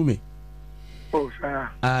ubehu me. Oh sir.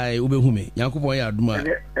 Ai ubehu me. Yakupon ya aduma.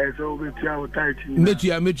 So ubetia wo tight.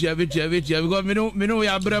 Metua because me no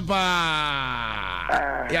ya brepa.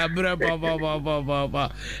 Ya brepa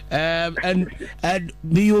ba. And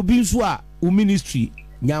the obi so a ministry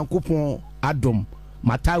Yakupon adom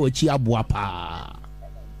mata wachi aboa pa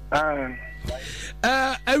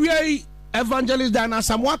every evangelist Dana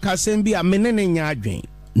Asamoah Kasem bi a menene nya adwen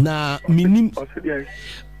na minim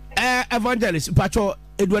evangelist pacho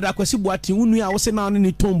Edward Akwesi Boatie unu a wo se na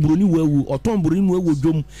ne tombro ni wawu otombro ni wawu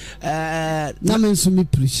dwom na men so me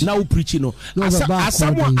preach na wo preach no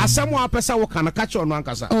Asamoah pesa wo kana ka che ono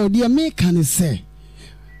ankasa oh dear me can say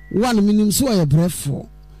one minim so ya brefo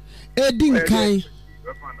edin kan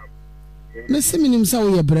Messi minim sa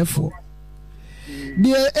wo ye brefo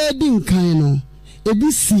de edin kan no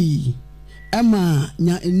ebisi ema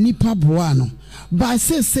nya nipa boa no ba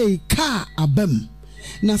say ka abam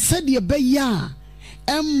na sede be ya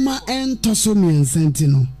emma entoso miensenti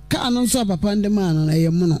no ka no so papa ndema no na ye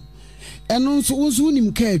mu no eno nso wo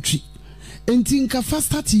nim ka atwi enti nka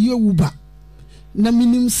fastart ye wuba na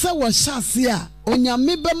minim sa wo hyase a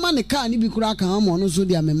onyame be ma ne ka ni bi kura ka amo no so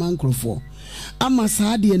dia me mankrofo ama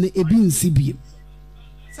saade ne ebi nsibie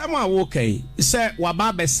Samoah wo kai se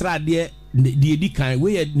waba besra de edi kan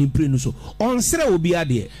we ni pre no so onsre obi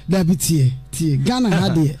ade da bitie tie Ghana ha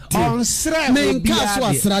de onsre obi ade so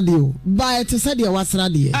asra de o ba ete se de wasra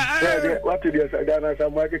de what do you say Ghana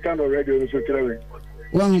Asamoah kan already no so tire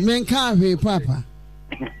wa men ka hwe papa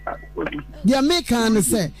dia me kan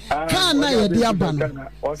say kan na ye dia ba no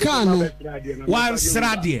kan no one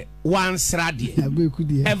srade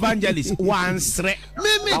evangelist one sre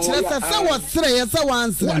me kire say what sre ye say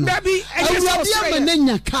one sre no awurade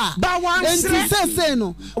amanenya ka enti say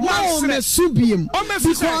no ma o me subiem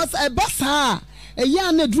because e basa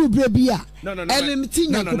eya na dru bre bia no elimiti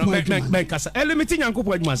nyankopɔ adwuma kasa elimiti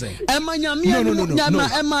nyankopɔ adwuma sɛ ema nyame nyama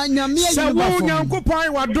ema nyame sɛ wo nyankopɔ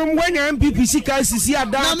wadom wanya MPP sika sisi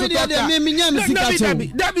ada na me de me nyam sika che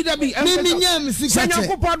dabi me nyam sika che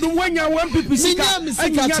nyankopɔ dom wanya MPP sika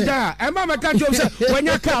anya da ema meka jom sɛ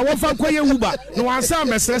wanya ka wo fa koye wuba no wansa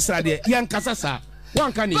mesresra de yen kasa sa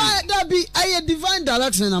wanka ni dabi aye divine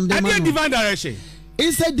direction am de man divine direction.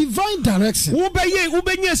 It's a divine direction.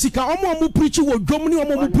 Ubenye sika omo preach wo dwom ni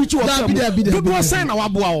omo preach wo kam. Dodo sen na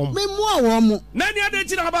waboa wo. Me moa wo mo. Na ni ade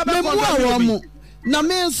ti na ba ba ko. Me moa wo mo. Na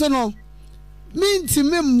me nso no. Me nti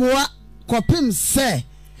me moa kopim se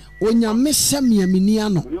onyame hye me amini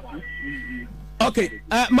ano. Okay,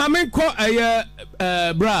 mame ko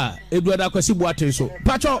bra Eduardo Akwasi Boateng so.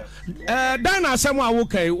 Pacho dan na Asamoah wo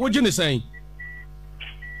kai wo gine sen.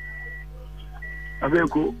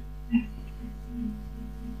 Abeko.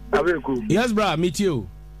 Yes, bro, meet you.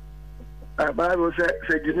 Bible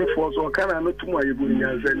says, "Give force or can I not tomorrow? You bring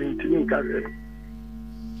us an intimate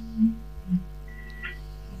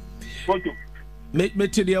me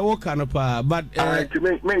to the old canapa, but to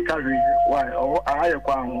make carry why I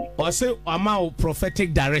or say amount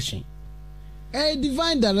prophetic direction. A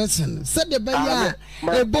divine direction. Said the Baya,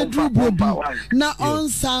 a bedroom booby. Now on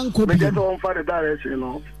San could get on for the direction, you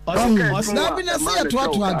know. Now, been a say to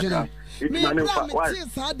what you me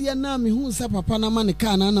sadia na me hu sa papa na ma ne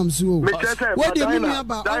ka na nam so what dey mean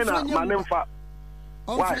about manimfa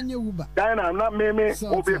onfanye uba Diana na me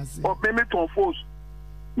obi me ton force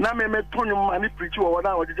na me ton mani preach wo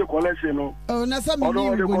na wo je collection no oh na sa me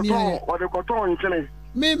ni uboni aye o de koton nkene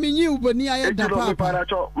me nyi uboni aye da papa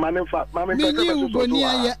manimfa me nyi uboni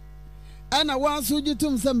aye ana wanso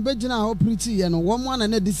gitum sem begina ho preach ye no wo mo na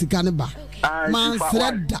na di sika ne ba man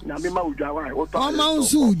sreda na me ma udwa wa o ma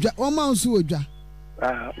unsu udwa o ma unsu udwa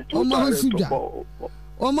o ma unsu udwa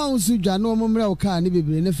o ma unsu udwa no mo mra o ka ne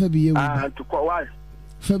bebre ne fa bi ye wuba to ko why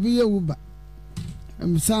fa bi ye wuba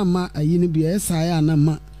sama ayi ne bi esa ya na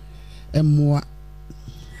ma emmoa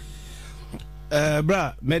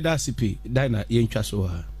bra meda sipi Dina ye ntwa so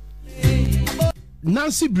ha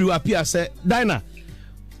Nancy Brew appear say Dina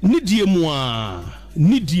nidie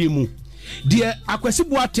mu de Akwasi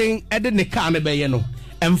Boateng ede ne ka ne beye no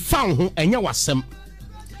emfa ho enye wasem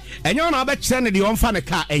enye na ba kire ne de onfa ne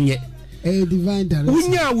ka enye divine direction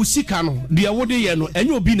unya wusika no de wode ye no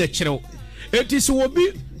enye obi na kirew etisi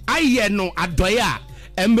obi aye no adoye a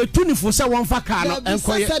embetu ni fo se wonfa ka no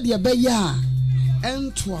enkoye se de beye a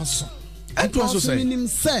entoaso se minim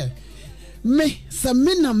se me se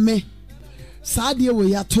me na me saade we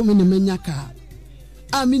ya to me ne menya ka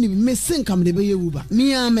amini me sen kam de beye wuba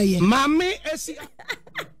mi ameye mame esi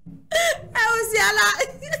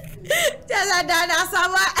Tell Dana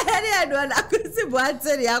Sama any one I could see what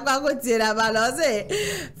say ya go tira ba lo say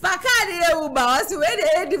fakari e uba was we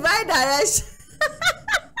dey divine direction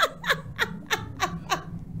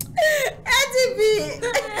ATV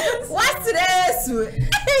what's this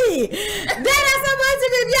Dana Sama to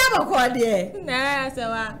be abako de na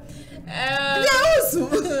sawa ya usu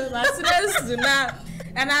masresu na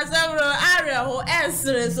ana sabro are ho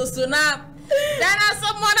esre so na Dana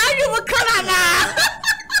someone are you kalana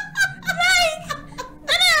like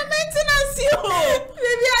ana maintenance you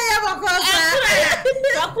baby I am a cosa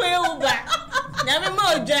kakwe uba na me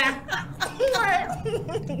moja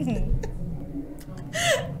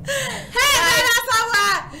hey Dana Sama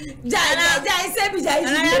jai say bi jai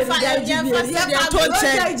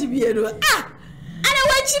jibiero ah ana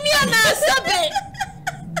wachimi ana sabe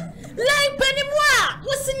like penimwa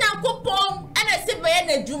wosina kopon ana sebe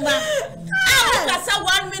na djuma ah kasa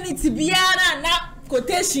 1 minute biara na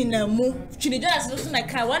quotation na mu chinijola so na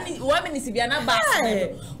kai 1 minute biara ba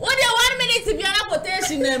what dey 1 minute biara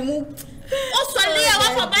quotation na mu osole ya wa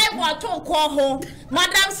for bible aton ko ho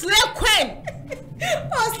madam slay queen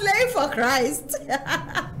or slay for Christ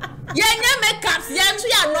yenya makeups yantu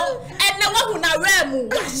ya no ene wa hu na remu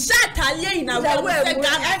shata ye na remu se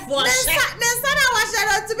Ghana for nsa na wa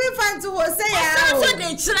share to be fun to say ya so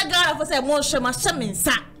dey chira Ghana for say mo hwe ma hwe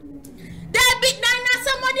mensa there be na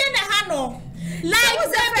somebody na ha no like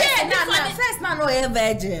the first man no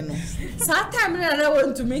virgin sometimes na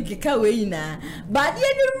want to make ka we na but ye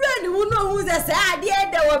ni run wu no hu say ade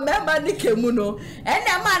e de wo member ni kemu no and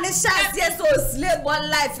the man share say so slave one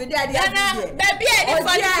life dey ade baby e dey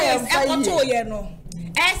for this e ko to ye no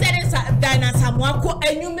e say this Dina Asamoah ko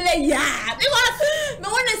enwumle ya because me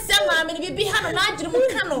wona say ma me bibi ha no na agire mu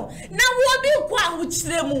ka no na wo bi ko ahu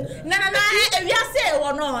kire mu na ewia say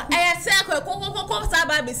wo no e say ko sa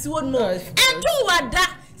ba be si wo no endu wada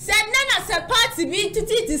se nana se party bi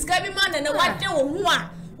titi describe man na wade wo hu a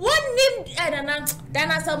one name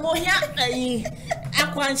Dana Asamoah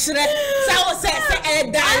akwanhyerɛ sa wo se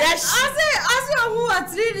direct ase who are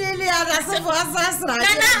 3 really adaso for asasra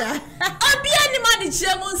obia ni ma de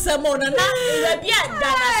kyerɛ mu nsɛm na bia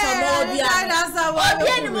Dana Asamoah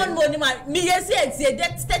obia ni mo ni ma me yesi etie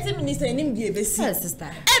 30 minutes anim die besi sister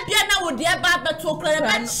bia na wo de ba beto kra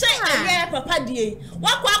ba hyɛ papa die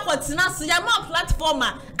wakɔ akɔtena so ya mo platform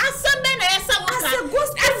a asɛm be na yesa wo ka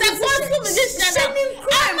as a gospel musician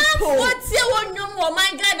what you want you more my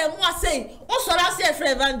God and what say also I say free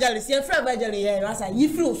evangelist here as I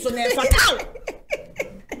feel so never fatal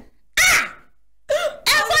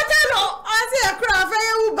I say a crowd for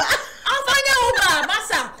Uber Uber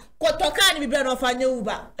massa kotoka ni bibia no fanya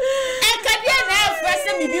Uber e kadia na fresh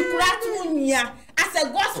me bi kura to nia as a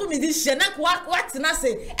gospel musician na what na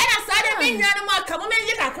say and as I dey nwa no ma ka mo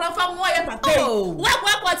menye kakra fa mo ye papa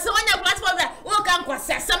wa se onya platform da wo kan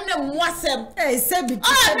kwase asem na mo asem eh se bi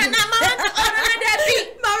na na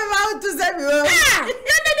dey mama to say me na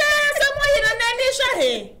someone you know na ni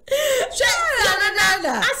shahe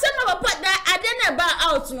na asem ma papa da adena ba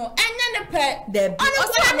out no enye ne pe the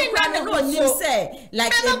no say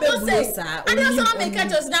like e be bulosa and also make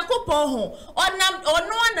us na kopon ho onam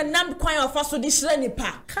na nam kwan ofa so di hire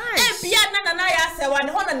nipa e bia na ya se wa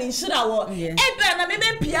ne ho na ni hira wo e bia na me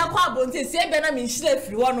be pia kwa abonte se bia na me hira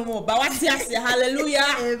firi wo no mo ba wati ase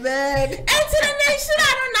hallelujah amen enti na hira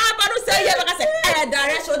no na aba no say ye baka say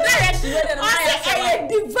direction we na ya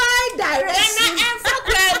divine direction na enfa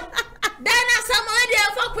Dana Asamoah dey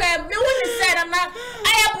for kwem me woni say na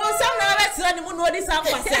ayabo sam na betra ni mu no di sam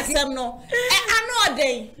kwase asem no ano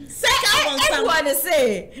dey say everyone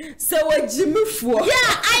say so we jimifo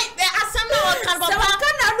asem na wa kan papa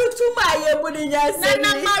kan na no tuma ye mu ni nya say na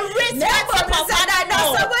ma respect papa na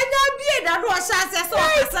so we nya bie na no sha say so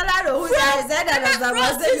kasala ro hu say Dana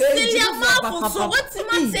Asamoah say you ma so what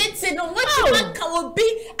man say no what man can obi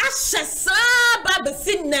ahyesa ba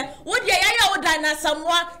besinne wo dey ya wo Dana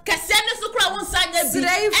Asamoah kase so kra won sanya bi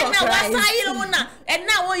and na wasayire won na and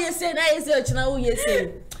na wo yese na yese ochina wo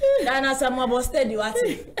yese Dana Asamoah bo steady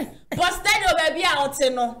wati bo steady o baby a ote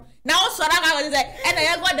no na wo sora ka wo say and na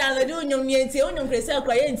ye go download unyom ni enti unyom prese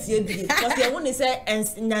kra ye enti ebi because ye won say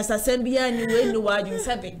nyasasem bia ni we ni waju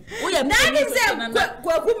sebe wo ye na ni say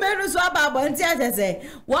kwaku menu so aba bo enti atese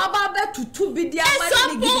wo aba betutu bi dia ma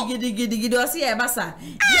ni gidi o say e basa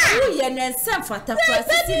wo ye ne nsem fata kwa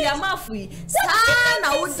sisi ya mafui sa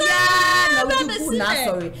na wo dia na wo ku na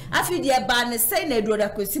sorry afi dia ba ne say na edro da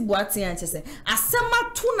kwesi boaten atese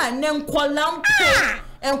asema tu na ne nkolampo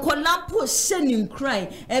enkolampo shenin cry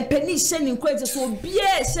empeni shenin cry so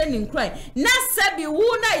bia shenin cry na sabi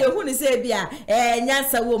wu na yehu ni se bia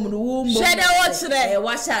nyansa wo mu no wo mo shede wo kire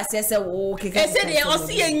wa sha asese wo keke ese de o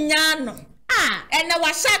si enya no ene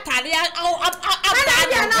wa sha tare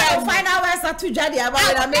abada na final words atu dwade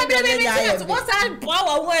aba na me be ya wo sa bo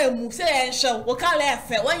wa emu se enhwe wo ka le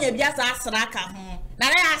efe wanya bia sa asra ka ho na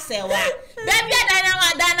ya se wa baby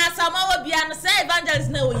Dana Asamoah bia no say evangelist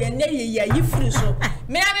na wo ye ne ye yifiri so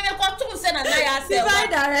me ko to say na ya se wa divine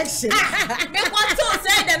direction me ko to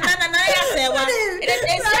say dem na ya se wa it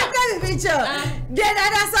is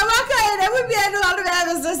Dana Asamoah ka ye we bia no all be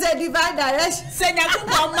say divine direction say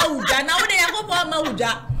nyakupo ma uja na wo de nyakupo ma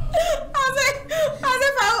uja ase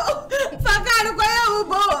fakari kwa ya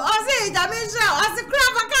ubo ase jamisha ase kra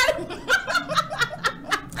fakari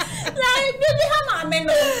like baby hama me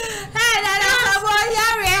no hey Dana Asamoah ya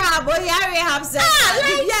Rehab say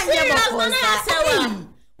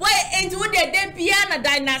why and would they be na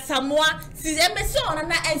Dana Asamoah si emeso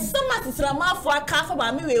na ensoma sisrama afo aka fa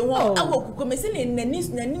ba me we ho awokuko me se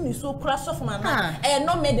nani so kra sof na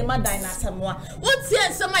no me de ma Dana Asamoah what see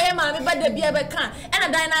ensoma ye ma me ba de bia be kan na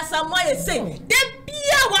Dana Asamoah ye say de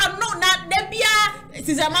bia wa no na de bia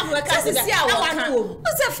sisrama afo aka se na wa no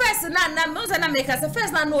o se first na me se na make se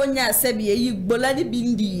first na no onya sabi yi gbola ni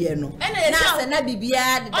bindi ye no na se na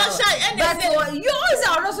bibia de but you is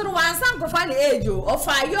also one san ko fa ni age of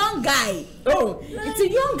a young guy it's a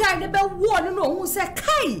young guy de be one no who say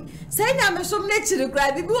kai say na me som na chiri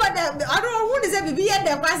cry bibi wo da I don't who say bibi ye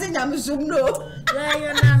de kwa say na me som no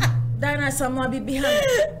ya na Dana Asamoah bibi ha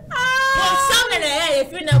for some na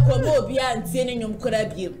if you na komo obi antie ne nyom kura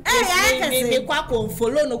bi me kwa ko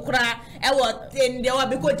follow no kura e wo in there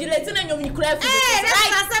we go delete ne nyom kura fi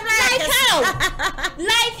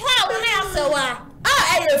like how na so wa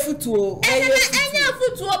eye futuo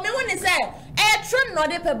me woni say trend no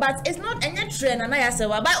dey but it's not any trend na ya say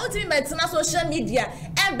wa but ultimate na social media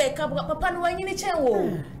e be ka papa no wanyini chen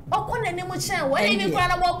wo okona ni mu chen wo ni kwa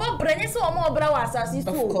na mo bobra ni so mo bobra wa asasi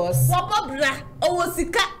so wo bobra o wo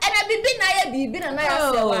sika e na bibi na ya bibi na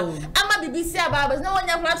ya say wa ama BBC about no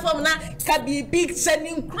one platform na can be big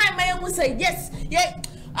sending crime I will say yes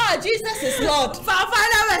oh Jesus is Lord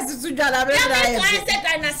Father was to Jala I said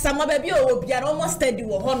I na some baby will be almost steady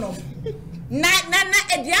wo hono na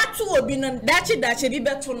ediatu obi no dachi bi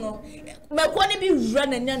beto no me ko ni bi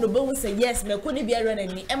run anya no be say yes me ko ni bi run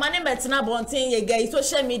ani e ma ne betena bonten ye guy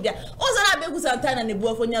social media o za na be kusanta na ne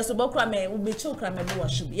buafo nya so bokra me wo be chill kra me bo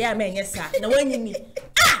washu ya me nya sa na wanyini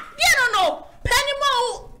no penny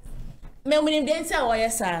mo me wini dance a wo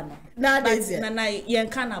yesa no na yen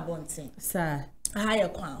kana bonten sir haya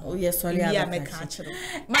kwa o ye sorry ya me ka chiro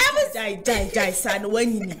ma die sa no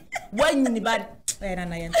wanyini bad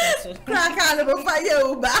na yen so crack ala bo fa ye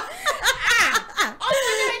uba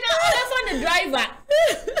on the driver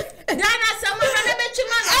Dana sama na be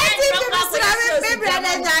chima na baby na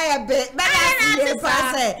nya be na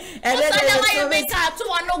pass e dey make ka to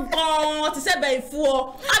one go to say be fuo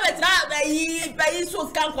abetra be so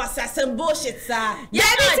kan kwasa sem bullshit sa ya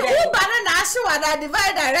be to uba na ahwe na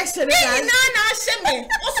divide direction na ahwe me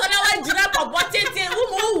o so na wa jira ko botete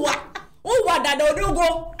uwa dada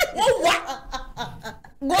odugo uwa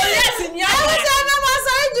Goliath ni awo se na ma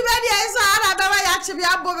so ejube dia so ara be wa ya chibi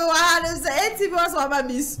abobe wa ha ne se ATP was over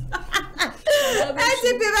miss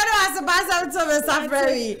ATP be no as pass to me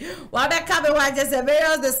safari wa be ka be wa just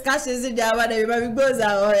various discussions in there when we goes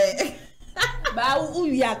away ba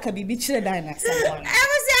uwi aka bibi chire dan na Asamoah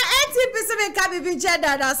ATP se me ka bibi chire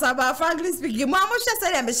dan na Asamoah frankly speaking mo hwe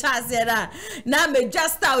se dem chance na me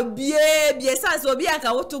just out bie sense obi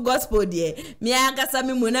aka wo to gospel de me aka sa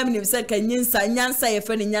me mu na me se ka nyansa ye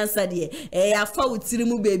fe ne nyansa de ya fa utiri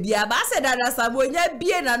mu bebi aba se dan Asamoah nya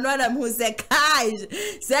bie na no na me se kai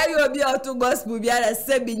se yo obi out to gospel bia na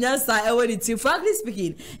se bi nyansa e woni ti frankly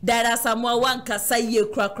speaking dan Asamoah wan kasa ye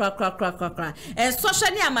kra and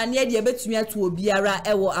social ni amane de betumi atu obiara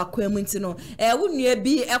e wo akwam ntino wo nua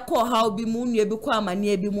bi ekọ how bi mu nua bi kwa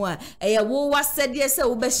amane bi mu a wo wasede se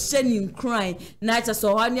wo be hye crime na cha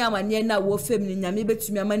so ho ni amane na wo fam ni nyame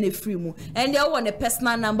betumi amane free mu and they wo ne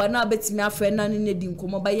personal number na betumi afre na ne di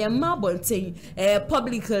nkomo ba ye ma bonten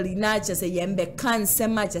publicly na cha se ye mbe kan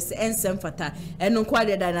sema cha se ensem fata eno kwa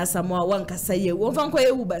de dan Asamoah wan kasa ye wo fan kwa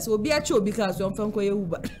ye huba so obi a che obi ka so fan kwa ye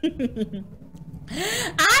huba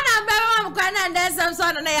ana baba mkwana ndesa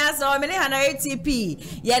msona na yaso mene hana ATP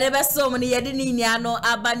yede beso mene yede ni nyano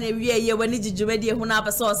aba na wie ye wani jijumedi hu na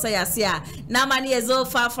abaso osa yase a na mani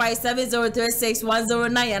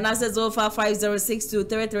 0557036109 and ase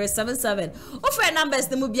 0550623377 ofe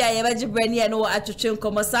numbers ne mu bia ye beje brani ye no atwetwe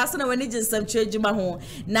nkomo sasa na wani jinsam twejuma ho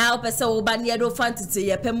na opese wo ba ne ye do fantite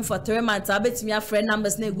ye pem for 3 months abetimi afre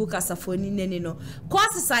numbers na egu kasafoni neni no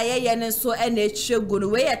course sa ye ne so e na etwegu no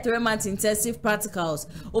we ye 3 months intensive practicals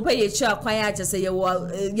open ye cha kwanya ache se ye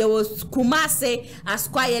wo Kumasi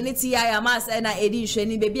askwaya ne ti ya mas na edi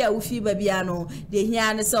hwani bebi a wo fi ba bia no de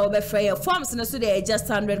hia ne se wo be free forms no so de just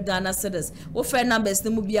 100 Ghana cedis wo free numbers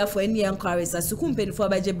ne mu bia for any inquiries asukum peni for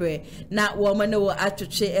bajebre na wo ma ne wo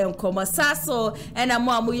atwetwe enkomo saso na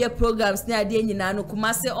mo amuye programs ne ade nyina no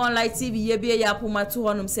Kumasi online TV ye bia ya pomato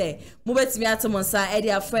honum se mo betimi atom nsa e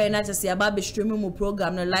de afre na ache se ya ba be stream mu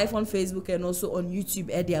program no live on Facebook and also on YouTube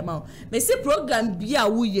e de amount me see program bia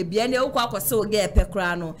wo ye bia ne wo kwa kwase wo ge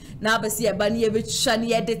pekra no na abesi e ba ne ye betwa ne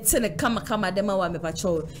ye de tene kama dem wa me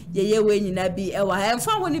pacho ye we nyina bi e wa ha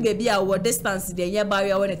mfa wo ni bebi a wo distance de ye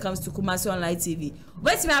barrier when it comes to Kumasi online TV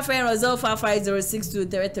wait me friend Rosel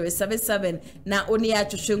 5506233377 na oni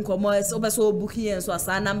atwetwe nkomo so be so book yen so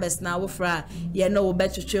asa numbers na wo fra ye no wo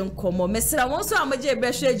betwetwe nkomo mesra won so amaje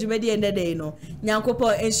behwe adwumadi endede no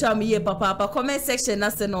nyankopo ensham ye papa comment section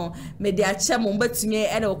na se no me de ache mo betunye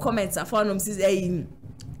e no comment afonom sis eyin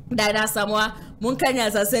Dada Asamoah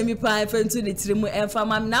munkanya sasemi pa fentu ni tirimu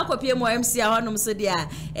enfama na kopie mo MC a honom so dia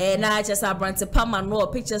na chesa brante pama no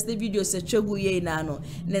pictures the videos etwegu ye na no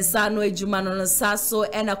ne sa no ejuma no sa so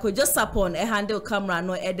na ko just upon handle camera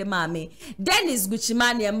no de maame Dennis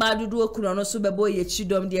Guchimani e madudu okuro no so bebo ye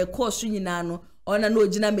chidom de course nyina no ona no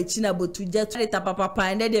ogina mechina botu jetreta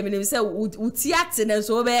papa ende de me say utiate ne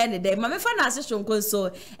so be ne de mame fa na asesho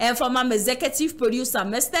nkonso enfama executive producer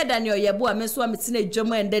Mr Daniel Yebo ameso ametina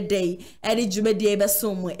edwamo ende de ene dwuma de be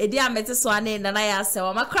so mu edi amete so ane na ya ase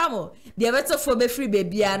wa makramo de beto fo be free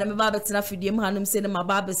bebia na me ba betina fidie mu hanum se ne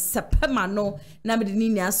maba be sepema no na me de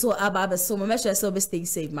ni aso aba be so mu me hwe so be stay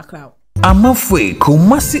safe makramo Amafwe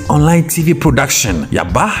Kumasi Online TV Production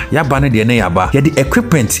yaba ne de ne yaba yedi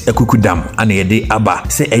equipment ekukudam ana yedi aba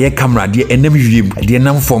se eye camera de enam wiem de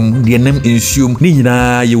nam fom de enam insuum ni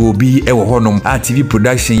nyina ye wo bi e wo honom a TV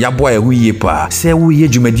production yabo a hu ye pa se wo ye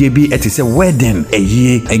dwumadie bi etese wedding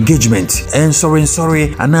eye engagement and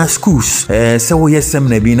sorry ana schools se wo ye sem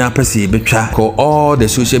na bi na pese betwa ko all the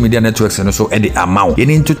social media networks and so e de amaw ye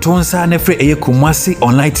ni ntotonsa na fre eye Kumasi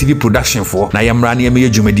Online TV Production for na yamra na ye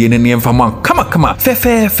dwumadie ne ne Kama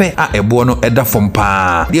fe a ebo no eda from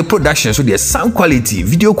pa the production so the sound quality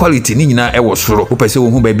video quality ni nyina e wo soro wo pese wo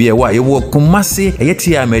hu ba bia wa ye wo Kumasi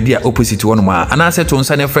eyetia media opposite one ma anase to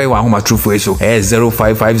nsa ne frɛ wa homa trufo so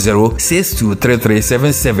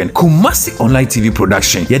 0550623377 Kumasi Online TV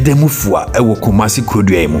Production ye demufua e wo Kumasi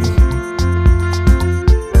kodua mu.